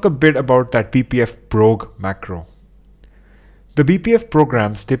 Let's talk a bit about that BPF prog macro. The BPF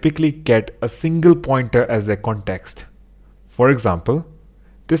programs typically get a single pointer as their context. For example,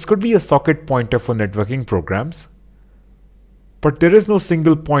 this could be a socket pointer for networking programs, but there is no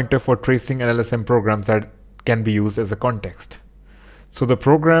single pointer for tracing and LSM programs that can be used as a context. So the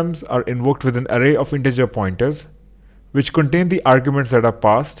programs are invoked with an array of integer pointers, which contain the arguments that are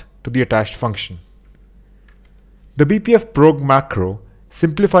passed to the attached function. The BPF prog macro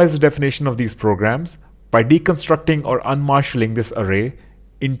simplifies the definition of these programs by deconstructing or unmarshalling this array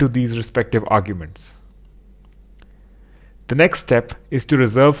into these respective arguments. The next step is to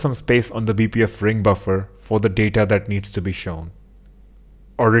reserve some space on the BPF ring buffer for the data that needs to be shown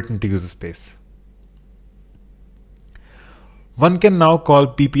or written to user space. One can now call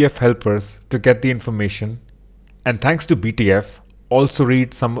BPF helpers to get the information, and thanks to BTF, also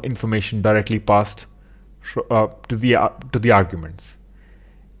read some information directly passed to the arguments.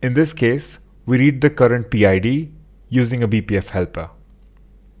 In this case, we read the current PID using a BPF helper.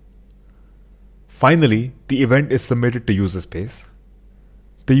 Finally, the event is submitted to user space.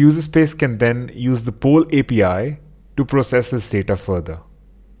 The user space can then use the poll API to process this data further.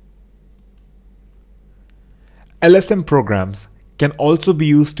 LSM programs can also be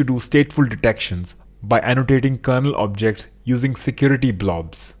used to do stateful detections by annotating kernel objects using security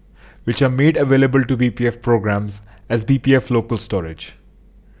blobs, which are made available to BPF programs as BPF local storage.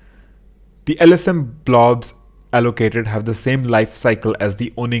 The LSM blobs allocated have the same life cycle as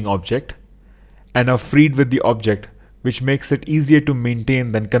the owning object and are freed with the object, which makes it easier to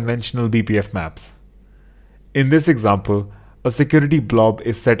maintain than conventional BPF maps. In this example, a security blob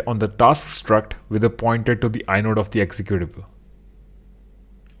is set on the task struct with a pointer to the inode of the executable.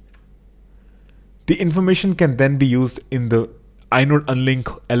 The information can then be used in the inode unlink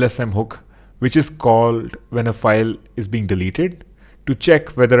LSM hook, which is called when a file is being deleted, to check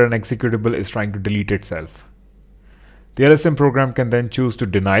whether an executable is trying to delete itself. The LSM program can then choose to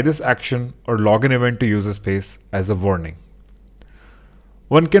deny this action or log an event to user space as a warning.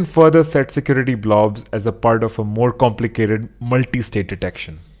 One can further set security blobs as a part of a more complicated multi-state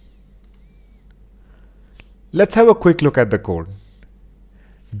detection. Let's have a quick look at the code.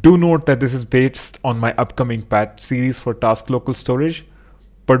 Do note that this is based on my upcoming patch series for task local storage,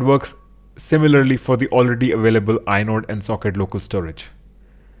 but works similarly for the already available inode and socket local storage.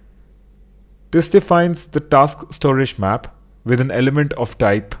 This defines the task storage map with an element of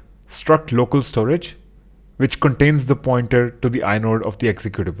type struct local storage, which contains the pointer to the inode of the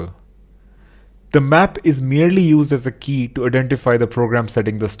executable. The map is merely used as a key to identify the program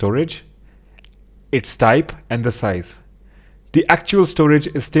setting the storage, its type, and the size. The actual storage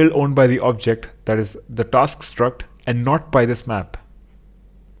is still owned by the object, that is the task struct, and not by this map.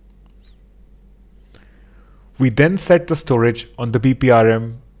 We then set the storage on the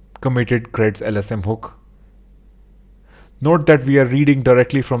BPRM committed creds LSM hook. Note that we are reading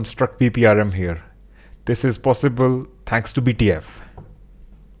directly from struct BPRM here. This is possible thanks to BTF.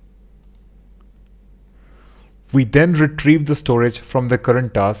 We then retrieve the storage from the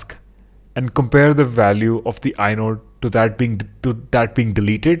current task and compare the value of the inode to that being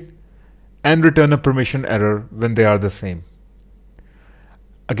deleted and return a permission error when they are the same.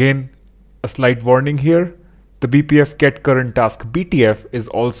 Again, a slight warning here. The BPF get current task BTF is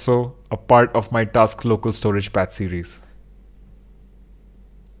also a part of my task local storage patch series.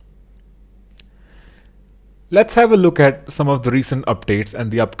 Let's have a look at some of the recent updates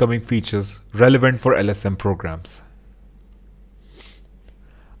and the upcoming features relevant for LSM programs.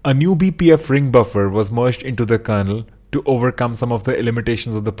 A new BPF ring buffer was merged into the kernel to overcome some of the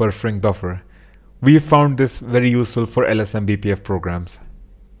limitations of the perf ring buffer, We have found this very useful for LSM BPF programs.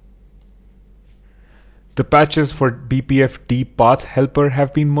 The patches for BPF D path helper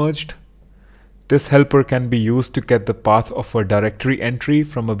have been merged. This helper can be used to get the path of a directory entry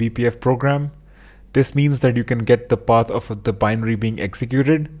from a BPF program. This means that you can get the path of the binary being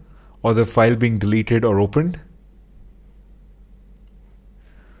executed or the file being deleted or opened.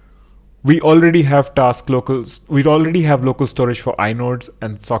 We already have local storage for inodes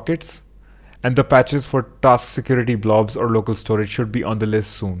and sockets, and the patches for task security blobs or local storage should be on the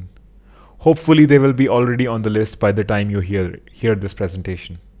list soon. Hopefully they will be already on the list by the time you hear this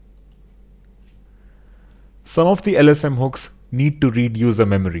presentation. Some of the LSM hooks need to read user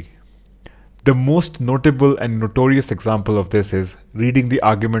memory. The most notable and notorious example of this is reading the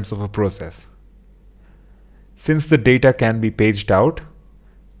arguments of a process. Since the data can be paged out,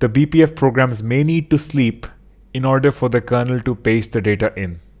 the BPF programs may need to sleep in order for the kernel to page the data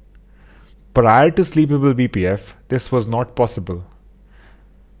in. Prior to sleepable BPF, this was not possible.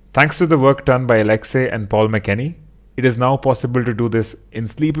 Thanks to the work done by Alexei and Paul McKenney, it is now possible to do this in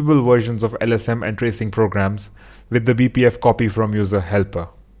sleepable versions of LSM and tracing programs with the BPF copy from user helper.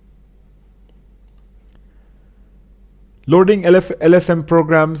 Loading LSM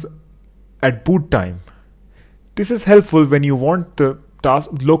programs at boot time. This is helpful when you want the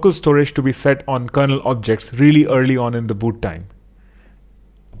local storage to be set on kernel objects really early on in the boot time.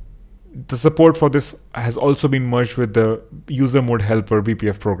 The support for this has also been merged with the user mode helper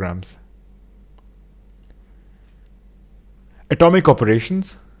BPF programs. Atomic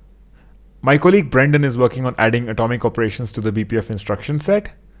operations. My colleague Brendan is working on adding atomic operations to the BPF instruction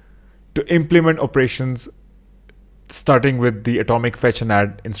set to implement operations starting with the atomic fetch and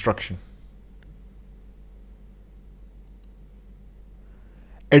add instruction.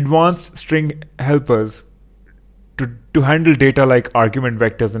 Advanced string helpers to handle data like argument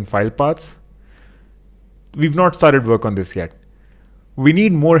vectors and file paths. We've not started work on this yet. We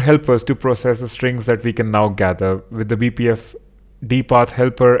need more helpers to process the strings that we can now gather with the BPF dpath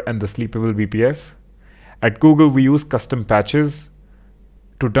helper and the sleepable BPF. At Google, we use custom patches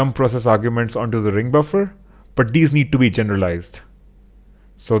to dump process arguments onto the ring buffer, but these need to be generalized.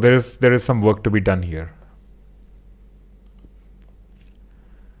 So there is some work to be done here.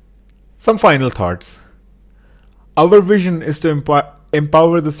 Some final thoughts. Our vision is to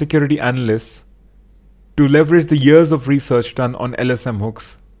empower the security analysts to leverage the years of research done on LSM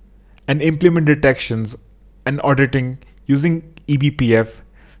hooks and implement detections and auditing using eBPF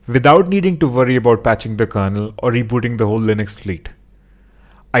without needing to worry about patching the kernel or rebooting the whole Linux fleet.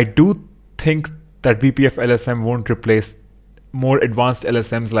 I do think that BPF LSM won't replace more advanced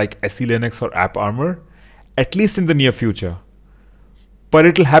LSMs like SE Linux or AppArmor, at least in the near future. But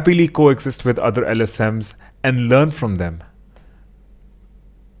it'll happily coexist with other LSMs and learn from them.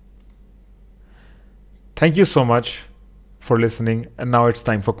 Thank you so much for listening, and now it's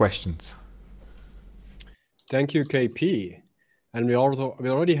time for questions. Thank you, KP. And we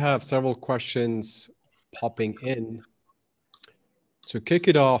already have several questions popping in. To kick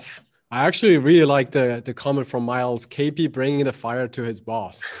it off, I actually really like the comment from Miles, KP bringing the fire to his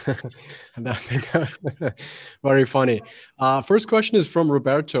boss. And I think very funny. First question is from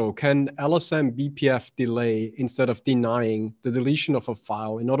Roberto. Can LSM BPF delay instead of denying the deletion of a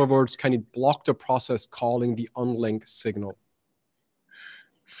file? In other words, can it block the process calling the unlink signal?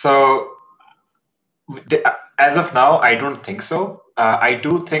 So as of now, I don't think so. I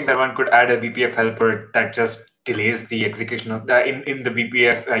do think that one could add a BPF helper that just delays the execution of in the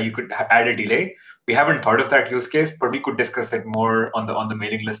BPF. You could add a delay. We haven't thought of that use case, but we could discuss it more on the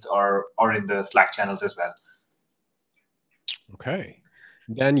mailing list or in the Slack channels as well. Okay.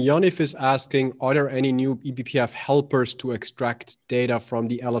 Then Yanif is asking, are there any new eBPF helpers to extract data from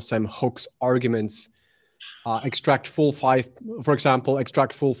the LSM hooks arguments? Extract full file, for example,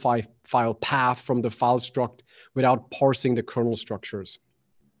 extract full file path from the file struct without parsing the kernel structures.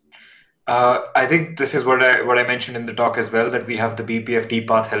 I think this is what I mentioned in the talk as well, that we have the BPF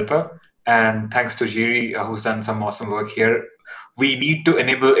dpath helper, and thanks to Jiri, who's done some awesome work here, we need to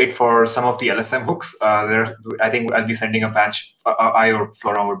enable it for some of the LSM hooks. I think I'll be sending a patch. I or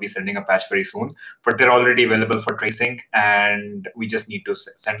Laurent will be sending a patch very soon, but they're already available for tracing, and we just need to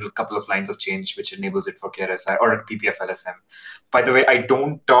send a couple of lines of change which enables it for KRSI or BPF LSM. By the way, I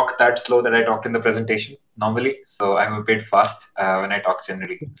don't talk that slow that I talked in the presentation normally, so I'm a bit fast when I talk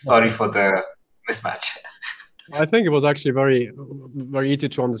generally. Sorry for the mismatch. I think it was actually very, very easy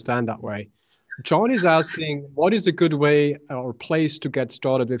to understand that way. John is asking, what is a good way or place to get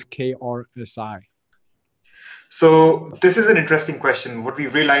started with KRSI? So this is an interesting question. What we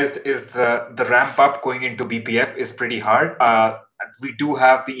realized is the ramp up going into BPF is pretty hard. we do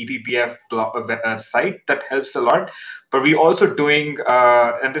have the eBPF site that helps a lot, but we're also doing,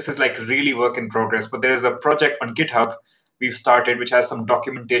 and this is like really work in progress, but there is a project on GitHub we've started, which has some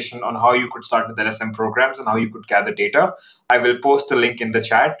documentation on how you could start with LSM programs and how you could gather data. I will post the link in the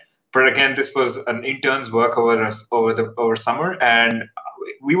chat. But again, this was an intern's work over summer, and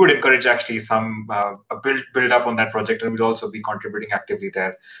we would encourage actually some build up on that project, and we'll also be contributing actively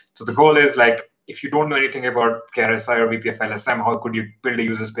there. So the goal is, like, if you don't know anything about KRSI or BPF LSM, how could you build a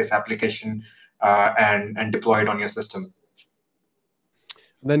user space application and deploy it on your system?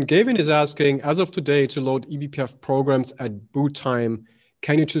 Then Gavin is asking, as of today, to load eBPF programs at boot time,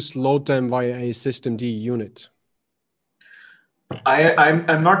 can you just load them via a systemd unit?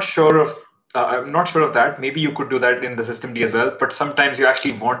 I'm not sure of that. Maybe you could do that in the systemd as well, but sometimes you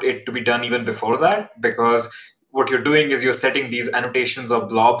actually want it to be done even before that, because what you're doing is you're setting these annotations or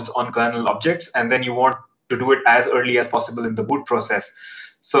blobs on kernel objects, and then you want to do it as early as possible in the boot process.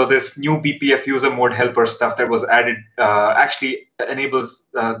 So this new BPF user mode helper stuff that was added actually enables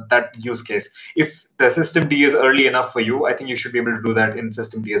that use case. If the systemd is early enough for you, I think you should be able to do that in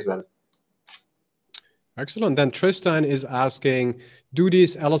systemd as well. Excellent. Then Tristan is asking, do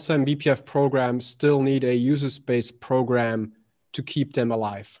these LSM BPF programs still need a user space program to keep them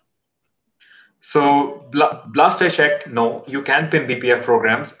alive? So last I checked, no, you can pin BPF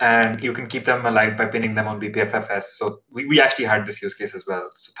programs and you can keep them alive by pinning them on BPFFS. So we actually had this use case as well.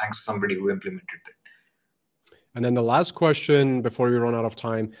 So thanks to somebody who implemented it. And then the last question before we run out of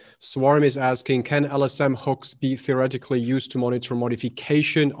time, Swarm is asking, can LSM hooks be theoretically used to monitor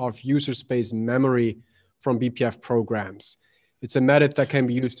modification of user space memory from BPF programs? It's a method that can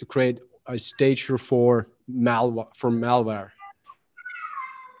be used to create a stager for malware.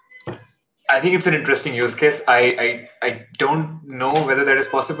 I think it's an interesting use case. I don't know whether that is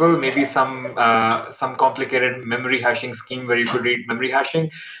possible. Maybe some complicated memory hashing scheme where you could read memory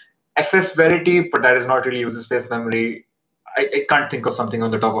hashing. FS Verity, but that is not really user space memory. I can't think of something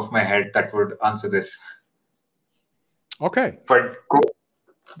on the top of my head that would answer this. Okay. But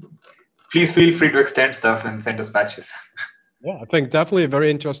please feel free to extend stuff and send us patches. Yeah, I think definitely a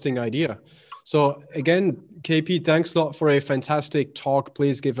very interesting idea. So again, KP, thanks a lot for a fantastic talk.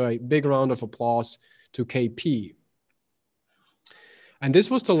 Please give a big round of applause to KP. And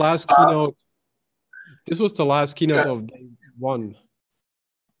this was the last keynote. This was the last keynote of day one.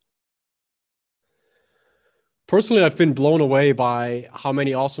 Personally, I've been blown away by how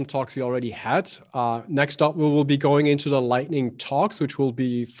many awesome talks we already had. Next up, we will be going into the lightning talks, which will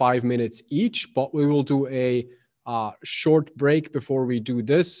be 5 minutes each, but we will do a short break before we do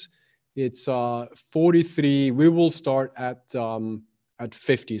this. It's 43. We will start at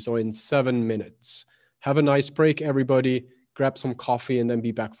 50, so in 7 minutes. Have a nice break, everybody. Grab some coffee and then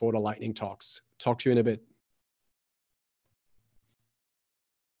be back for the lightning talks. Talk to you in a bit.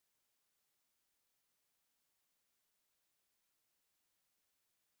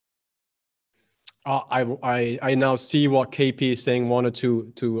 I now see what KP is saying, wanted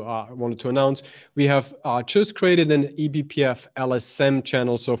to announce. We have just created an eBPF LSM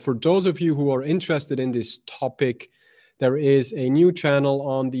channel. So for those of you who are interested in this topic, there is a new channel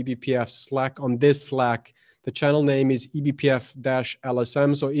on the eBPF Slack, on this Slack. The channel name is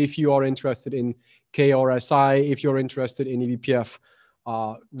eBPF-LSM. So if you are interested in KRSI, if you're interested in eBPF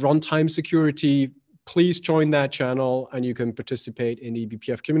runtime security, please join that channel and you can participate in the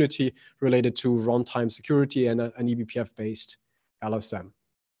eBPF community related to runtime security and an eBPF-based LSM.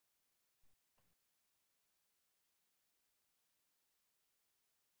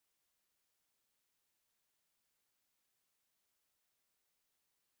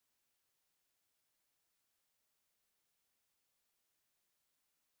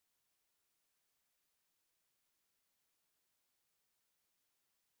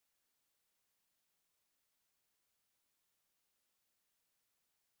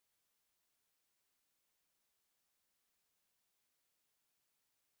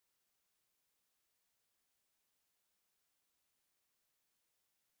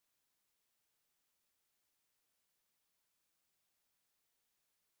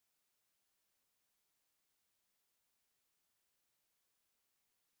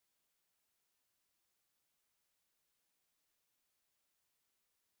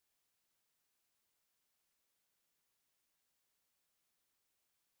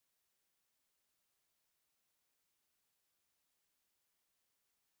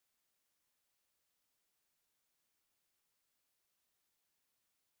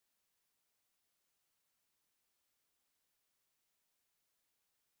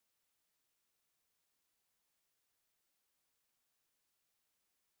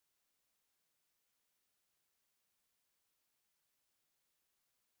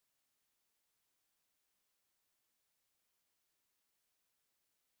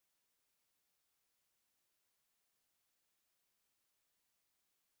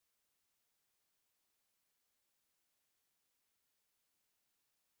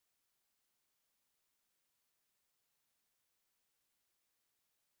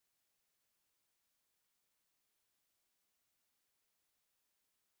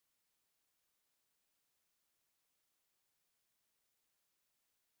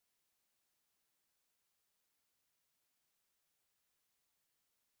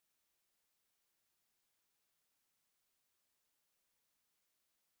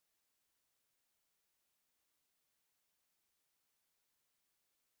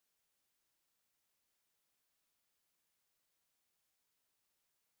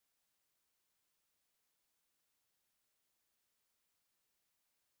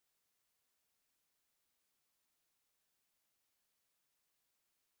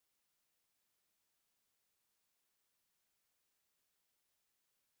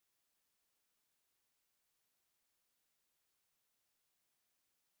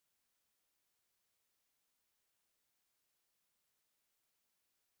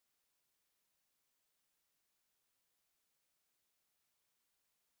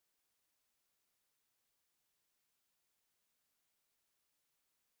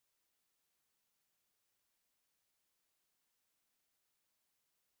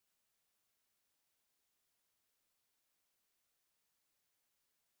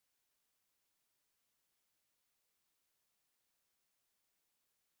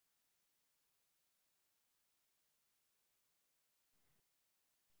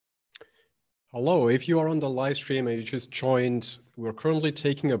 Hello, if you are on the live stream and you just joined, we're currently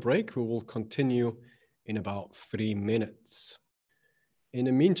taking a break. We will continue in about 3 minutes. In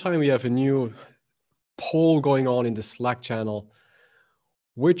the meantime, we have a new poll going on in the Slack channel.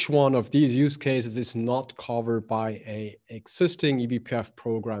 Which one of these use cases is not covered by an existing eBPF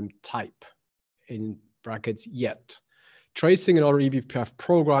program type, in brackets yet? Tracing another eBPF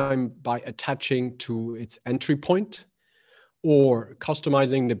program by attaching to its entry point, or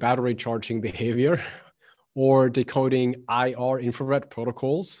customizing the battery charging behavior, or decoding IR infrared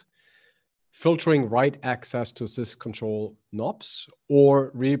protocols, filtering write access to syscontrol knobs,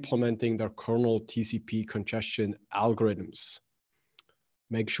 or re-implementing their kernel TCP congestion algorithms.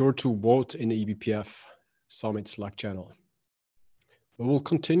 Make sure to vote in the eBPF Summit Slack channel. We will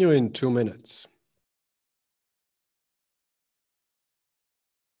continue in 2 minutes.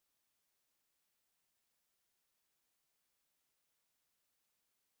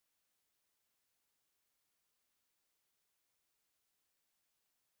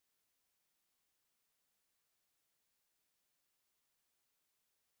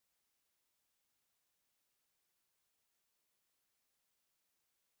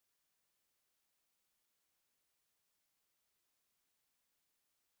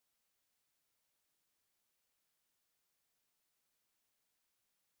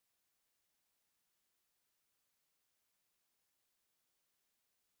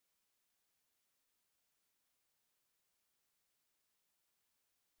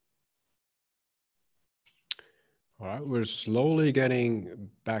 All right, we're slowly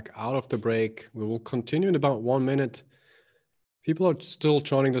getting back out of the break. We will continue in about 1 minute. People are still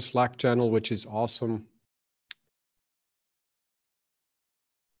joining the Slack channel, which is awesome.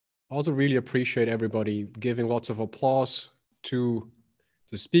 I also really appreciate everybody giving lots of applause to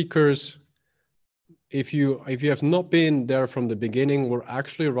the speakers. If you have not been there from the beginning, we're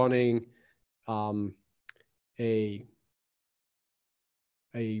actually running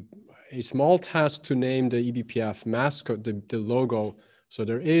a small task to name the eBPF mascot, the logo. So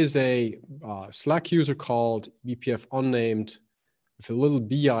there is a Slack user called eBPF unnamed with a little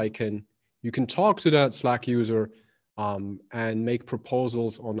B icon. You can talk to that Slack user and make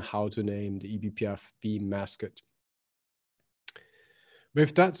proposals on how to name the eBPF B mascot.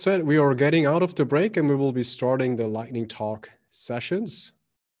 With that said, we are getting out of the break and we will be starting the lightning talk sessions.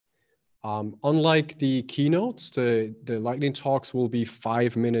 Unlike the keynotes, the lightning talks will be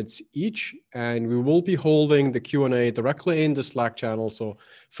 5 minutes each, and we will be holding the Q&A directly in the Slack channel. So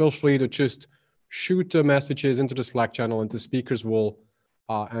feel free to just shoot the messages into the Slack channel and the speakers will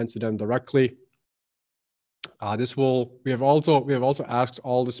answer them directly. We have also asked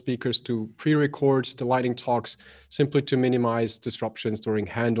all the speakers to pre-record the lightning talks simply to minimize disruptions during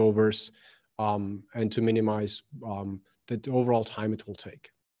handovers and to minimize the overall time it will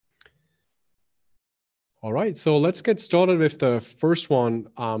take. All right, so let's get started with the first one.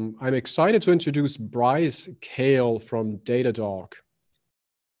 I'm excited to introduce Bryce Kahle from Datadog.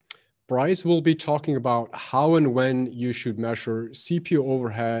 Bryce will be talking about how and when you should measure CPU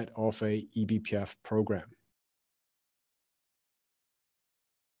overhead of a eBPF program.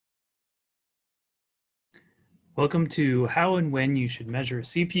 Welcome to how and when you should measure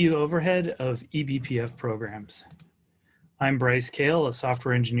CPU overhead of eBPF programs. I'm Bryce Kahle, a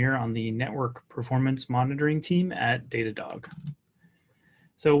software engineer on the network performance monitoring team at Datadog.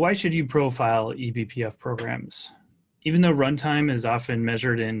 So why should you profile eBPF programs? Even though runtime is often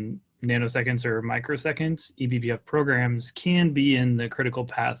measured in nanoseconds or microseconds, eBPF programs can be in the critical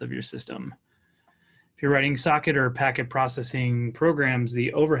path of your system. If you're writing socket or packet processing programs,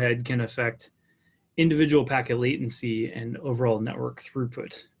 the overhead can affect individual packet latency and overall network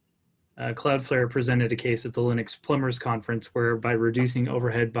throughput. Cloudflare presented a case at the Linux Plumbers Conference where by reducing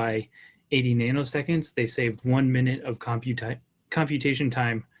overhead by 80 nanoseconds, they saved 1 minute of computation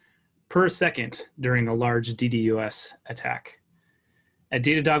time per second during a large DDoS attack. At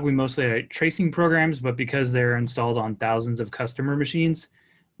Datadog, we mostly write tracing programs, but because they're installed on thousands of customer machines,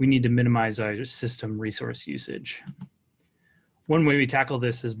 we need to minimize our system resource usage. One way we tackle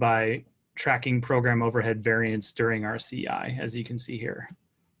this is by tracking program overhead variance during our CI, as you can see here.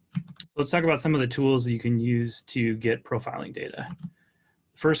 So let's talk about some of the tools that you can use to get profiling data.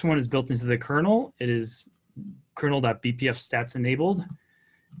 The first one is built into the kernel. It is kernel.bpfstats enabled.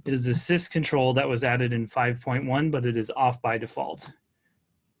 It is a syscontrol that was added in 5.1, but it is off by default.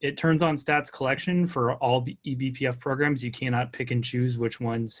 It turns on stats collection for all eBPF programs. You cannot pick and choose which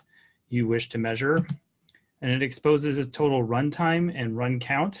ones you wish to measure. And it exposes its total runtime and run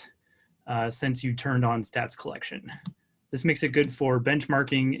count since you turned on stats collection. This makes it good for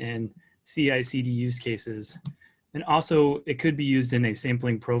benchmarking and CI/CD use cases. And also, it could be used in a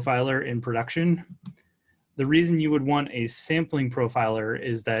sampling profiler in production. The reason you would want a sampling profiler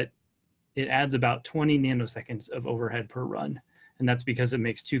is that it adds about 20 nanoseconds of overhead per run. And that's because it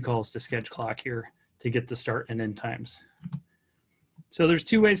makes 2 calls to sketch clock here to get the start and end times. So there's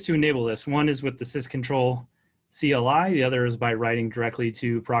 2 ways to enable this. One is with the syscontrol CLI. The other is by writing directly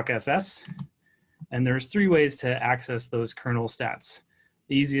to procfs. And there's 3 ways to access those kernel stats.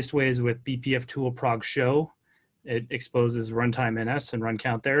 The easiest way is with BPF tool prog show. It exposes runtime NS and run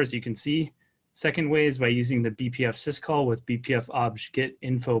count there, as you can see. Second way is by using the BPF syscall with BPF obj get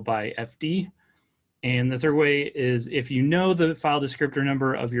info by FD. And the third way is if you know the file descriptor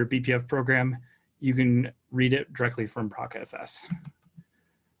number of your BPF program, you can read it directly from procfs.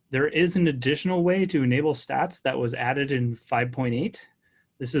 There is an additional way to enable stats that was added in 5.8.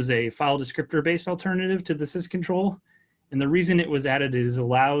 This is a file descriptor-based alternative to the syscontrol. And the reason it was added is it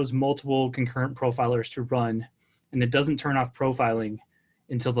allows multiple concurrent profilers to run, and it doesn't turn off profiling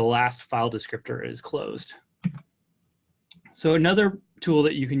until the last file descriptor is closed. So another tool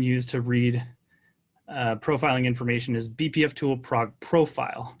that you can use to read profiling information is BPF tool prog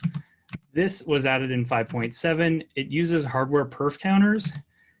profile. This was added in 5.7. It uses hardware perf counters,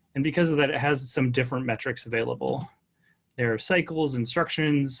 and because of that, it has some different metrics available. There are cycles,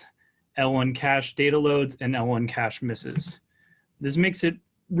 instructions, L1 cache data loads, and L1 cache misses. This makes it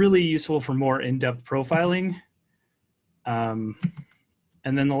really useful for more in-depth profiling.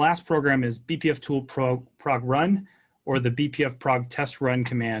 And then the last program is BPF tool prog run, or the BPF prog test run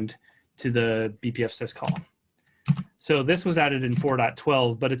command to the BPF syscall. So this was added in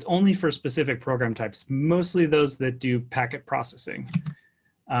 4.12, but it's only for specific program types, mostly those that do packet processing.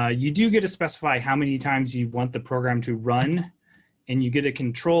 You do get to specify how many times you want the program to run, and you get to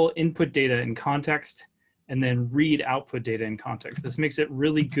control input data in context and then read output data in context. This makes it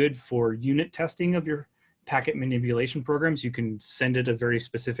really good for unit testing of your packet manipulation programs. You can send it a very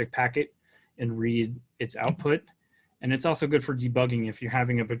specific packet and read its output. And it's also good for debugging. If you're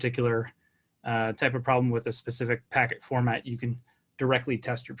having a particular type of problem with a specific packet format, you can directly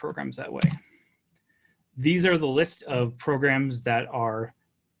test your programs that way. These are the list of programs that are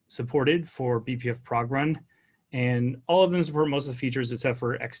supported for BPF prog run, and all of them support most of the features except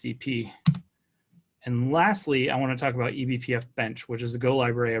for XDP. And lastly, I want to talk about eBPF bench, which is a Go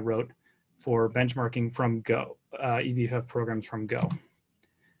library I wrote for benchmarking from Go, eBPF programs from Go.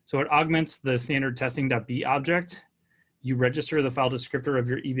 So it augments the standard testing.b object. You register the file descriptor of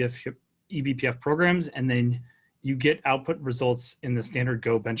your eBPF programs, and then you get output results in the standard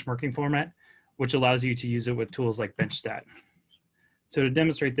Go benchmarking format, which allows you to use it with tools like benchstat. So to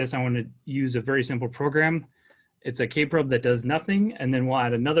demonstrate this, I want to use a very simple program. It's a kprobe that does nothing, and then we'll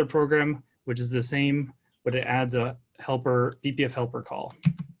add another program, which is the same, but it adds a helper, BPF helper call.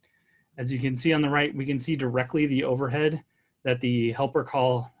 As you can see on the right, we can see directly the overhead that the helper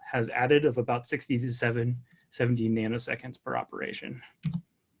call has added of about 60 to 70 nanoseconds per operation.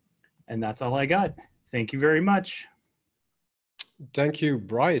 And that's all I got. Thank you very much. Thank you,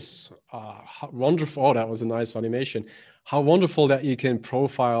 Bryce. Wonderful. Oh, that was a nice animation. How wonderful that you can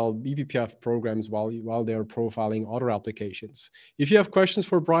profile eBPF programs while they're profiling other applications. If you have questions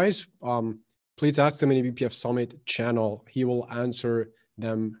for Bryce, please ask them in the eBPF Summit channel. He will answer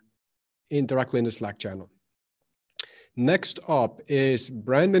them directly in the Slack channel. Next up is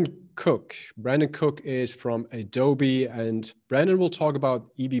Brandon Cook. Brandon Cook is from Adobe, and Brandon will talk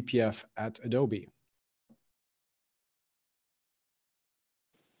about eBPF at Adobe.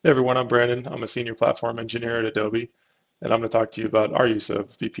 Hey everyone, I'm Brandon. I'm a senior platform engineer at Adobe, and I'm going to talk to you about our use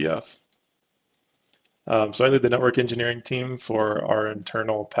of BPF. So I lead the network engineering team for our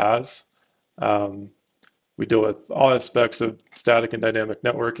internal PaaS. We deal with all aspects of static and dynamic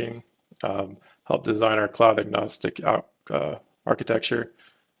networking, help design our cloud agnostic architecture.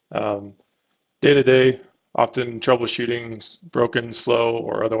 Day to day, often troubleshooting broken, slow,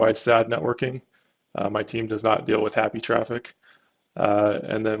 or otherwise sad networking. My team does not deal with happy traffic.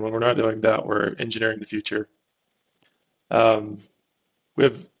 And then when we're not doing that, we're engineering the future. We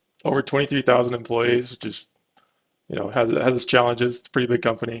have over 23,000 employees, which is, has its challenges. It's a pretty big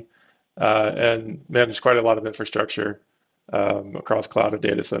company, and manage quite a lot of infrastructure across cloud and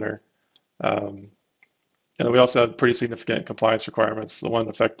data center. And we also have pretty significant compliance requirements. The one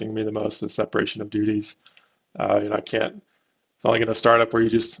affecting me the most is separation of duties. It's not like in a startup where you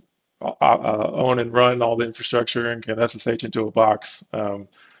just own and run all the infrastructure and can SSH into a box.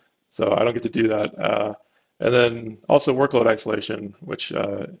 So I don't get to do that. And then also workload isolation, which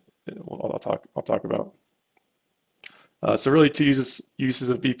I'll talk about. So really two uses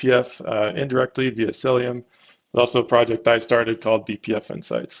of BPF indirectly via Cilium, but also a project I started called BPF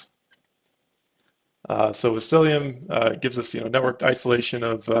Insights. So with Cilium, it gives us network isolation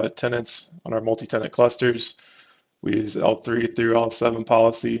of tenants on our multi-tenant clusters. We use L3 through L7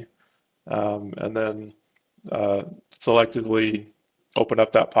 policy, and then selectively open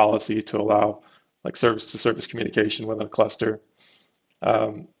up that policy to allow like service-to-service communication within a cluster.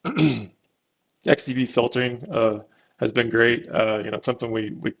 XDB filtering has been great. It's something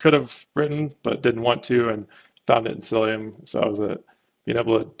we could have written but didn't want to, and found it in Cilium. So I was being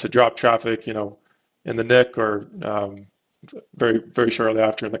able to drop traffic, in the NIC or very shortly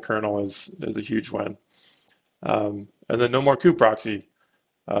after in the kernel is a huge win. And then no more kube proxy.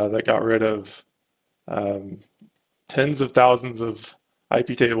 That got rid of tens of thousands of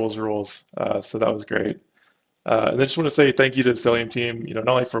IP tables rules. So that was great. And then just want to say thank you to the Cilium team, not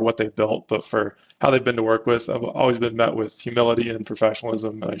only for what they've built, but for how they've been to work with. I've always been met with humility and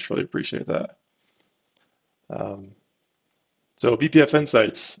professionalism, and I just really appreciate that. So BPF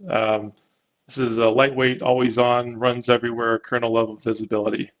Insights. This is a lightweight, always on, runs everywhere, kernel level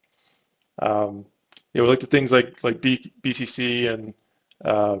visibility. We looked at things like BCC and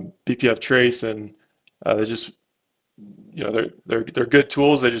bpftrace, and they just, they're good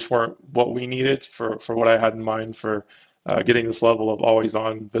tools. They just weren't what we needed for what I had in mind for getting this level of always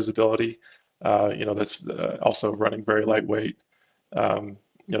on visibility. That's also running very lightweight.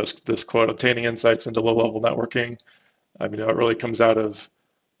 This quote, obtaining insights into low level networking. It really comes out of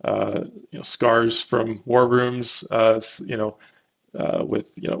scars from war rooms, with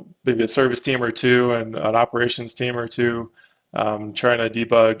maybe a service team or two and an operations team or two, trying to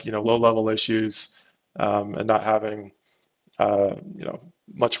debug low-level issues, and not having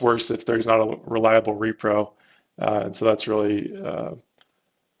much worse if there's not a reliable repro. And so that's really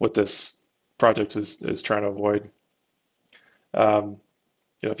what this project is trying to avoid.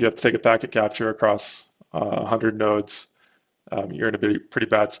 If you have to take a packet capture across 100 nodes, you're in a pretty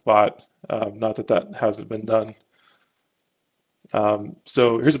bad spot. Not that hasn't been done.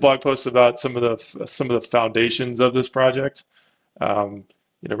 So here's a blog post about some of the foundations of this project. Really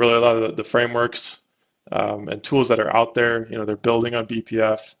a lot of the frameworks and tools that are out there. They're building on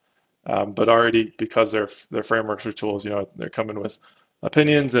BPF, but already because their frameworks or tools, they're coming with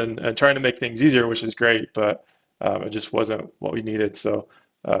opinions and trying to make things easier, which is great. But it just wasn't what we needed. So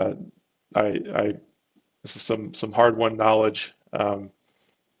this is some hard-won knowledge to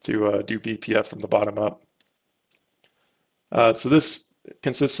do BPF from the bottom up. So this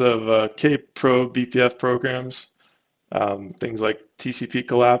consists of K-probe BPF programs, things like TCP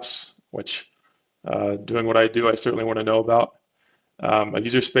collapse, which doing what I do, I certainly want to know about. A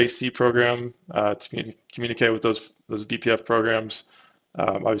user space C program to communicate with those BPF programs,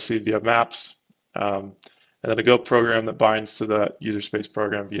 obviously via maps, and then a Go program that binds to the user space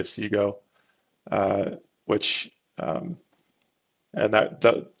program via CGO, which and that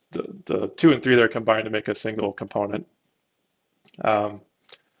the 2 and 3 there combine to make a single component.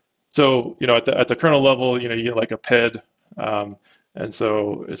 So at the kernel level, you get like a PID, and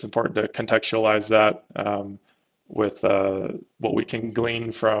so it's important to contextualize that with what we can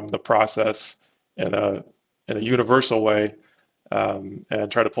glean from the process in a universal way,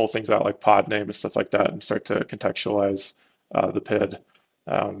 and try to pull things out like pod name and stuff like that, and start to contextualize the PID,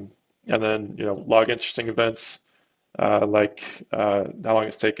 and then log interesting events like how long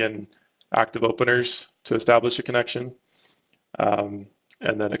it's taken active openers to establish a connection.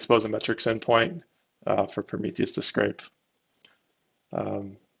 And then expose a metrics endpoint for Prometheus to scrape.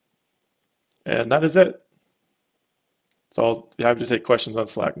 And that is it. So I'll be happy to take questions on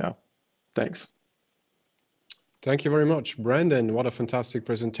Slack now. Thanks. Thank you very much, Brandon. What a fantastic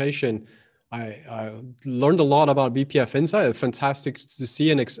presentation. I learned a lot about BPF Insight. Fantastic to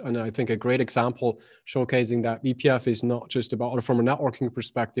see, and I think a great example showcasing that BPF is not just about, or from a networking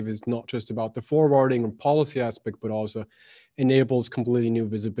perspective, is not just about the forwarding and policy aspect, but also enables completely new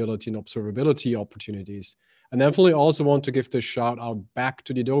visibility and observability opportunities. And definitely also want to give this shout out back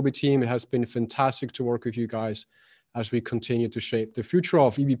to the Adobe team. It has been fantastic to work with you guys as we continue to shape the future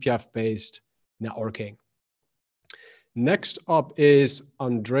of eBPF-based networking. Next up is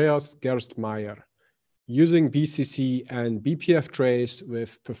Andreas Gerstmayr, using BCC and bpftrace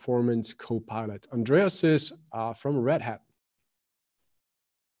with Performance Copilot. Andreas is from Red Hat.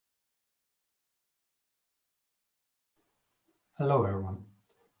 Hello everyone,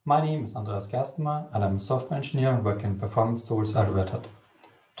 my name is Andreas Gerstmayr and I'm a software engineer working in performance tools at Red Hat.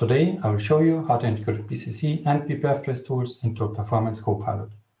 Today I will show you how to integrate BCC and bpftrace tools into a Performance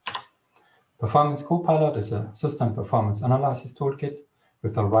Copilot. Performance Copilot is a system performance analysis toolkit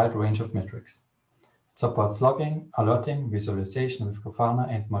with a wide range of metrics. It supports logging, alerting, visualization with Grafana,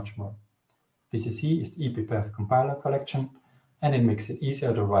 and much more. BCC is the eBPF compiler collection, and it makes it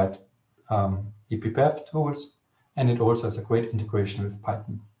easier to write eBPF tools, and it also has a great integration with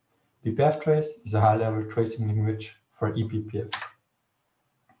Python. bpftrace is a high-level tracing language for eBPF.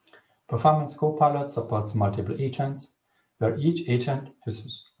 Performance Copilot supports multiple agents, where each agent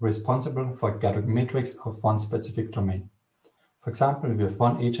is responsible for gathering metrics of one specific domain. For example, we have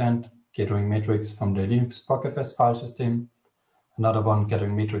one agent gathering metrics from the Linux ProcFS file system, another one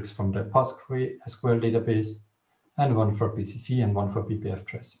gathering metrics from the PostgreSQL database, and one for BCC and one for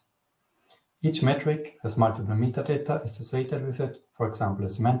bpftrace. Each metric has multiple metadata associated with it, for example,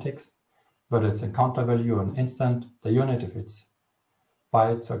 semantics, whether it's a counter value or an instant, the unit if it's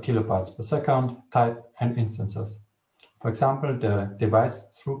bytes or kilobytes per second, type, and instances. For example, the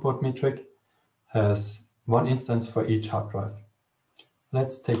device throughput metric has one instance for each hard drive.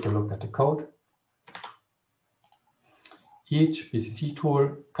 Let's take a look at the code. Each BCC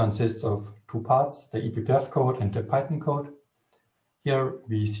tool consists of two parts, the eBPF code and the Python code. Here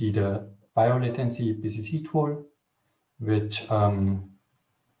we see the biolatency BCC tool, which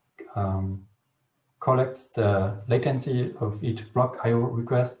collects the latency of each block IO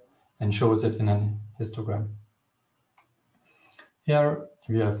request and shows it in a histogram. Here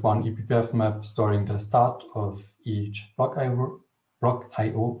we have one eBPF map storing the start of each block IO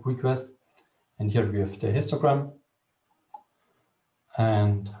request, and here we have the histogram.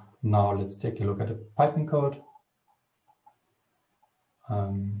 And now let's take a look at the Python code.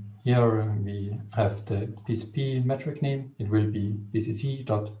 Here we have the PCP metric name. It will be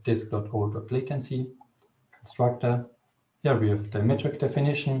bcc.disk.o.latency constructor. Here we have the metric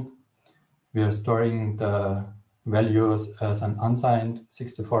definition. We are storing the values as an unsigned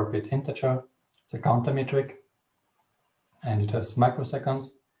 64-bit integer. It's a counter metric, and it has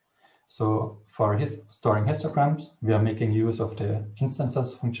microseconds. So for storing histograms, we are making use of the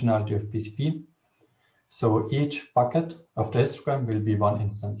instances functionality of PCP. So each bucket of the histogram will be one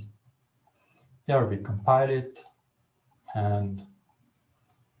instance. Here we compile it, and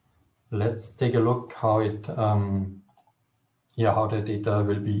let's take a look how it, how the data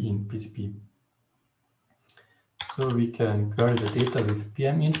will be in PCP. So we can query the data with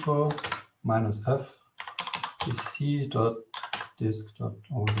pminfo -f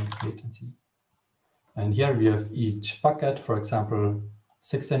bcc.disk.o.latency. And here we have each bucket, for example,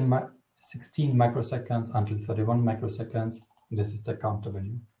 16 microseconds until 31 microseconds. This is the counter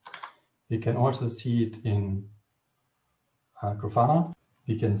value. We can also see it in Grafana.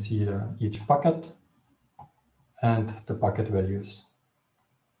 We can see each bucket and the bucket values.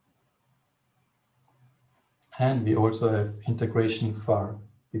 And we also have integration for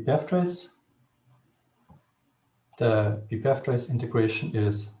bpftrace. The bpftrace integration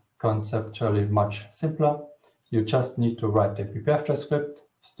is conceptually much simpler. You just need to write the bpftrace script,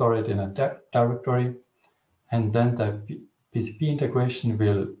 store it in a directory, and then the PCP integration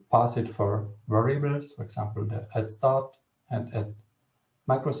will pass it for variables, for example, the at start and at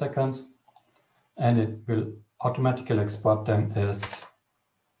microseconds, and it will automatically export them as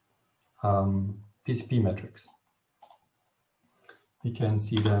PCP metrics. We can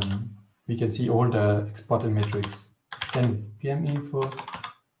see them. We can see all the exported metrics again with pminfo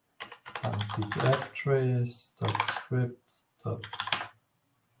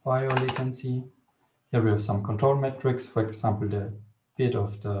bpftrace.scripts.biolatency. Here we have some control metrics, for example, the bit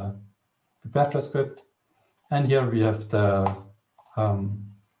of the bpftrace script, and here we have the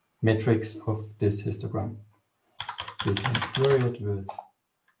metrics of this histogram. We can query it with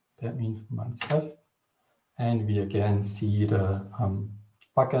pminfo -f, and we again see the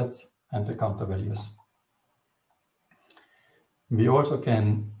buckets and the counter values. We also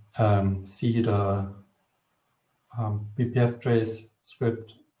can see the bpftrace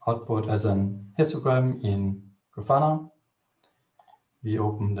script output as an histogram in Grafana. We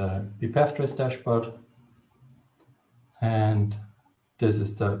open the bpftrace dashboard, and this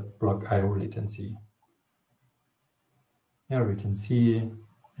is the block IO latency. Here we can see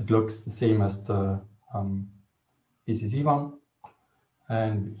it looks the same as the BCC one,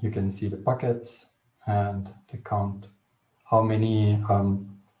 and you can see the buckets and the count, how many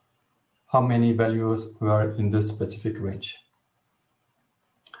values were in this specific range.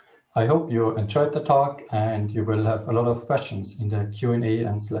 I hope you enjoyed the talk, and you will have a lot of questions in the Q&A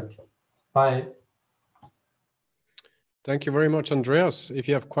and Slack. Bye. Thank you very much, Andreas. If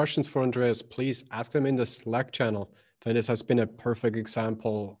you have questions for Andreas, please ask them in the Slack channel. Then this has been a perfect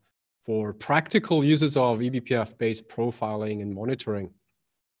example for practical uses of eBPF-based profiling and monitoring.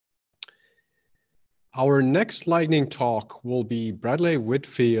 Our next lightning talk will be Bradley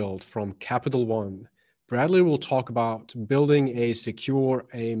Whitfield from Capital One. Bradley will talk about building a secure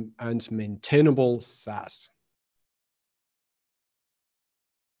and maintainable SaaS.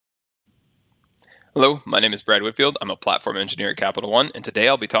 Hello, my name is Brad Whitfield. I'm a platform engineer at Capital One, and today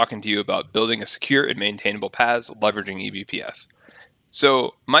I'll be talking to you about building a secure and maintainable PaaS leveraging eBPF.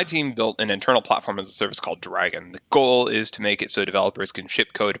 So my team built an internal platform as a service called Dragon. The goal is to make it so developers can ship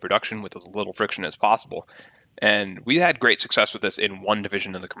code to production with as little friction as possible. And we had great success with this in one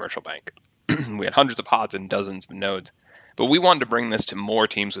division of the commercial bank. We had hundreds of pods and dozens of nodes, but we wanted to bring this to more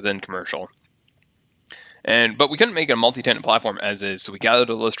teams within commercial. But we couldn't make it a multi-tenant platform as is, so we gathered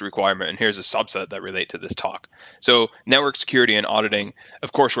a list of requirements, and here's a subset that relate to this talk. So network security and auditing,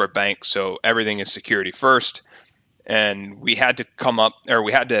 of course, we're a bank, so everything is security first. And we had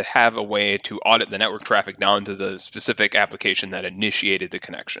to have a way to audit the network traffic down to the specific application that initiated the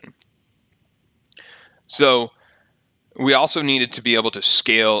connection. So we also needed to be able to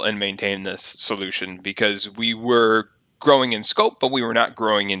scale and maintain this solution because we were growing in scope, but we were not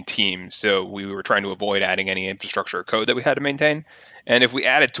growing in teams. So we were trying to avoid adding any infrastructure or code that we had to maintain. And if we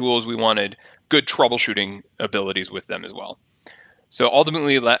added tools, we wanted good troubleshooting abilities with them as well. So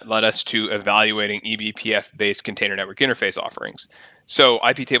ultimately led us to evaluating eBPF-based container network interface offerings. So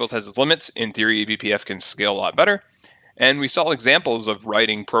IP tables has its limits. In theory, eBPF can scale a lot better. And we saw examples of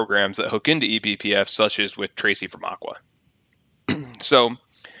writing programs that hook into eBPF, such as with Tracy from Aqua. So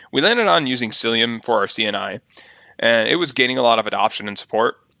we landed on using Cilium for our CNI. And it was gaining a lot of adoption and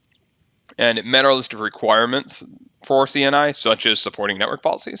support. And it met our list of requirements for CNI, such as supporting network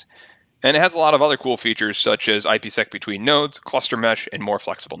policies. And it has a lot of other cool features, such as IPsec between nodes, cluster mesh, and more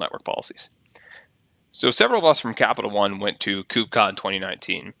flexible network policies. So several of us from Capital One went to KubeCon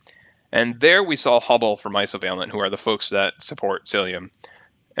 2019. And there we saw Hubble from Isovalent, who are the folks that support Cilium.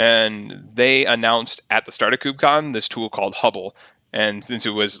 And they announced at the start of KubeCon this tool called Hubble. And since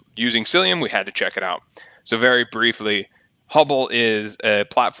it was using Cilium, we had to check it out. So very briefly, Hubble is a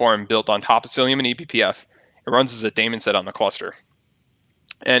platform built on top of Cilium and eBPF. It runs as a daemon set on the cluster.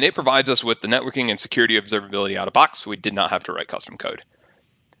 And it provides us with the networking and security observability out of box, so we did not have to write custom code.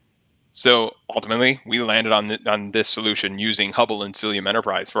 So ultimately, we landed on this solution using Hubble and Cilium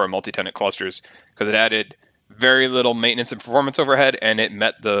Enterprise for our multi-tenant clusters because it added very little maintenance and performance overhead, and it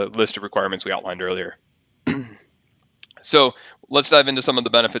met the list of requirements we outlined earlier. So let's dive into some of the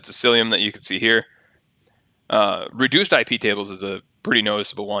benefits of Cilium that you can see here. Reduced IP tables is a pretty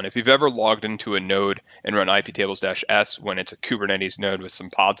noticeable one. If you've ever logged into a node and run iptables-s when it's a Kubernetes node with some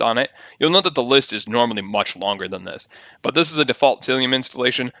pods on it, you'll note that the list is normally much longer than this. But this is a default Cilium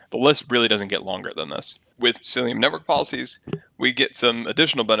installation. The list really doesn't get longer than this. With Cilium network policies, we get some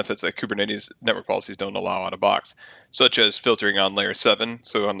additional benefits that Kubernetes network policies don't allow out of box, such as filtering on layer 7.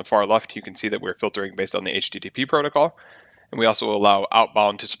 So on the far left, you can see that we're filtering based on the HTTP protocol. And we also allow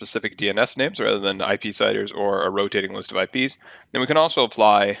outbound to specific DNS names rather than IP CIDRs or a rotating list of IPs. Then we can also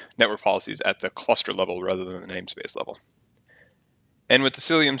apply network policies at the cluster level rather than the namespace level. And with the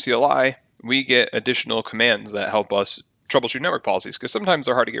Cilium CLI, we get additional commands that help us troubleshoot network policies because sometimes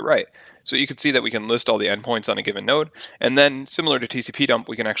they're hard to get right. So you can see that we can list all the endpoints on a given node. And then similar to TCP dump,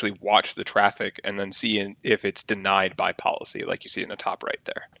 we can actually watch the traffic and then see if it's denied by policy, like you see in the top right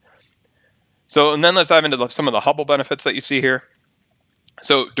there. So, and then let's dive into some of the Hubble benefits that you see here.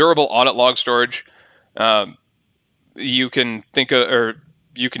 So, durable audit log storage. You can think of, or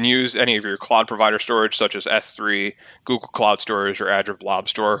you can use any of your cloud provider storage, such as S3, Google Cloud Storage, or Azure Blob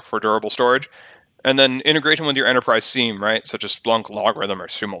Store for durable storage. And then integration with your enterprise SIEM, right, such as Splunk, Logarithm, or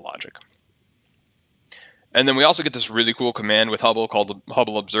Sumo Logic. And then we also get this really cool command with Hubble called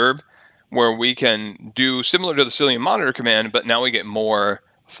Hubble Observe, where we can do similar to the Cilium monitor command, but now we get more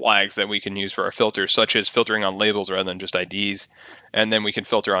flags that we can use for our filters, such as filtering on labels rather than just IDs. And then we can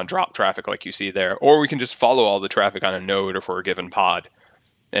filter on drop traffic like you see there, or we can just follow all the traffic on a node or for a given pod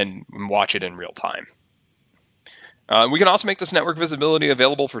and watch it in real time. We can also make this network visibility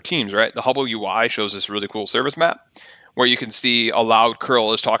available for teams, right? The Hubble UI shows this really cool service map where you can see a loud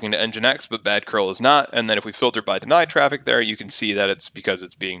curl is talking to Nginx, but bad curl is not. And then if we filter by denied traffic there, you can see that it's because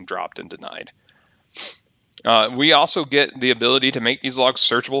it's being dropped and denied. We also get the ability to make these logs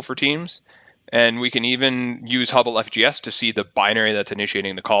searchable for teams, and we can even use Hubble FGS to see the binary that's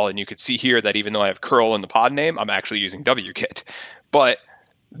initiating the call. And you can see here that even though I have curl in the pod name, I'm actually using wget. But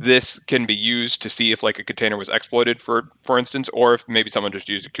this can be used to see if like a container was exploited, for instance, or if maybe someone just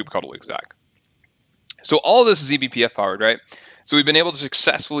used a kubectl exec. So all of this is eBPF powered, right? So we've been able to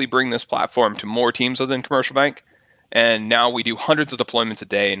successfully bring this platform to more teams within Commercial Bank. And now we do hundreds of deployments a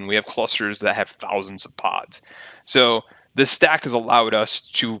day, and we have clusters that have thousands of pods. So this stack has allowed us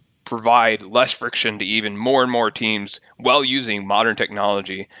to provide less friction to even more and more teams while using modern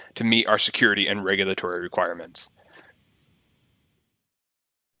technology to meet our security and regulatory requirements.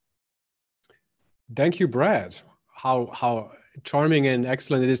 Thank you, Brad. How charming and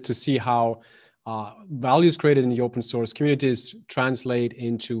excellent it is to see how values created in the open source communities translate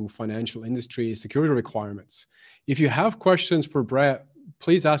into financial industry security requirements. If you have questions for Brett,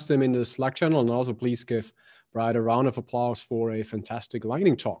 please ask them in the Slack channel, and also please give Brett a round of applause for a fantastic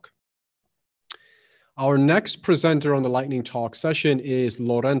lightning talk. Our next presenter on the lightning talk session is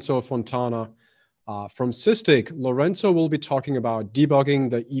Lorenzo Fontana from Sysdig. Lorenzo will be talking about debugging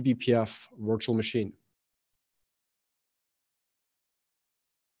the eBPF virtual machine.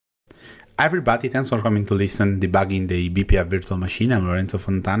 Hi everybody, thanks for coming to listen debugging the eBPF virtual machine. I'm Lorenzo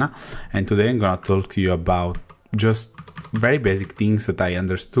Fontana, and today I'm going to talk to you about just very basic things that I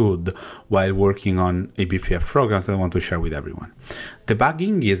understood while working on eBPF programs that I want to share with everyone.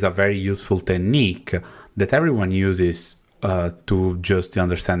 Debugging is a very useful technique that everyone uses to just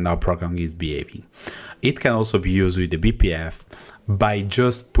understand how program is behaving. It can also be used with the BPF by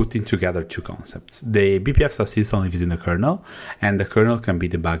just putting together two concepts. The BPF subsystem lives in the kernel, and the kernel can be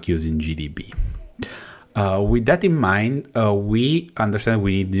debugged using GDB. With that in mind, we understand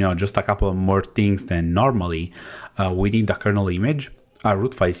we need just a couple of more things than normally. We need a kernel image, a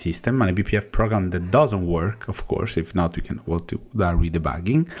root file system, and a BPF program that doesn't work, of course. If not, we can go to the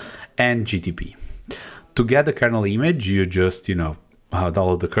redebugging, and GDB. To get the kernel image, you just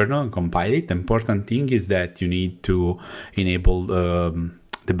download the kernel and compile it. The important thing is that you need to enable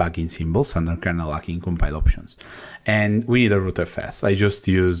debugging symbols under kernel hacking compile options. And we need a rootfs. I just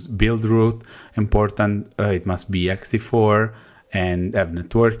use build root, important, it must be ext4 and have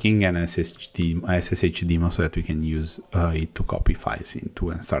networking and SSH demo so that we can use it to copy files into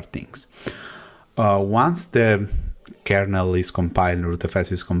and start things. Once the kernel is compiled and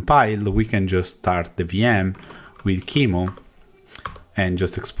rootfs is compiled, we can just start the VM with QEMU and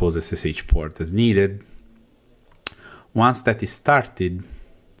just expose SSH port as needed. Once that is started,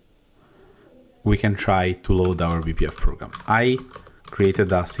 we can try to load our BPF program. I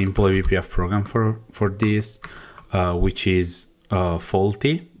created a simple BPF program for this, which is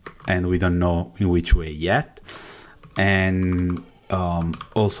faulty, and we don't know in which way yet, and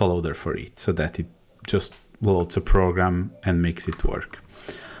also loader for it so that it just loads a program and makes it work.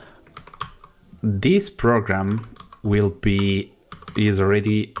 This program is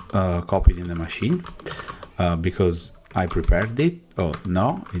already copied in the machine because I prepared it. Oh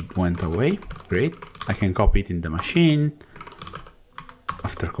no, it went away. Great. I can copy it in the machine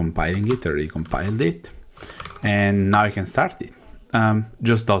after compiling it. I already compiled it, and now I can start it.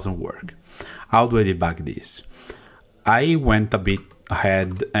 Just doesn't work. How do I debug this? I went a bit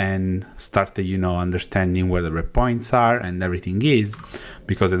ahead and started, understanding where the breakpoints are and everything is,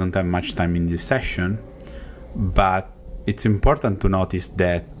 because I don't have much time in this session. But it's important to notice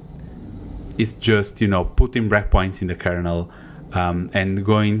that it's just, putting breakpoints in the kernel and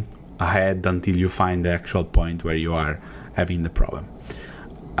going ahead until you find the actual point where you are having the problem.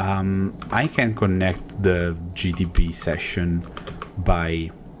 I can connect the GDB session by,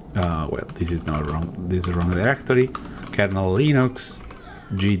 well, this is not wrong. This is the wrong directory. Kernel Linux,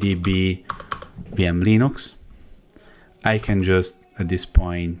 GDB, VM Linux. I can just, at this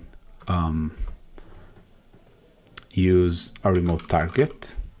point, use a remote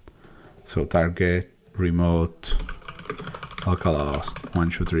target. So target remote localhost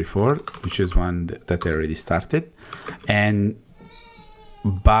 1234, which is one that I already started. And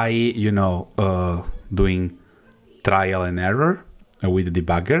by, doing trial and error with the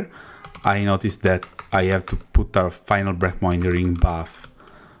debugger, I noticed that I have to put our final breakpoint during buff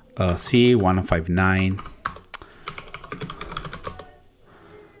C159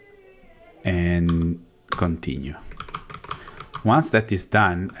 and continue. Once that is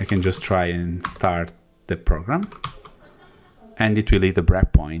done, I can just try and start the program, and it will hit the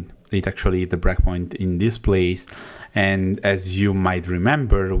breakpoint. It actually hit the breakpoint in this place, and as you might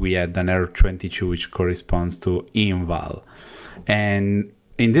remember, we had an error 22 which corresponds to inval. And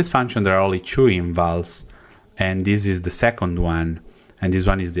in this function there are only two invals, and this is the second one, and this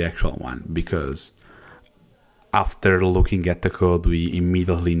one is the actual one, because after looking at the code we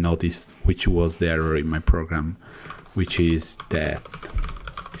immediately noticed which was the error in my program, which is that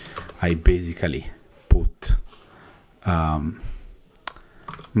I basically put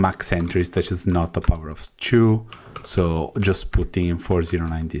max entries that is not a power of 2, so just putting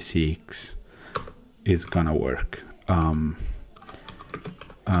 4096 is gonna work.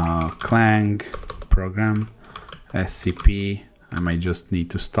 Clang program SCP, I might just need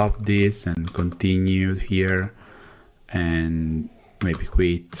to stop this and continue here and maybe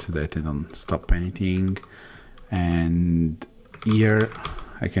quit so that I don't stop anything. And here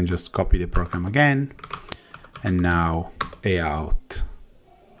I can just copy the program again, and now A out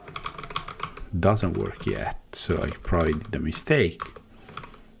doesn't work yet, so I probably did a mistake.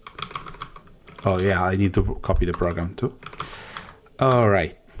 Oh yeah, I need to copy the program too. All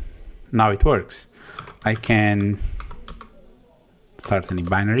right, now it works. I can start any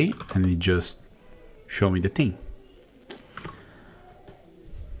binary and it just show me the thing.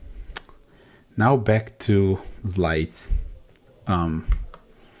 Now back to slides.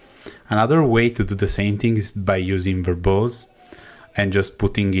 Another way to do the same thing is by using verbose and just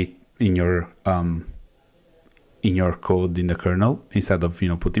putting it in your code in the kernel instead of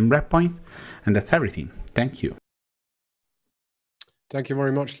putting breakpoints, and that's everything. Thank you. Thank you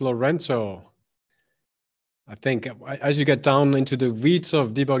very much, Lorenzo. I think as you get down into the weeds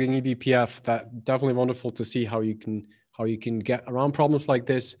of debugging eBPF, that's definitely wonderful to see how you can get around problems like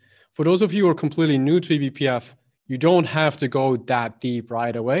this. For those of you who are completely new to eBPF, you don't have to go that deep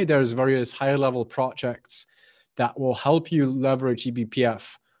right away. There's various higher level projects that will help you leverage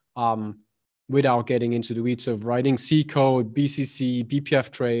eBPF without getting into the weeds of writing C code, BCC,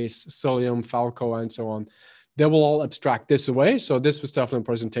 bpftrace, Cilium, Falco, and so on. They will all abstract this away. So this was definitely a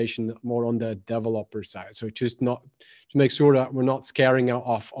presentation more on the developer side. So just not to make sure that we're not scaring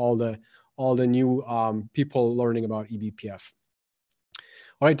off all the new people learning about eBPF.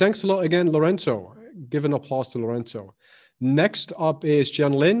 All right, thanks a lot again, Lorenzo. Give an applause to Lorenzo. Next up is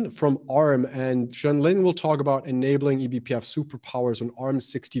Jianlin from ARM, and Jianlin will talk about enabling eBPF superpowers on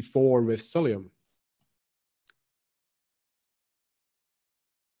ARM64 with Cilium.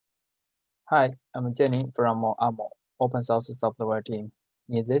 Hi, I'm Jenny from ARM open source software team.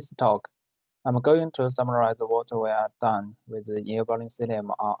 In this talk, I'm going to summarize what we have done with enabling Cilium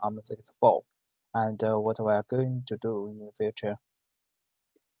on ARM64 and what we are going to do in the future.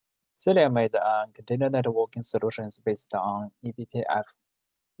 Cilium is a container networking solutions based on eBPF.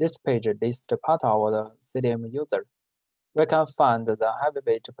 This page lists part of the Cilium user. We can find the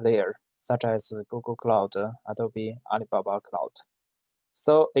heavyweight player, such as Google Cloud, Adobe, Alibaba Cloud.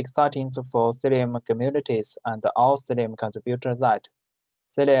 So exciting for Cilium communities and all Cilium contributors that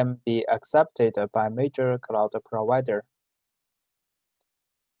Cilium be accepted by major cloud provider.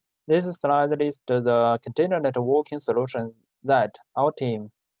 This slide lists the container networking solution that our team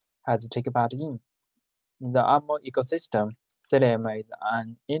has taken part in. In the ARM ecosystem, Cilium is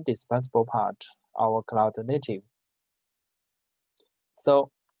an indispensable part of our cloud native.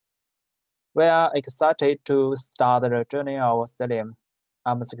 So we are excited to start the journey of Cilium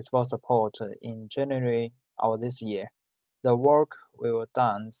ARM64 support in January of this year. The work we've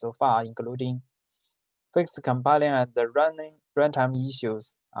done so far, including fix compiling and running runtime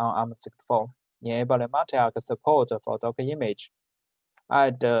issues on ARM64, enabling multi-arc support for Docker image,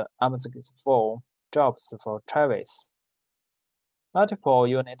 add ARM64 jobs for Travis. Multiple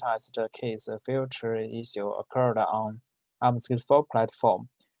unit test case filter issue occurred on ARM64 platform.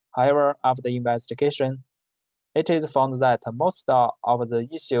 However, after investigation, it is found that most of the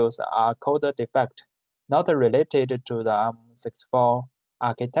issues are code defect, not related to the ARM64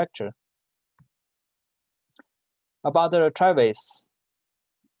 architecture. About the Travis,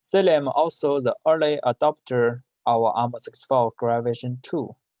 Cilium also the early adopter of ARM64 Graf version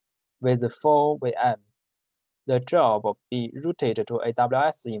 2 with 4 VM. The job be routed to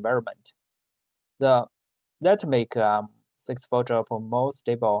AWS environment. That make ARM64 job more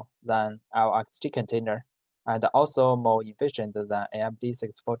stable than our LXT container and also more efficient than AMD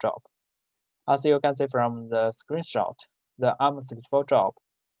 64 job. As you can see from the screenshot, the ARM64 job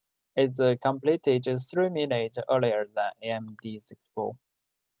is completed 3 minutes earlier than AMD 64.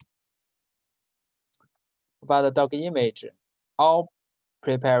 About the Docker image, all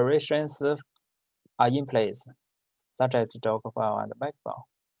preparations are in place, such as Dockerfile and Makefile.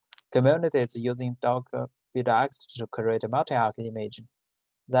 Communities using Docker buildx to create a multi-arc image.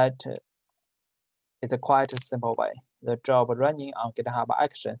 That is quite a simple way. The job running on GitHub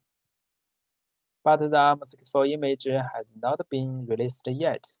Action. But the ARM64 image has not been released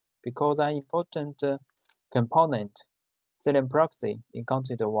yet because an important component, Cilium proxy,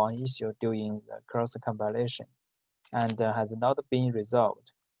 encountered one issue during the cross-compilation and has not been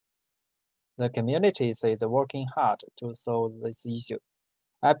resolved. The community is working hard to solve this issue.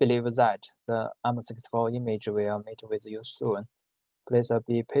 I believe that the ARM64 image will meet with you soon. Please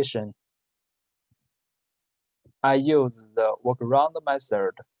be patient. I use the workaround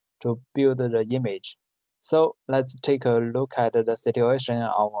method to build the image. So let's take a look at the situation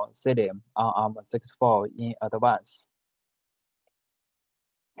of Cilium on ARM64 in advance.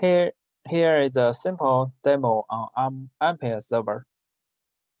 Here is a simple demo on Ampere server.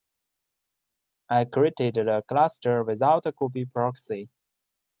 I created a cluster without a copy proxy,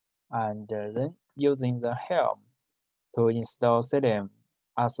 and then using the Helm to install Cilium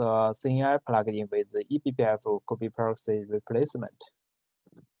as a CNI plugin with the eBPF copy proxy replacement.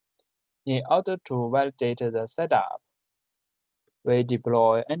 In order to validate the setup, we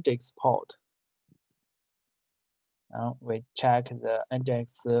deploy index port. Now we check the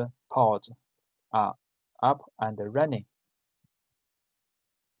index ports are up and running.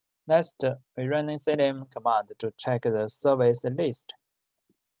 Next, we run a Cilium command to check the service list.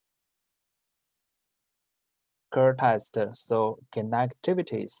 Curl test show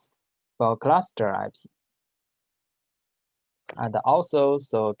connectivities for cluster IP, and also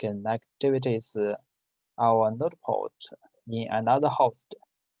show connectivities our node port in another host.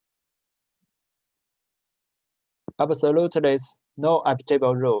 Absolutely no IP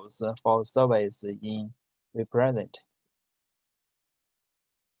table rules for service in represent.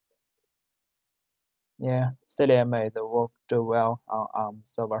 Yeah, Cilium is worked well on ARM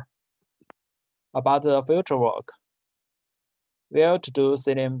server. About the future work, we are to do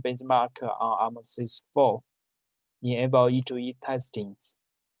Cilium benchmark on ARM 64, enable E2E testings.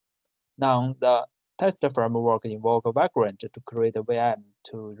 Now, the test framework involves a vagrant to create a VM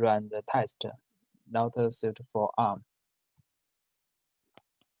to run the test, not suited for ARM.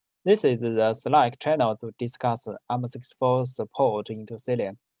 This is the Slack channel to discuss ARM64 support into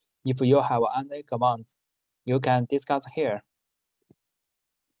Cilium. If you have any comments, you can discuss here.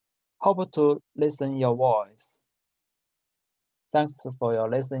 Hope to listen your voice. Thanks for your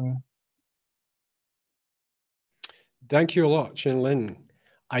listening. Thank you a lot, Jianlin.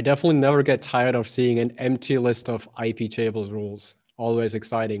 I definitely never get tired of seeing an empty list of IP tables rules. Always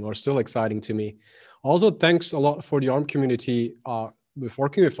exciting, or still exciting to me. Also, thanks a lot for the ARM community with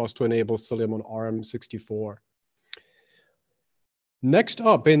working with us to enable Cilium on ARM64. Next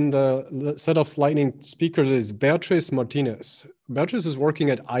up in the set of lightning speakers is Beatriz Martínez. Beatriz is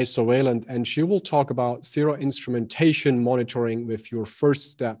working at Isovalent, and she will talk about zero instrumentation monitoring with your first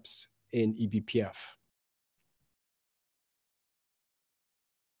steps in eBPF.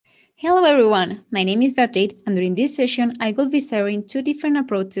 Hello everyone, my name is Beatriz, and during this session I will be sharing two different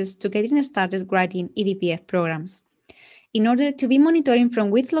approaches to getting started writing eBPF programs. In order to be monitoring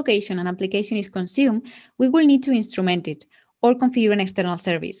from which location an application is consumed, we will need to instrument it or configure an external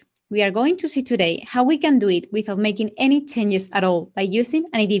service. We are going to see today how we can do it without making any changes at all by using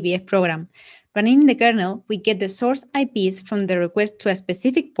an eBPF program. Running in the kernel, we get the source IPs from the request to a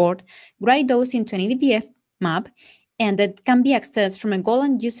specific port, write those into an eBPF map, and that can be accessed from a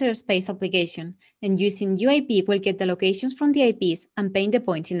Golang user space application. And using UIP, we'll get the locations from the IPs and paint the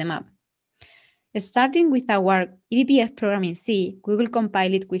points in the map. Starting with our eBPF program in C, we will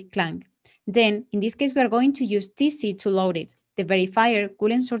compile it with Clang. Then, in this case, we are going to use TC to load it. The verifier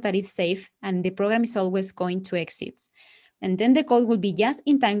will ensure that it's safe and the program is always going to exit. And then the code will be just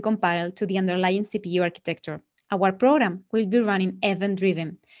in time compiled to the underlying CPU architecture. Our program will be running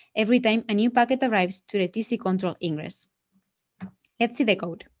event-driven every time a new packet arrives to the TC control ingress. Let's see the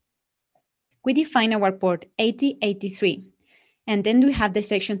code. We define our port 8083, and then we have the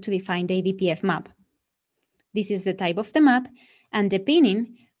section to define the eBPF map. This is the type of the map, and the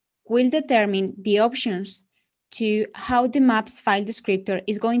pinning will determine the options to how the map's file descriptor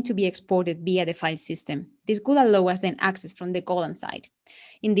is going to be exported via the file system. This will allow us then access from the Golang side.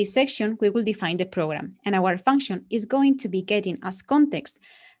 In this section, we will define the program, and our function is going to be getting as context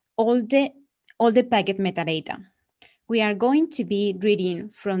all the packet metadata. We are going to be reading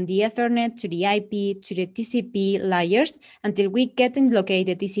from the Ethernet to the IP to the TCP layers until we get and locate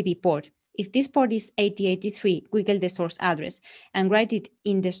the TCP port. If this port is 8083, we get the source address and write it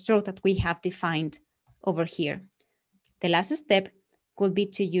in the stroke that we have defined over here. The last step could be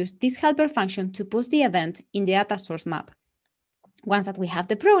to use this helper function to push the event in the data source map. Once that we have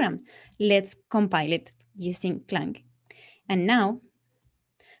the program, let's compile it using Clang. And now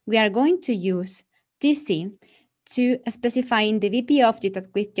we are going to use TC to specify in the VP object that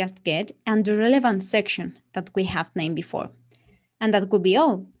we just get and the relevant section that we have named before. And that could be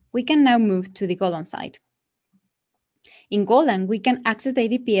all. We can now move to the Golang side. In Golang, we can access the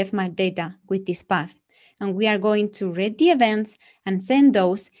eBPF map data with this path, and we are going to read the events and send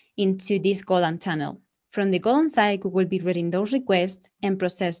those into this Golang channel. From the Golang side, we will be reading those requests and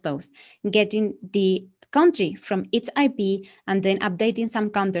process those, getting the country from its IP and then updating some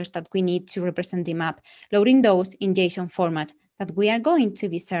counters that we need to represent the map, loading those in JSON format that we are going to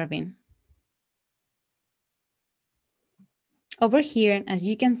be serving. Over here, as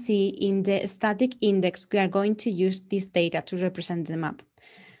you can see in the static index, we are going to use this data to represent the map.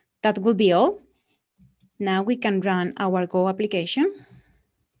 That will be all. Now we can run our Go application.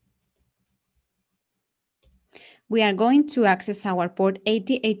 We are going to access our port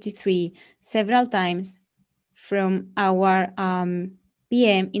 8083 several times from our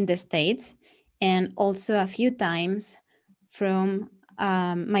VM in the States, and also a few times from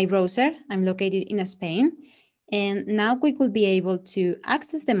my browser. I'm located in Spain. And now we could be able to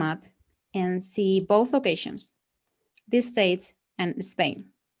access the map and see both locations, the States and Spain.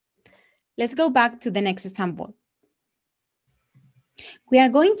 Let's go back to the next example. We are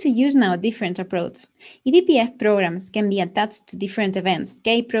going to use now a different approach. eBPF programs can be attached to different events,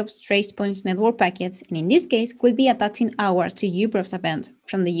 kprobes, trace points, network packets, and in this case, we'll be attaching ours to uprobes event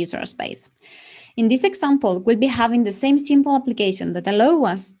from the user space. In this example, we'll be having the same simple application that allows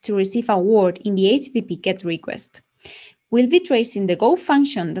us to receive a word in the HTTP GET request. We'll be tracing the Go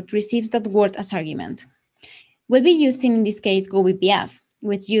function that receives that word as argument. We'll be using, in this case, Go BPF,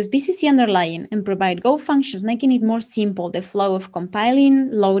 which use BCC underlying and provide Go functions, making it more simple, the flow of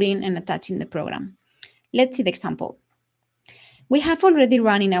compiling, loading, and attaching the program. Let's see the example. We have already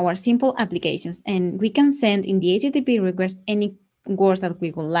running our simple applications, and we can send in the HTTP request any words that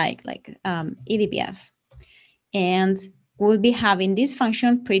we would like eBPF. And we'll be having this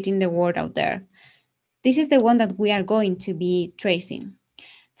function printing the word out there. This is the one that we are going to be tracing.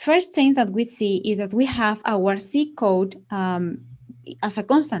 First thing that we see is that we have our C code as a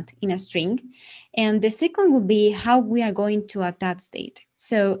constant in a string. And the second would be how we are going to attach state.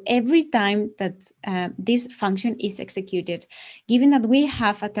 So every time that this function is executed, given that we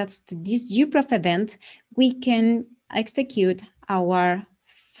have attached to this uprob event, we can execute our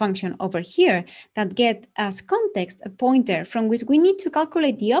function over here that get as context a pointer from which we need to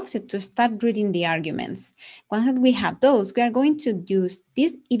calculate the offset to start reading the arguments. Once that we have those, we are going to use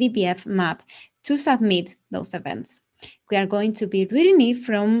this eBPF map to submit those events. We are going to be reading it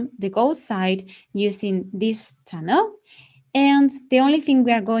from the Go side using this channel. And the only thing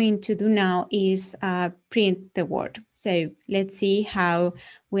we are going to do now is print the word. So let's see how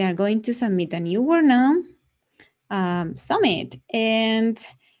we are going to submit a new word now. Submit, and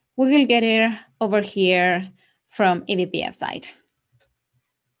we will get it over here from eBPF side.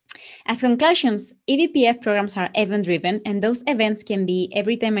 As conclusions, eBPF programs are event-driven, and those events can be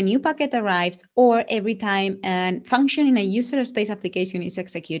every time a new packet arrives or every time a function in a user space application is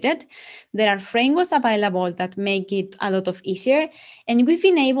executed. There are frameworks available that make it a lot of easier, and we've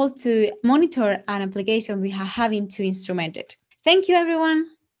been able to monitor an application we are having to instrument it. Thank you,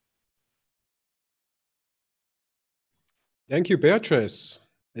 everyone. Thank you, Beatriz.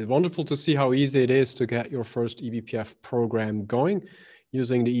 It's wonderful to see how easy it is to get your first eBPF program going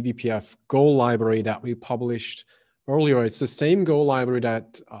using the eBPF Go library that we published earlier. It's the same Go library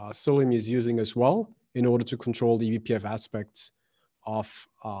that Cilium is using as well in order to control the eBPF aspects of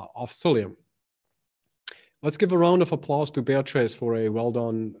Cilium. Let's give a round of applause to Beatriz for a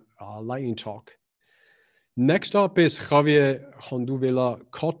well-done lightning talk. Next up is Javier Honduvela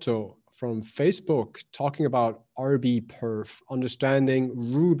Cotto from Facebook talking about RBPerf, understanding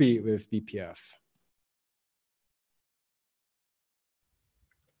Ruby with BPF.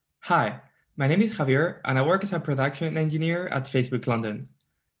 Hi, my name is Javier, and I work as a production engineer at Facebook London.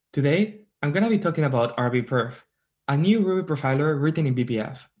 Today, I'm going to be talking about RBPerf, a new Ruby profiler written in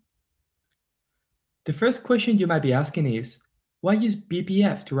BPF. The first question you might be asking is, why use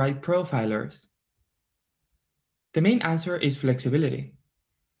BPF to write profilers? The main answer is flexibility.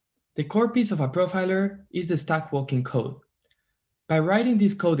 The core piece of a profiler is the stack walking code. By writing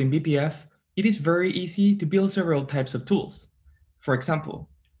this code in BPF, it is very easy to build several types of tools. For example,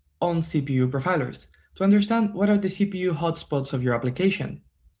 on CPU profilers, to understand what are the CPU hotspots of your application.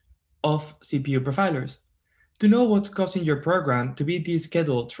 Off CPU profilers, to know what's causing your program to be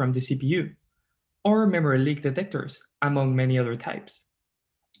descheduled from the CPU. Or memory leak detectors, among many other types.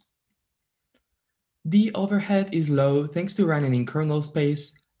 The overhead is low thanks to running in kernel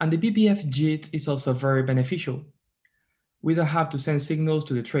space, and the BPF JIT is also very beneficial. We don't have to send signals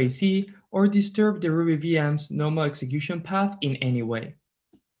to the tracee or disturb the Ruby VM's normal execution path in any way.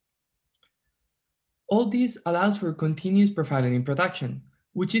 All this allows for continuous profiling in production,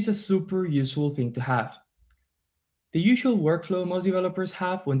 which is a super useful thing to have. The usual workflow most developers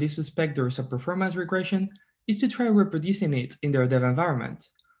have when they suspect there is a performance regression is to try reproducing it in their dev environment,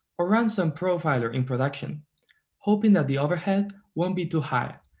 or run some profiler in production, hoping that the overhead won't be too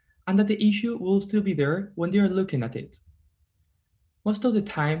high, and that the issue will still be there when they are looking at it. Most of the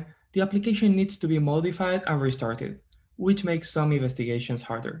time, the application needs to be modified and restarted, which makes some investigations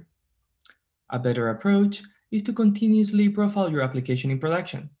harder. A better approach is to continuously profile your application in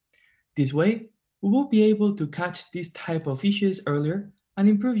production. This way, we will be able to catch these type of issues earlier and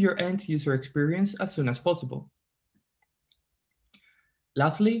improve your end user experience as soon as possible.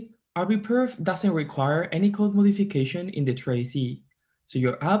 Lastly, RBPerf doesn't require any code modification in the tracee, so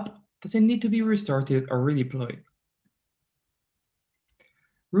your app doesn't need to be restarted or redeployed.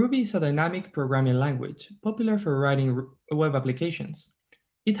 Ruby is a dynamic programming language popular for writing web applications.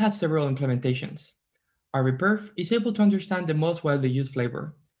 It has several implementations. RBPerf is able to understand the most widely used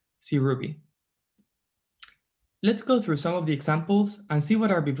flavor, C Ruby. Let's go through some of the examples and see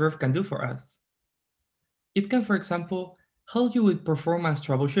what RBPerf can do for us. It can, for example, help you with performance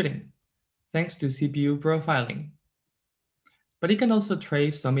troubleshooting, thanks to CPU profiling. But it can also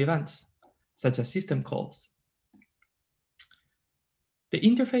trace some events, such as system calls. The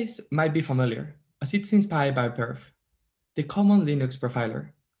interface might be familiar, as it's inspired by perf, the common Linux profiler.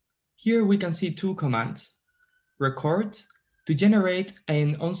 Here we can see two commands: record, to generate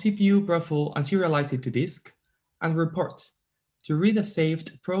an on-CPU profile and serialize it to disk, and report, to read a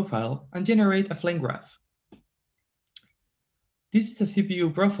saved profile and generate a flame graph. This is a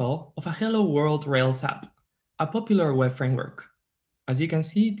CPU profile of a Hello World Rails app, a popular web framework. As you can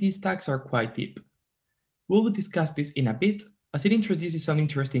see, these tags are quite deep. We will discuss this in a bit, as it introduces some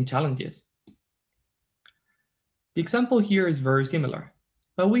interesting challenges. The example here is very similar,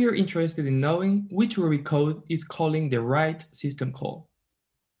 but we are interested in knowing which Ruby code is calling the right system call.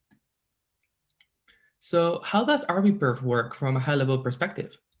 So how does RBPerf work from a high-level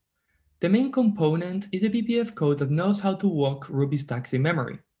perspective? The main component is a BPF code that knows how to walk Ruby stacks in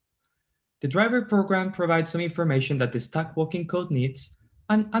memory. The driver program provides some information that the stack walking code needs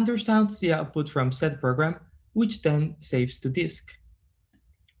and understands the output from said program, which then saves to disk.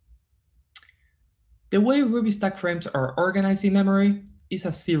 The way Ruby stack frames are organized in memory is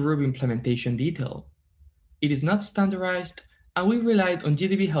a C Ruby implementation detail. It is not standardized, and we relied on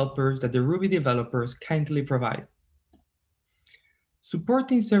GDB helpers that the Ruby developers kindly provide.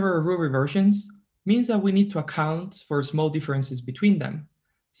 Supporting several Ruby versions means that we need to account for small differences between them,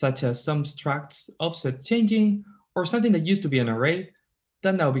 such as some structs offset changing, or something that used to be an array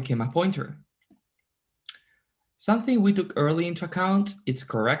that now became a pointer. Something we took early into account is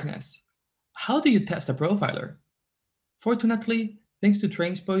correctness. How do you test a profiler? Fortunately, thanks to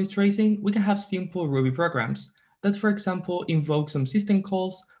trace tracing, we can have simple Ruby programs that, for example, invoke some system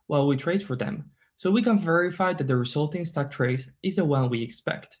calls while we trace for them, so we can verify that the resulting stack trace is the one we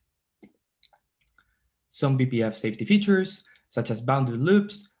expect. Some BPF safety features, such as bounded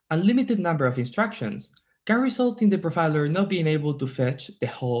loops and limited number of instructions, can result in the profiler not being able to fetch the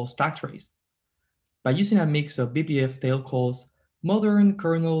whole stack trace. By using a mix of BPF tail calls, modern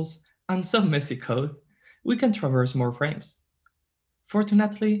kernels, and some messy code, we can traverse more frames.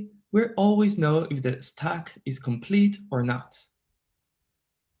 Fortunately, we always know if the stack is complete or not.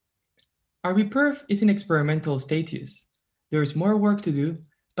 RBPerf is in experimental status. There is more work to do,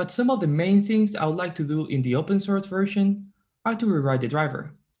 but some of the main things I would like to do in the open source version are to rewrite the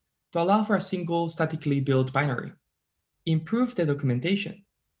driver, to allow for a single statically built binary, improve the documentation,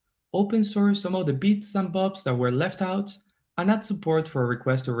 open source some of the bits and bobs that were left out, and add support for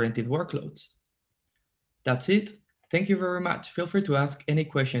request-oriented workloads. That's it. Thank you very much. Feel free to ask any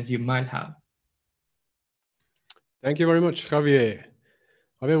questions you might have. Thank you very much, Javier.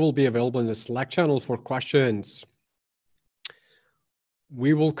 Javier will be available in the Slack channel for questions.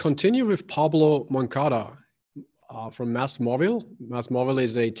 We will continue with Pablo Moncada from MásMóvil. MásMóvil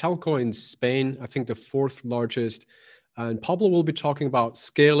is a telco in Spain, I think the 4th largest. And Pablo will be talking about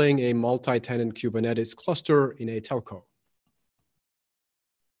scaling a multi-tenant Kubernetes cluster in a telco.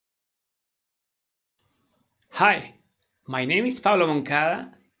 Hi, my name is Pablo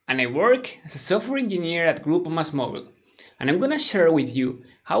Moncada, and I work as a software engineer at Grupo MásMóvil. And I'm going to share with you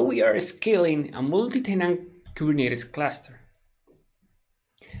how we are scaling a multi-tenant Kubernetes cluster.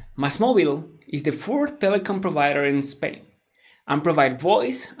 MásMóvil is the 4th telecom provider in Spain and provide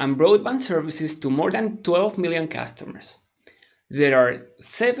voice and broadband services to more than 12 million customers. There are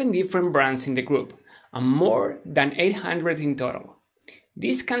 7 different brands in the group and more than 800 in total.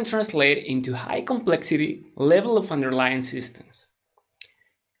 This can translate into high complexity level of underlying systems.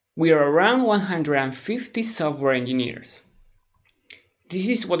 We are around 150 software engineers. This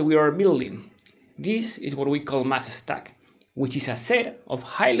is what we are building. This is what we call Mass Stack, which is a set of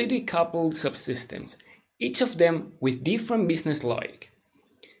highly decoupled subsystems, each of them with different business logic.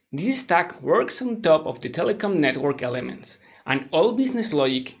 This stack works on top of the telecom network elements, and all business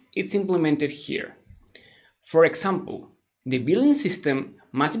logic is implemented here. For example, the billing system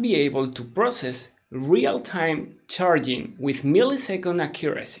must be able to process real-time charging with millisecond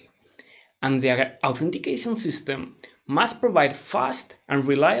accuracy, and the authentication system must provide fast and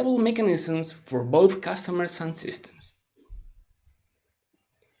reliable mechanisms for both customers and systems.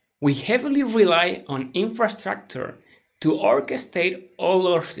 We heavily rely on infrastructure to orchestrate all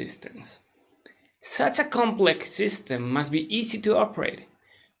our systems. Such a complex system must be easy to operate.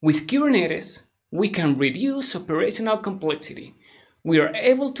 With Kubernetes, we can reduce operational complexity, We are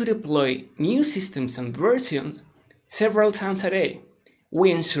able to deploy new systems and versions several times a day.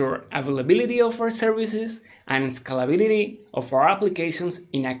 We ensure availability of our services and scalability of our applications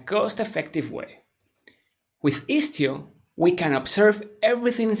in a cost-effective way. With Istio, we can observe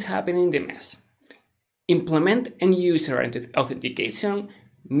everything is happening in the mesh, implement end-user authentication,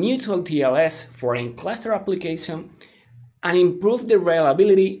 mutual TLS for in-cluster application, and improve the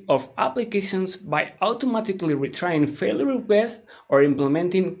reliability of applications by automatically retrying failure requests or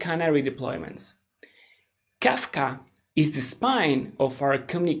implementing canary deployments. Kafka is the spine of our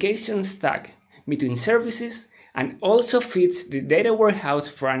communication stack between services and also feeds the data warehouse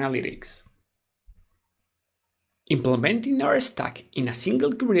for analytics. Implementing our stack in a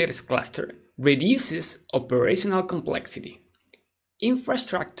single Kubernetes cluster reduces operational complexity.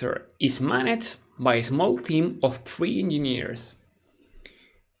 Infrastructure is managed by a small team of 3 engineers.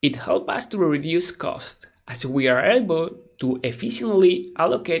 It helps us to reduce cost as we are able to efficiently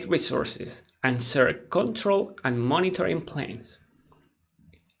allocate resources and share control and monitoring planes.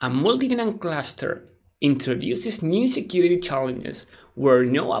 A multi-tenant cluster introduces new security challenges where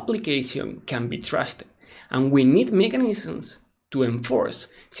no application can be trusted, and we need mechanisms to enforce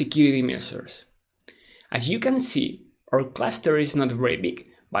security measures. As you can see, our cluster is not very big,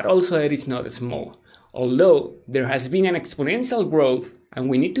 but also it is not small, although there has been an exponential growth and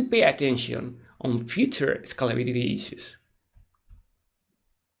we need to pay attention on future scalability issues.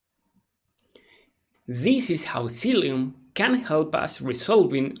 This is how Cilium can help us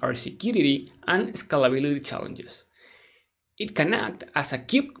resolving our security and scalability challenges. It can act as a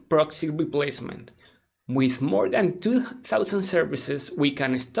kube proxy replacement. With more than 2,000 services, we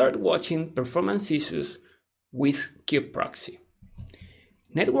can start watching performance issues with kube proxy.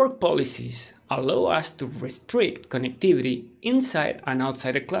 Network policies allow us to restrict connectivity inside and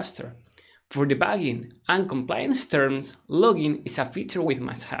outside a cluster. For debugging and compliance terms, logging is a feature we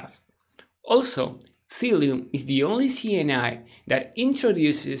must have. Also, Cilium is the only CNI that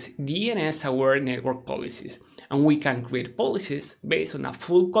introduces DNS-aware network policies, and we can create policies based on a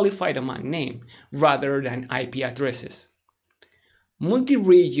full qualified domain name rather than IP addresses.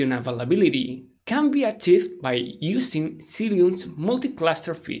 Multi-region availability can be achieved by using Cilium's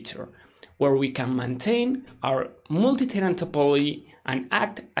multi-cluster feature, where we can maintain our multi-tenant topology and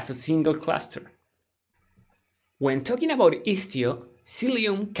act as a single cluster. When talking about Istio,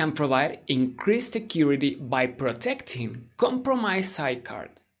 Cilium can provide increased security by protecting compromised sidecar,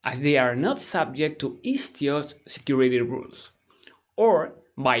 as they are not subject to Istio's security rules, or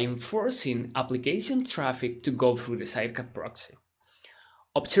by enforcing application traffic to go through the sidecar proxy.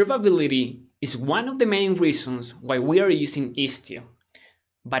 Observability is one of the main reasons why we are using Istio,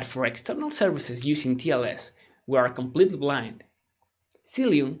 but for external services using TLS, we are completely blind.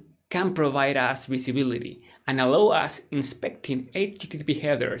 Cilium can provide us visibility and allow us inspecting HTTP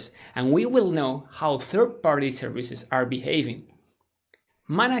headers, and we will know how third-party services are behaving.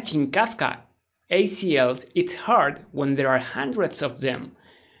 Managing Kafka ACLs is hard when there are hundreds of them.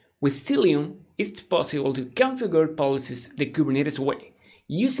 With Cilium, it's possible to configure policies the Kubernetes way,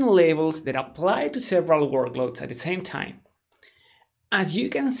 using labels that apply to several workloads at the same time. As you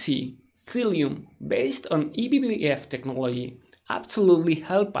can see, Cilium, based on eBPF technology, absolutely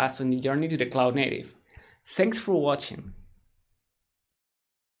help us on the journey to the cloud native. Thanks for watching.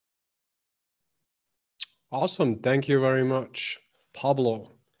 Awesome. Thank you very much,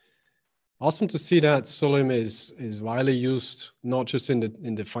 Pablo. Awesome to see that Cilium is widely used, not just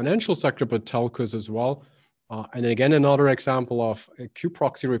in the financial sector, but telcos as well. And again, another example of a kube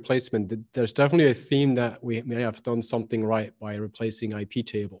proxy replacement. There's definitely a theme that we may have done something right by replacing IP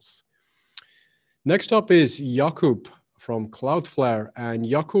tables. Next up is Jakub from Cloudflare, and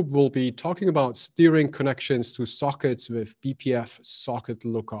Jakub will be talking about steering connections to sockets with BPF socket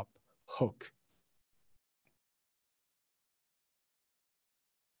lookup hook.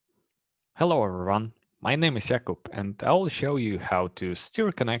 Hello everyone, my name is Jakub and I will show you how to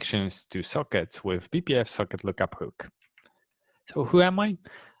steer connections to sockets with BPF socket lookup hook. So who am I?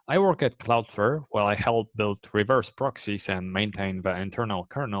 I work at Cloudflare where I help build reverse proxies and maintain the internal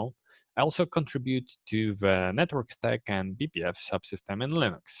kernel. I also contribute to the network stack and BPF subsystem in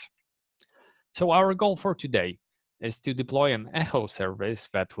Linux. So our goal for today is to deploy an echo service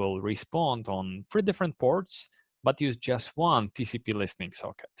that will respond on 3 different ports but use just one TCP listening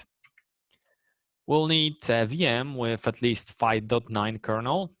socket. We'll need a VM with at least 5.9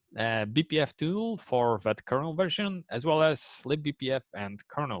 kernel, a BPF tool for that kernel version, as well as libbpf and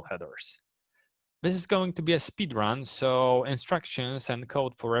kernel headers. This is going to be a speed run, so instructions and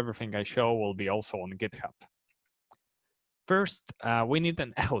code for everything I show will be also on GitHub. First, we need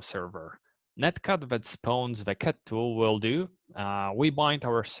an echo server. netcat that spawns the cat tool will do. We bind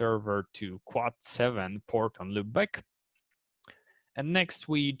our server to quad 7 port on loopback. And next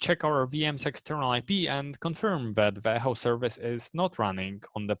we check our VM's external IP and confirm that the echo service is not running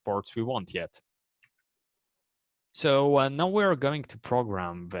on the ports we want yet. So now we're going to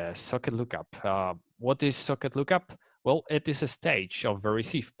program the socket lookup. What is socket lookup? Well, it is a stage of the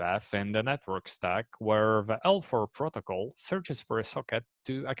receive path in the network stack where the L4 protocol searches for a socket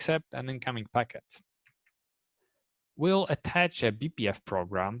to accept an incoming packet. We'll attach a BPF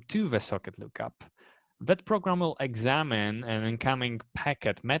program to the socket lookup. That program will examine an incoming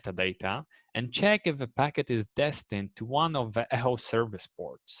packet metadata and check if the packet is destined to one of the echo service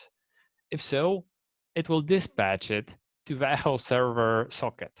ports. If so, it will dispatch it to the echo server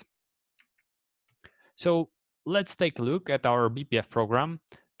socket. So let's take a look at our BPF program.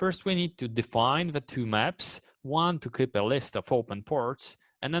 First, we need to define the two maps, one to keep a list of open ports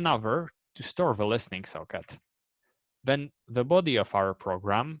and another to store the listening socket. Then the body of our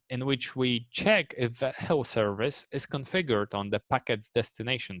program, in which we check if the echo service is configured on the packet's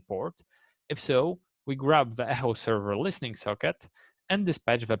destination port. If so, we grab the echo server listening socket and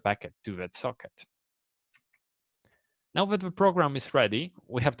dispatch the packet to that socket. Now that the program is ready,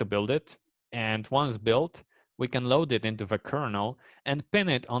 we have to build it. And once built, we can load it into the kernel and pin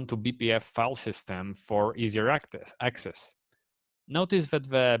it onto BPF file system for easier access. Notice that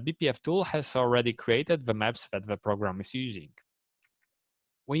the BPF tool has already created the maps that the program is using.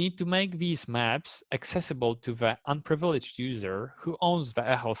 We need to make these maps accessible to the unprivileged user who owns the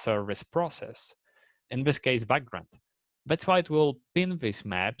echo service process, in this case, Vagrant. That's why it will pin these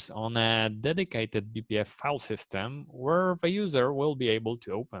maps on a dedicated BPF file system where the user will be able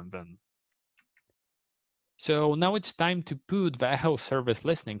to open them. So now it's time to put the echo service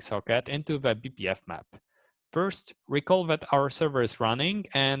listening socket into the BPF map. First, recall that our server is running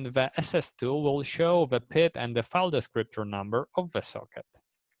and the SS tool will show the PID and the file descriptor number of the socket.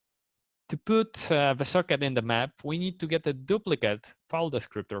 To put the socket in the map, we need to get a duplicate file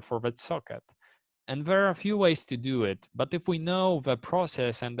descriptor for that socket. And there are a few ways to do it, but if we know the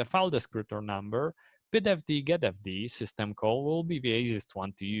process and the file descriptor number, pidfd getfd system call will be the easiest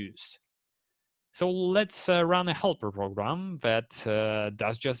one to use. So let's run a helper program that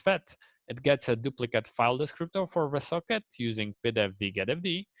does just that. It gets a duplicate file descriptor for the socket using pidfd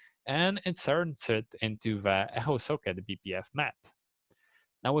getfd, and inserts it into the echo socket BPF map.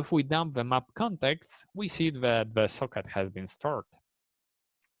 Now, if we dump the map context, we see that the socket has been stored.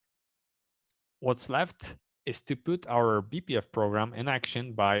 What's left is to put our BPF program in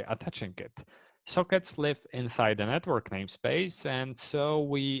action by attaching it. Sockets live inside the network namespace, and so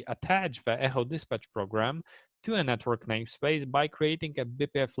we attach the echo dispatch program to a network namespace by creating a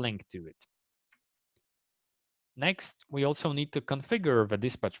BPF link to it. Next, we also need to configure the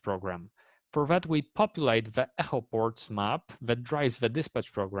dispatch program. For that, we populate the echo ports map that drives the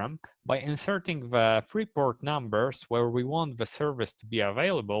dispatch program by inserting the 3 port numbers where we want the service to be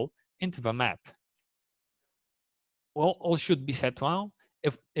available into the map. Well, all should be set well.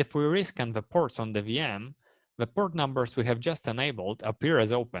 If we rescan the ports on the VM, the port numbers we have just enabled appear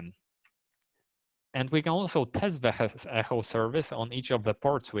as open. And we can also test the echo service on each of the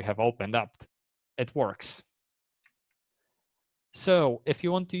ports we have opened up. It works. So if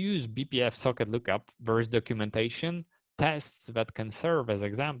you want to use BPF socket lookup, there is documentation, tests that can serve as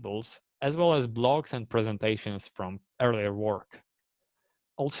examples, as well as blogs and presentations from earlier work.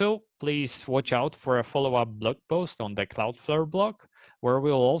 Also, please watch out for a follow-up blog post on the Cloudflare blog, where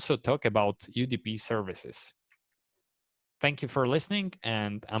we'll also talk about UDP services. Thank you for listening,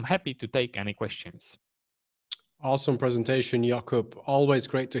 and I'm happy to take any questions. Awesome presentation, Jakub. Always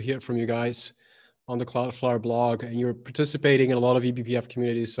great to hear from you guys on the Cloudflare blog, and you're participating in a lot of eBPF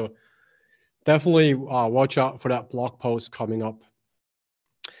communities, so definitely watch out for that blog post coming up.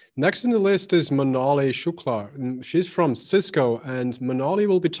 Next on the list is Manali Shukla. She's from Cisco, and Manali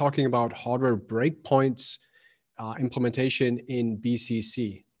will be talking about hardware breakpoints implementation in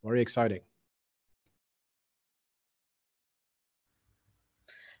BCC. Very exciting.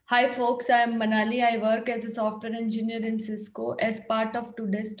 Hi folks, I am Manali. I work as a software engineer in Cisco. As part of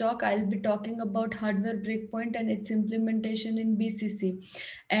today's talk, I'll be talking about hardware breakpoint and its implementation in BCC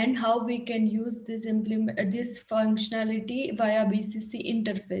and how we can use this functionality via BCC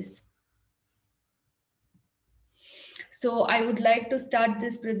interface. So I would like to start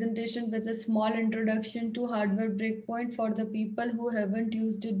this presentation with a small introduction to hardware breakpoint for the people who haven't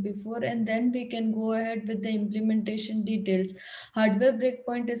used it before, and then we can go ahead with the implementation details. Hardware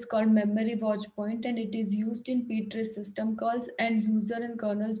breakpoint is called memory watch point, and it is used in ptrace system calls and user and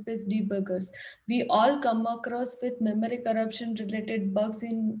kernel space debuggers. We all come across with memory corruption related bugs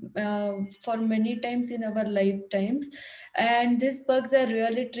for many times in our lifetimes, and these bugs are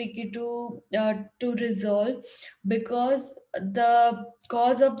really tricky to resolve, because the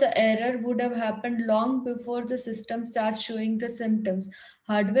cause of the error would have happened long before the system starts showing the symptoms.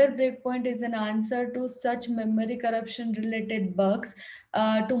 Hardware breakpoint is an answer to such memory corruption related bugs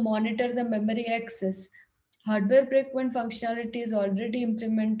to monitor the memory access. Hardware breakpoint functionality is already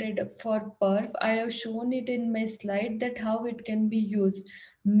implemented for perf. I have shown it in my slide that how it can be used.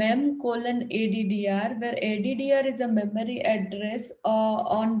 mem::addr, where addr is a memory address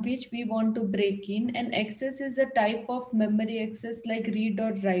on which we want to break in, and access is a type of memory access like read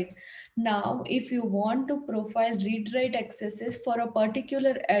or write. Now, if you want to profile read-write accesses for a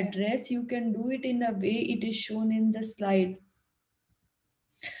particular address, you can do it in a way it is shown in the slide.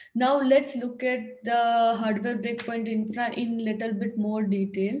 Now let's look at the hardware breakpoint infra in little bit more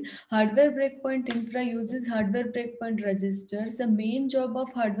detail. Hardware breakpoint infra uses hardware breakpoint registers. The main job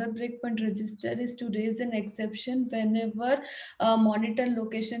of hardware breakpoint register is to raise an exception whenever a monitor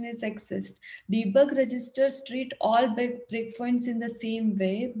location is accessed. Debug registers treat all breakpoints in the same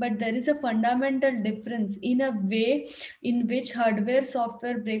way, but there is a fundamental difference in a way in which hardware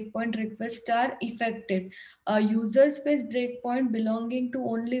software breakpoint requests are effected. A user space breakpoint belonging to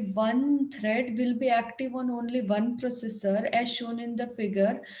only one thread will be active on only one processor, as shown in the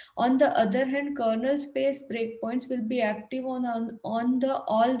figure. On the other hand, kernel space breakpoints will be active on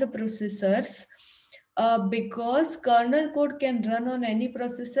all the processors. Because kernel code can run on any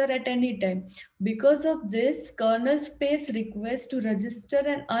processor at any time. Because of this, kernel space requests to register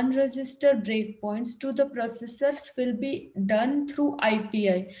and unregister breakpoints to the processors will be done through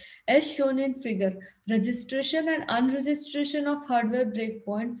IPI, as shown in figure. Registration and unregistration of hardware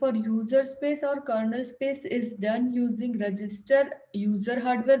breakpoint for user space or kernel space is done using register user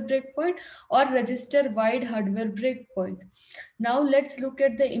hardware breakpoint or register wide hardware breakpoint. Now let's look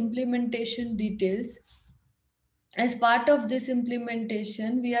at the implementation details. As part of this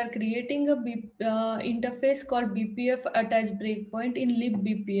implementation, we are creating a interface called BPF attach breakpoint in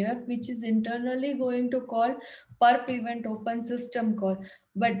libbpf, which is internally going to call perf event open system call.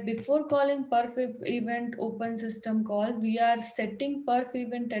 But before calling perf event open system call, we are setting perf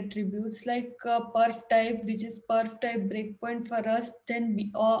event attributes like perf type, which is perf type breakpoint for us, then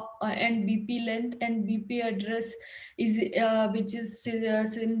and BP length and BP address is which is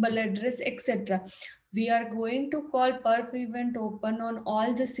symbol address, etc. We are going to call perf event open on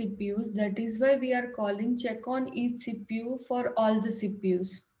all the CPUs. That is why we are calling check on each CPU for all the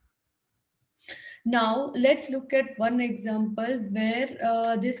CPUs. Now let's look at one example where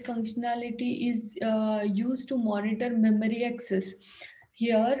this functionality is used to monitor memory access.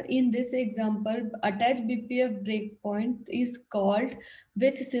 Here in this example, attach BPF breakpoint is called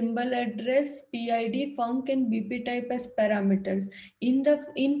with symbol address, PID, func, and BP type as parameters. In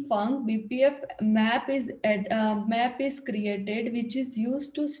func, BPF map is created, which is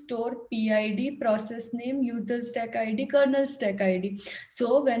used to store PID, process name, user stack ID, kernel stack ID.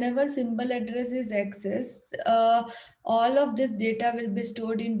 So whenever symbol address is accessed, all of this data will be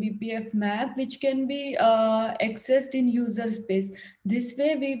stored in BPF map, which can be accessed in user space. This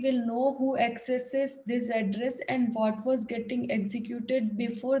way we will know who accesses this address and what was getting executed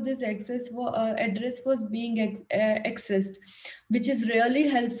before this address was being accessed, which is really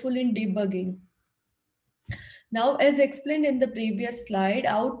helpful in debugging. Now, as explained in the previous slide,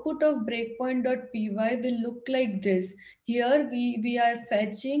 output of breakpoint.py will look like this. Here we are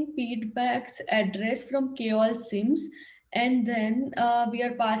fetching feedback's address from all sims, and then we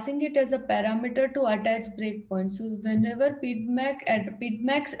are passing it as a parameter to attach breakpoint. So whenever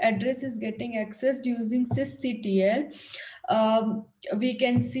feedback's address is getting accessed using sysctl, we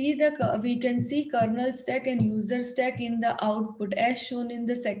can see kernel stack and user stack in the output as shown in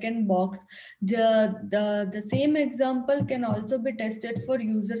the second box. The same example can also be tested for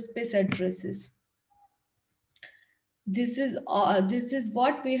user space addresses. This is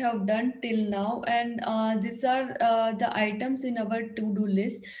what we have done till now, and these are the items in our to-do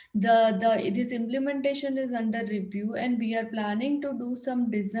list. This implementation is under review, and we are planning to do some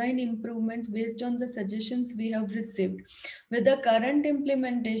design improvements based on the suggestions we have received. With the current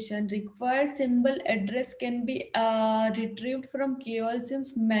implementation, required symbol address can be retrieved from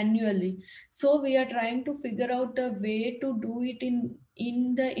sims manually. So we are trying to figure out a way to do it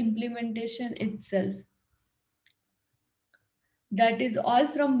in the implementation itself. That is all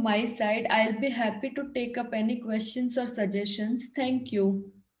from my side. I'll be happy to take up any questions or suggestions. Thank you.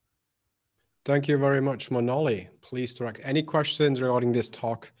 Thank you very much, Manali. Please direct any questions regarding this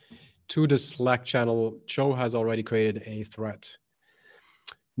talk to the Slack channel. Joe has already created a thread.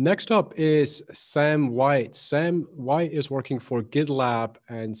 Next up is Sam White. Sam White is working for GitLab,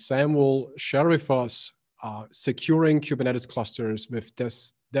 and Sam will share with us securing Kubernetes clusters with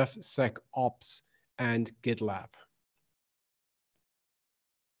DevSecOps and GitLab.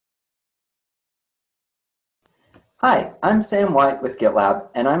 Hi, I'm Sam White with GitLab,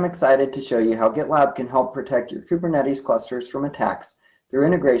 and I'm excited to show you how GitLab can help protect your Kubernetes clusters from attacks through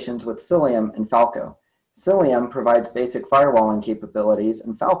integrations with Cilium and Falco. Cilium provides basic firewalling capabilities,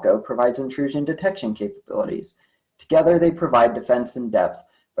 and Falco provides intrusion detection capabilities. Together, they provide defense in depth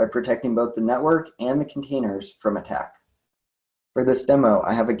by protecting both the network and the containers from attack. For this demo,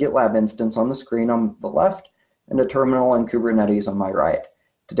 I have a GitLab instance on the screen on the left and a terminal and Kubernetes on my right.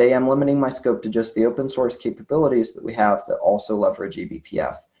 Today, I'm limiting my scope to just the open source capabilities that we have that also leverage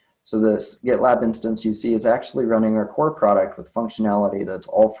eBPF. So this GitLab instance you see is actually running our core product with functionality that's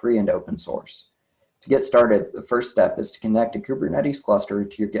all free and open source. To get started, the first step is to connect a Kubernetes cluster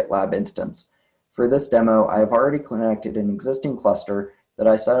to your GitLab instance. For this demo, I have already connected an existing cluster that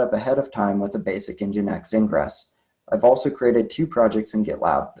I set up ahead of time with a basic Nginx ingress. I've also created 2 projects in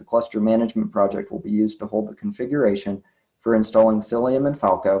GitLab. The cluster management project will be used to hold the configuration for installing Cilium and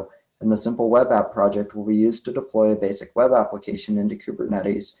Falco, and the simple web app project will be used to deploy a basic web application into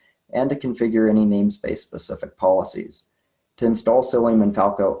Kubernetes and to configure any namespace-specific policies. To install Cilium and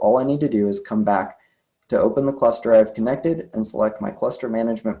Falco, all I need to do is come back to open the cluster I've connected and select my cluster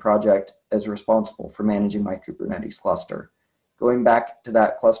management project as responsible for managing my Kubernetes cluster. Going back to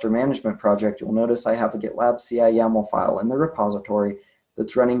that cluster management project, you'll notice I have a GitLab CI YAML file in the repository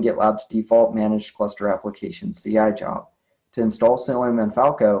that's running GitLab's default managed cluster application CI job. To install Cilium and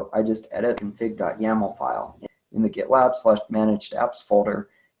Falco, I just edit the config.yaml file in the GitLab/managed apps folder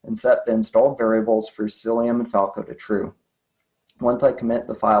and set the installed variables for Cilium and Falco to true. Once I commit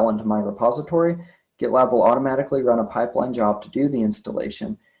the file into my repository, GitLab will automatically run a pipeline job to do the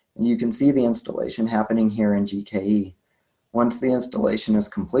installation, and you can see the installation happening here in GKE. Once the installation is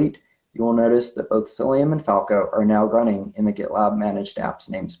complete, you will notice that both Cilium and Falco are now running in the GitLab Managed Apps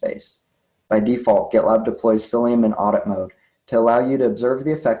namespace. By default, GitLab deploys Cilium in audit mode to allow you to observe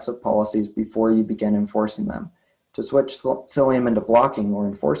the effects of policies before you begin enforcing them. To switch Cilium into blocking or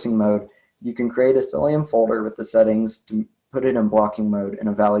enforcing mode, you can create a Cilium folder with the settings to put it in blocking mode in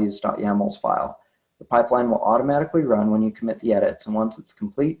a values.yamls file. The pipeline will automatically run when you commit the edits, and once it's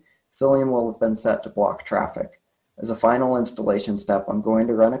complete, Cilium will have been set to block traffic. As a final installation step, I'm going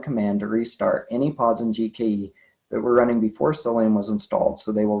to run a command to restart any pods in GKE that were running before Cilium was installed,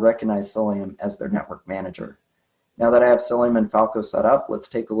 so they will recognize Cilium as their network manager. Now that I have Cilium and Falco set up, let's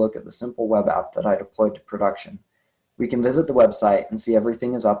take a look at the simple web app that I deployed to production. We can visit the website and see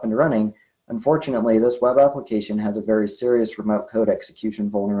everything is up and running. Unfortunately, this web application has a very serious remote code execution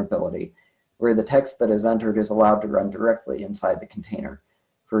vulnerability, where the text that is entered is allowed to run directly inside the container.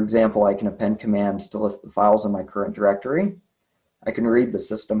 For example, I can append commands to list the files in my current directory. I can read the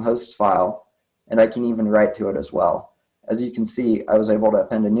system hosts file, and I can even write to it as well. As you can see, I was able to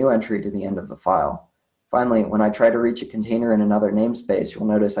append a new entry to the end of the file. Finally, when I try to reach a container in another namespace, you'll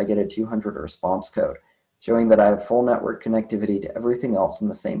notice I get a 200 response code, showing that I have full network connectivity to everything else in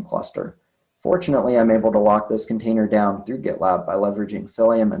the same cluster. Fortunately, I'm able to lock this container down through GitLab by leveraging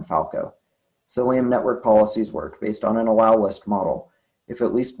Cilium and Falco. Cilium network policies work based on an allow list model. If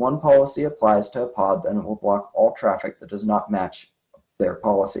at least one policy applies to a pod, then it will block all traffic that does not match their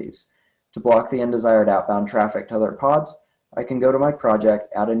policies. To block the undesired outbound traffic to other pods, I can go to my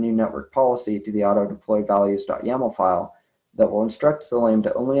project, add a new network policy to the auto-deploy values.yaml file that will instruct Cilium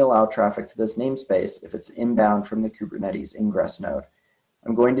to only allow traffic to this namespace if it's inbound from the Kubernetes ingress node.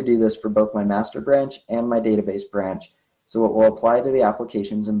 I'm going to do this for both my master branch and my database branch, so it will apply to the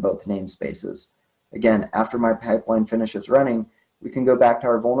applications in both namespaces. Again, after my pipeline finishes running, we can go back to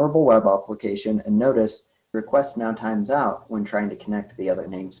our vulnerable web application and notice request now times out when trying to connect to the other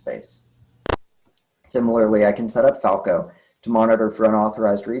namespace. Similarly, I can set up Falco to monitor for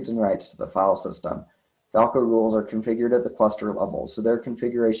unauthorized reads and writes to the file system. Falco rules are configured at the cluster level, so their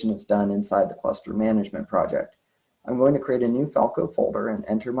configuration is done inside the cluster management project. I'm going to create a new Falco folder and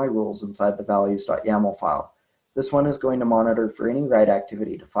enter my rules inside the values.yaml file. This one is going to monitor for any write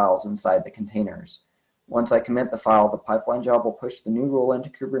activity to files inside the containers. Once I commit the file, the pipeline job will push the new rule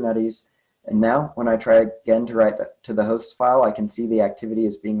into Kubernetes, and now when I try again to write to the host file, I can see the activity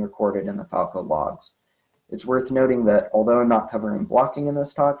is being recorded in the Falco logs. It's worth noting that although I'm not covering blocking in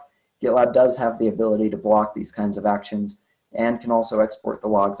this talk, GitLab does have the ability to block these kinds of actions and can also export the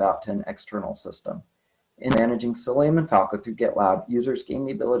logs out to an external system. In managing Cilium and Falco through GitLab, users gain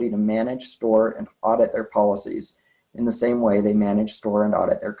the ability to manage, store, and audit their policies in the same way they manage, store, and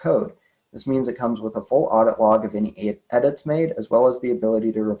audit their code. This means it comes with a full audit log of any edits made, as well as the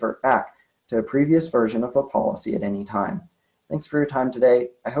ability to revert back to a previous version of a policy at any time. Thanks for your time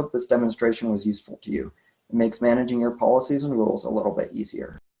today. I hope this demonstration was useful to you. It makes managing your policies and rules a little bit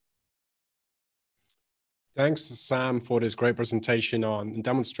easier. Thanks, Sam, for this great presentation and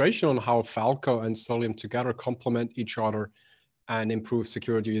demonstration on how Falco and Cilium together complement each other and improve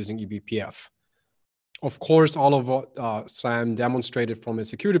security using eBPF. Of course, all of what Sam demonstrated from a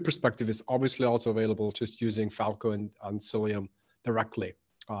security perspective is obviously also available just using Falco and Cilium directly.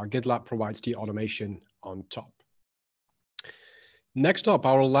 GitLab provides the automation on top. Next up,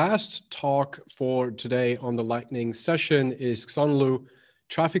 our last talk for today on the lightning session is Xonlu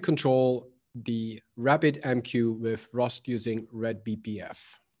traffic control, the RabbitMQ with Rust using RedBPF.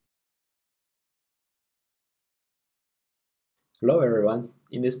 Hello everyone.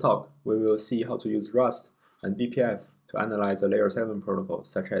 In this talk, we will see how to use Rust and BPF to analyze a layer 7 protocol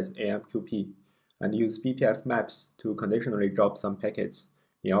such as AMQP and use BPF maps to conditionally drop some packets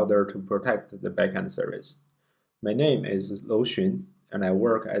in order to protect the backend service. My name is Lou Xun, and I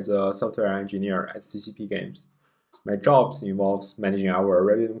work as a software engineer at CCP Games. My job involves managing our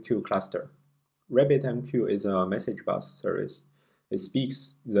RabbitMQ cluster. RabbitMQ is a message bus service. It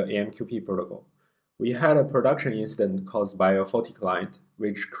speaks the AMQP protocol. We had a production incident caused by a faulty client,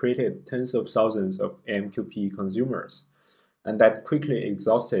 which created tens of thousands of AMQP consumers, and that quickly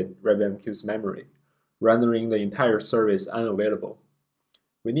exhausted RabbitMQ's memory, rendering the entire service unavailable.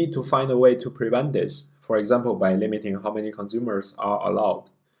 We need to find a way to prevent this, for example, by limiting how many consumers are allowed.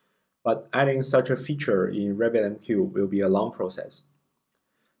 But adding such a feature in RabbitMQ will be a long process.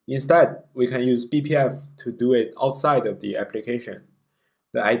 Instead, we can use BPF to do it outside of the application.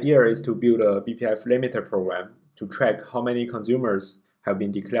 The idea is to build a BPF limiter program to track how many consumers have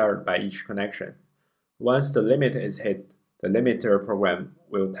been declared by each connection. Once the limit is hit, the limiter program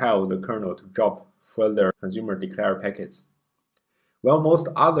will tell the kernel to drop further consumer declared packets. While most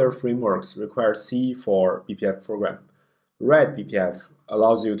other frameworks require C for BPF program, RedBPF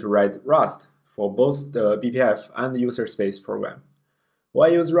allows you to write Rust for both the BPF and the user space program. Why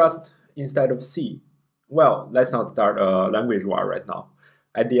use Rust instead of C? Well, let's not start a language war right now.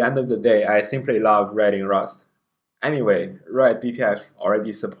 At the end of the day, I simply love writing Rust. Anyway, RedBPF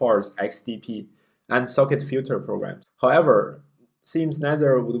already supports XDP and socket filter programs. However, seems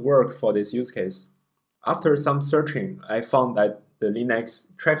neither would work for this use case. After some searching, I found that the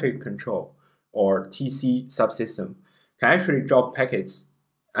Linux traffic control, or TC subsystem, can actually drop packets,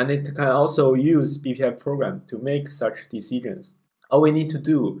 and it can also use BPF program to make such decisions. All we need to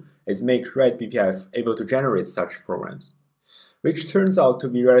do is make RedBPF able to generate such programs, which turns out to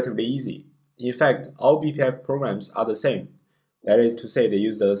be relatively easy. In fact, all BPF programs are the same. That is to say, they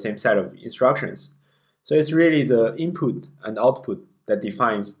use the same set of instructions. So it's really the input and output that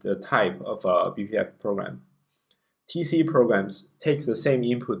defines the type of a BPF program. TC programs take the same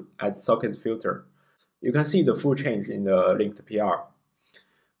input as socket filter. You can see the full change in the linked PR.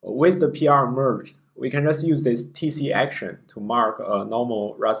 With the PR merged, we can just use this TC action to mark a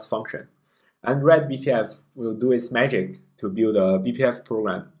normal Rust function. And RedBPF will do its magic to build a BPF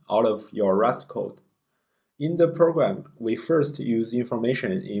program out of your Rust code. In the program, we first use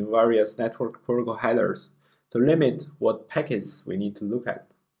information in various network protocol headers to limit what packets we need to look at.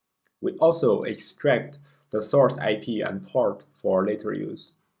 We also extract the source IP and port for later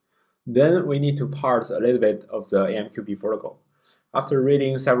use. Then we need to parse a little bit of the AMQP protocol. After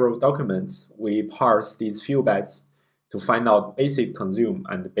reading several documents, we parse these few bytes to find out basic consume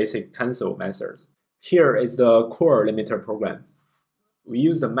and basic cancel methods. Here is the core limiter program. We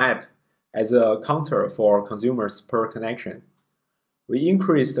use the map as a counter for consumers per connection. We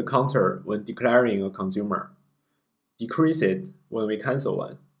increase the counter when declaring a consumer, decrease it when we cancel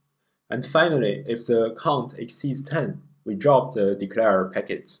one. And finally, if the count exceeds 10, we drop the declared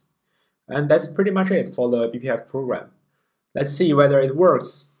packets. And that's pretty much it for the BPF program. Let's see whether it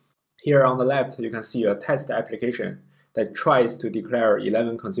works. Here on the left, you can see a test application that tries to declare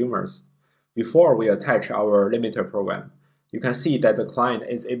 11 consumers. Before we attach our limiter program, you can see that the client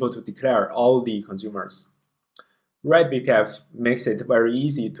is able to declare all the consumers. RedBPF makes it very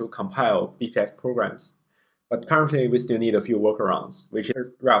easy to compile BPF programs, but currently we still need a few workarounds, which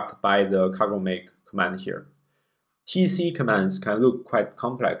are wrapped by the cargo make command here. TC commands can look quite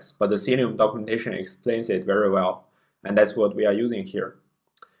complex, but the Cilium documentation explains it very well, and that's what we are using here.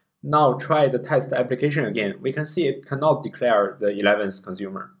 Now try the test application again. We can see it cannot declare the 11th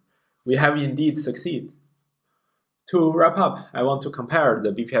consumer. We have indeed succeeded. To wrap up, I want to compare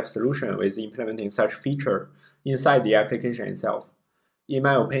the BPF solution with implementing such feature inside the application itself. In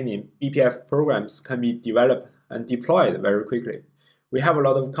my opinion, BPF programs can be developed and deployed very quickly. We have a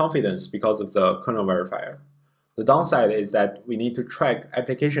lot of confidence because of the kernel verifier. The downside is that we need to track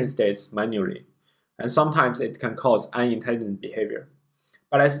application states manually, and sometimes it can cause unintelligent behavior.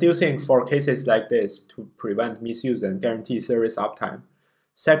 But I still think for cases like this, to prevent misuse and guarantee service uptime,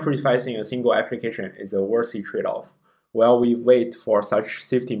 sacrificing a single application is a worthy trade-off, while we wait for such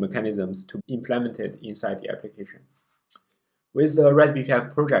safety mechanisms to be implemented inside the application. With the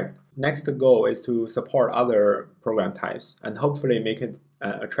RedBPF project, next goal is to support other program types and hopefully make it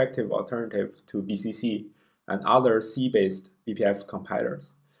an attractive alternative to BCC and other C-based BPF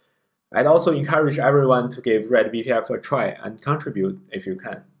compilers. I'd also encourage everyone to give RedBPF a try and contribute if you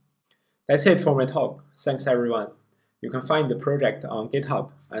can. That's it for my talk. Thanks everyone. You can find the project on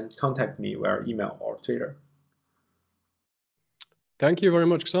GitHub and contact me via email or Twitter. Thank you very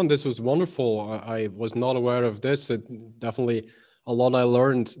much, Son. This was wonderful. I was not aware of this. Definitely a lot I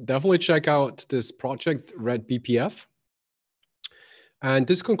learned. Definitely check out this project, RedBPF. And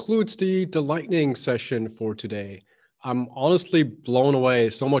this concludes the lightning session for today. I'm honestly blown away.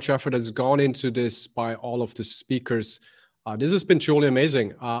 So much effort has gone into this by all of the speakers. This has been truly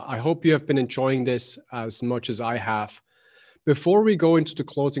amazing. I hope you have been enjoying this as much as I have. Before we go into the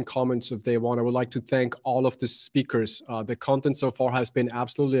closing comments of day one, I would like to thank all of the speakers. The content so far has been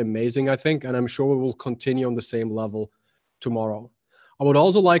absolutely amazing, I think, and I'm sure we will continue on the same level tomorrow. I would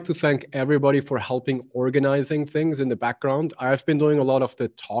also like to thank everybody for helping organizing things in the background. I've been doing a lot of the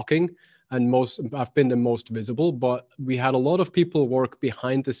talking and I've been the most visible, but we had a lot of people work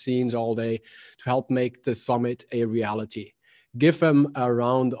behind the scenes all day to help make the summit a reality. Give them a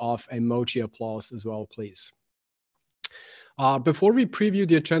round of emoji applause as well, please. Before we preview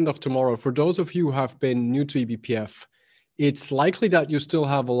the agenda of tomorrow, for those of you who have been new to eBPF, it's likely that you still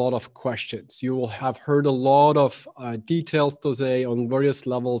have a lot of questions. You will have heard a lot of details today on various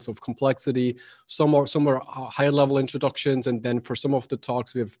levels of complexity. Some are higher level introductions, and then for some of the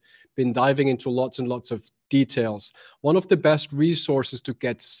talks, we've been diving into lots and lots of details. One of the best resources to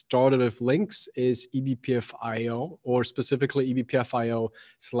get started with links is eBPF.io, or specifically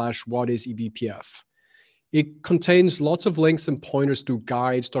eBPF.io/what-is-eBPF. It contains lots of links and pointers to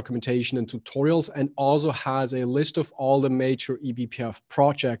guides, documentation, and tutorials, and also has a list of all the major eBPF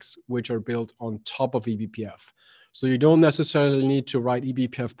projects which are built on top of eBPF. So you don't necessarily need to write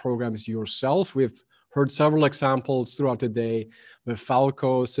eBPF programs yourself. We've heard several examples throughout the day with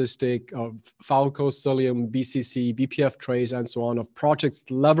Falco, Sysdig, Falco, Cilium, BCC, bpftrace, and so on, of projects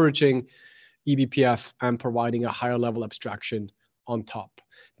leveraging eBPF and providing a higher level abstraction on top.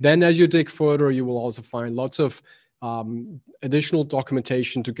 Then as you dig further, you will also find lots of additional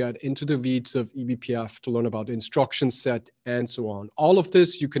documentation to get into the weeds of eBPF, to learn about the instruction set and so on. All of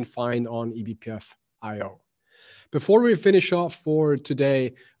this you can find on eBPF.io. Before we finish off for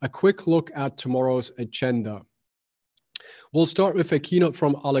today, a quick look at tomorrow's agenda. We'll start with a keynote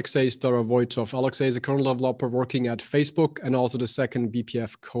from Alexey Starovoytov. Alexey is a kernel developer working at Facebook and also the second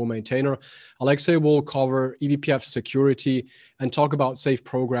BPF co-maintainer. Alexey will cover eBPF security and talk about safe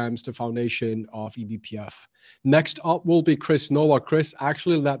programs, the foundation of eBPF. Next up will be Chris Nowak. Chris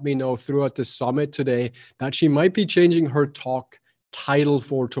actually let me know throughout the summit today that she might be changing her talk title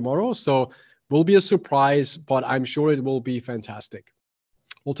for tomorrow. So will be a surprise, but I'm sure it will be fantastic.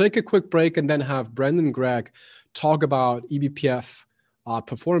 We'll take a quick break and then have Brendan Gregg talk about eBPF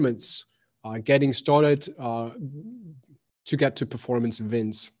performance, getting started to get to performance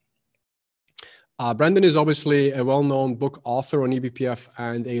wins. Brendan is obviously a well-known book author on eBPF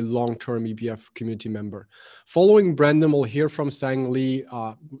and a long-term eBPF community member. Following Brendan, we'll hear from Sang Lee.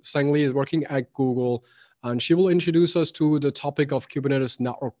 Sang Lee is working at Google, and she will introduce us to the topic of Kubernetes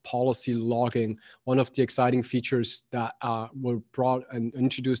network policy logging, one of the exciting features that were brought and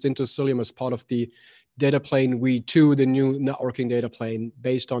introduced into Cilium as part of the Dataplane V2, the new networking data plane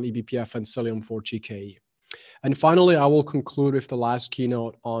based on eBPF and Cilium for GKE. And finally, I will conclude with the last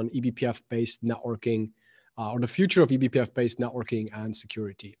keynote on eBPF-based networking, or the future of eBPF-based networking and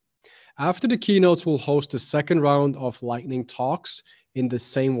security. After the keynotes, we'll host a second round of lightning talks in the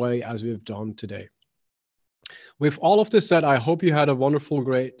same way as we've done today. With all of this said, I hope you had a wonderful,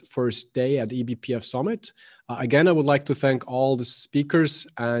 great first day at the eBPF Summit. Again, I would like to thank all the speakers,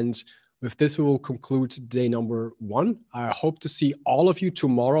 and with this, we will conclude day number 1. I hope to see all of you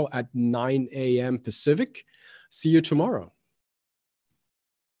tomorrow at 9 a.m. Pacific. See you tomorrow.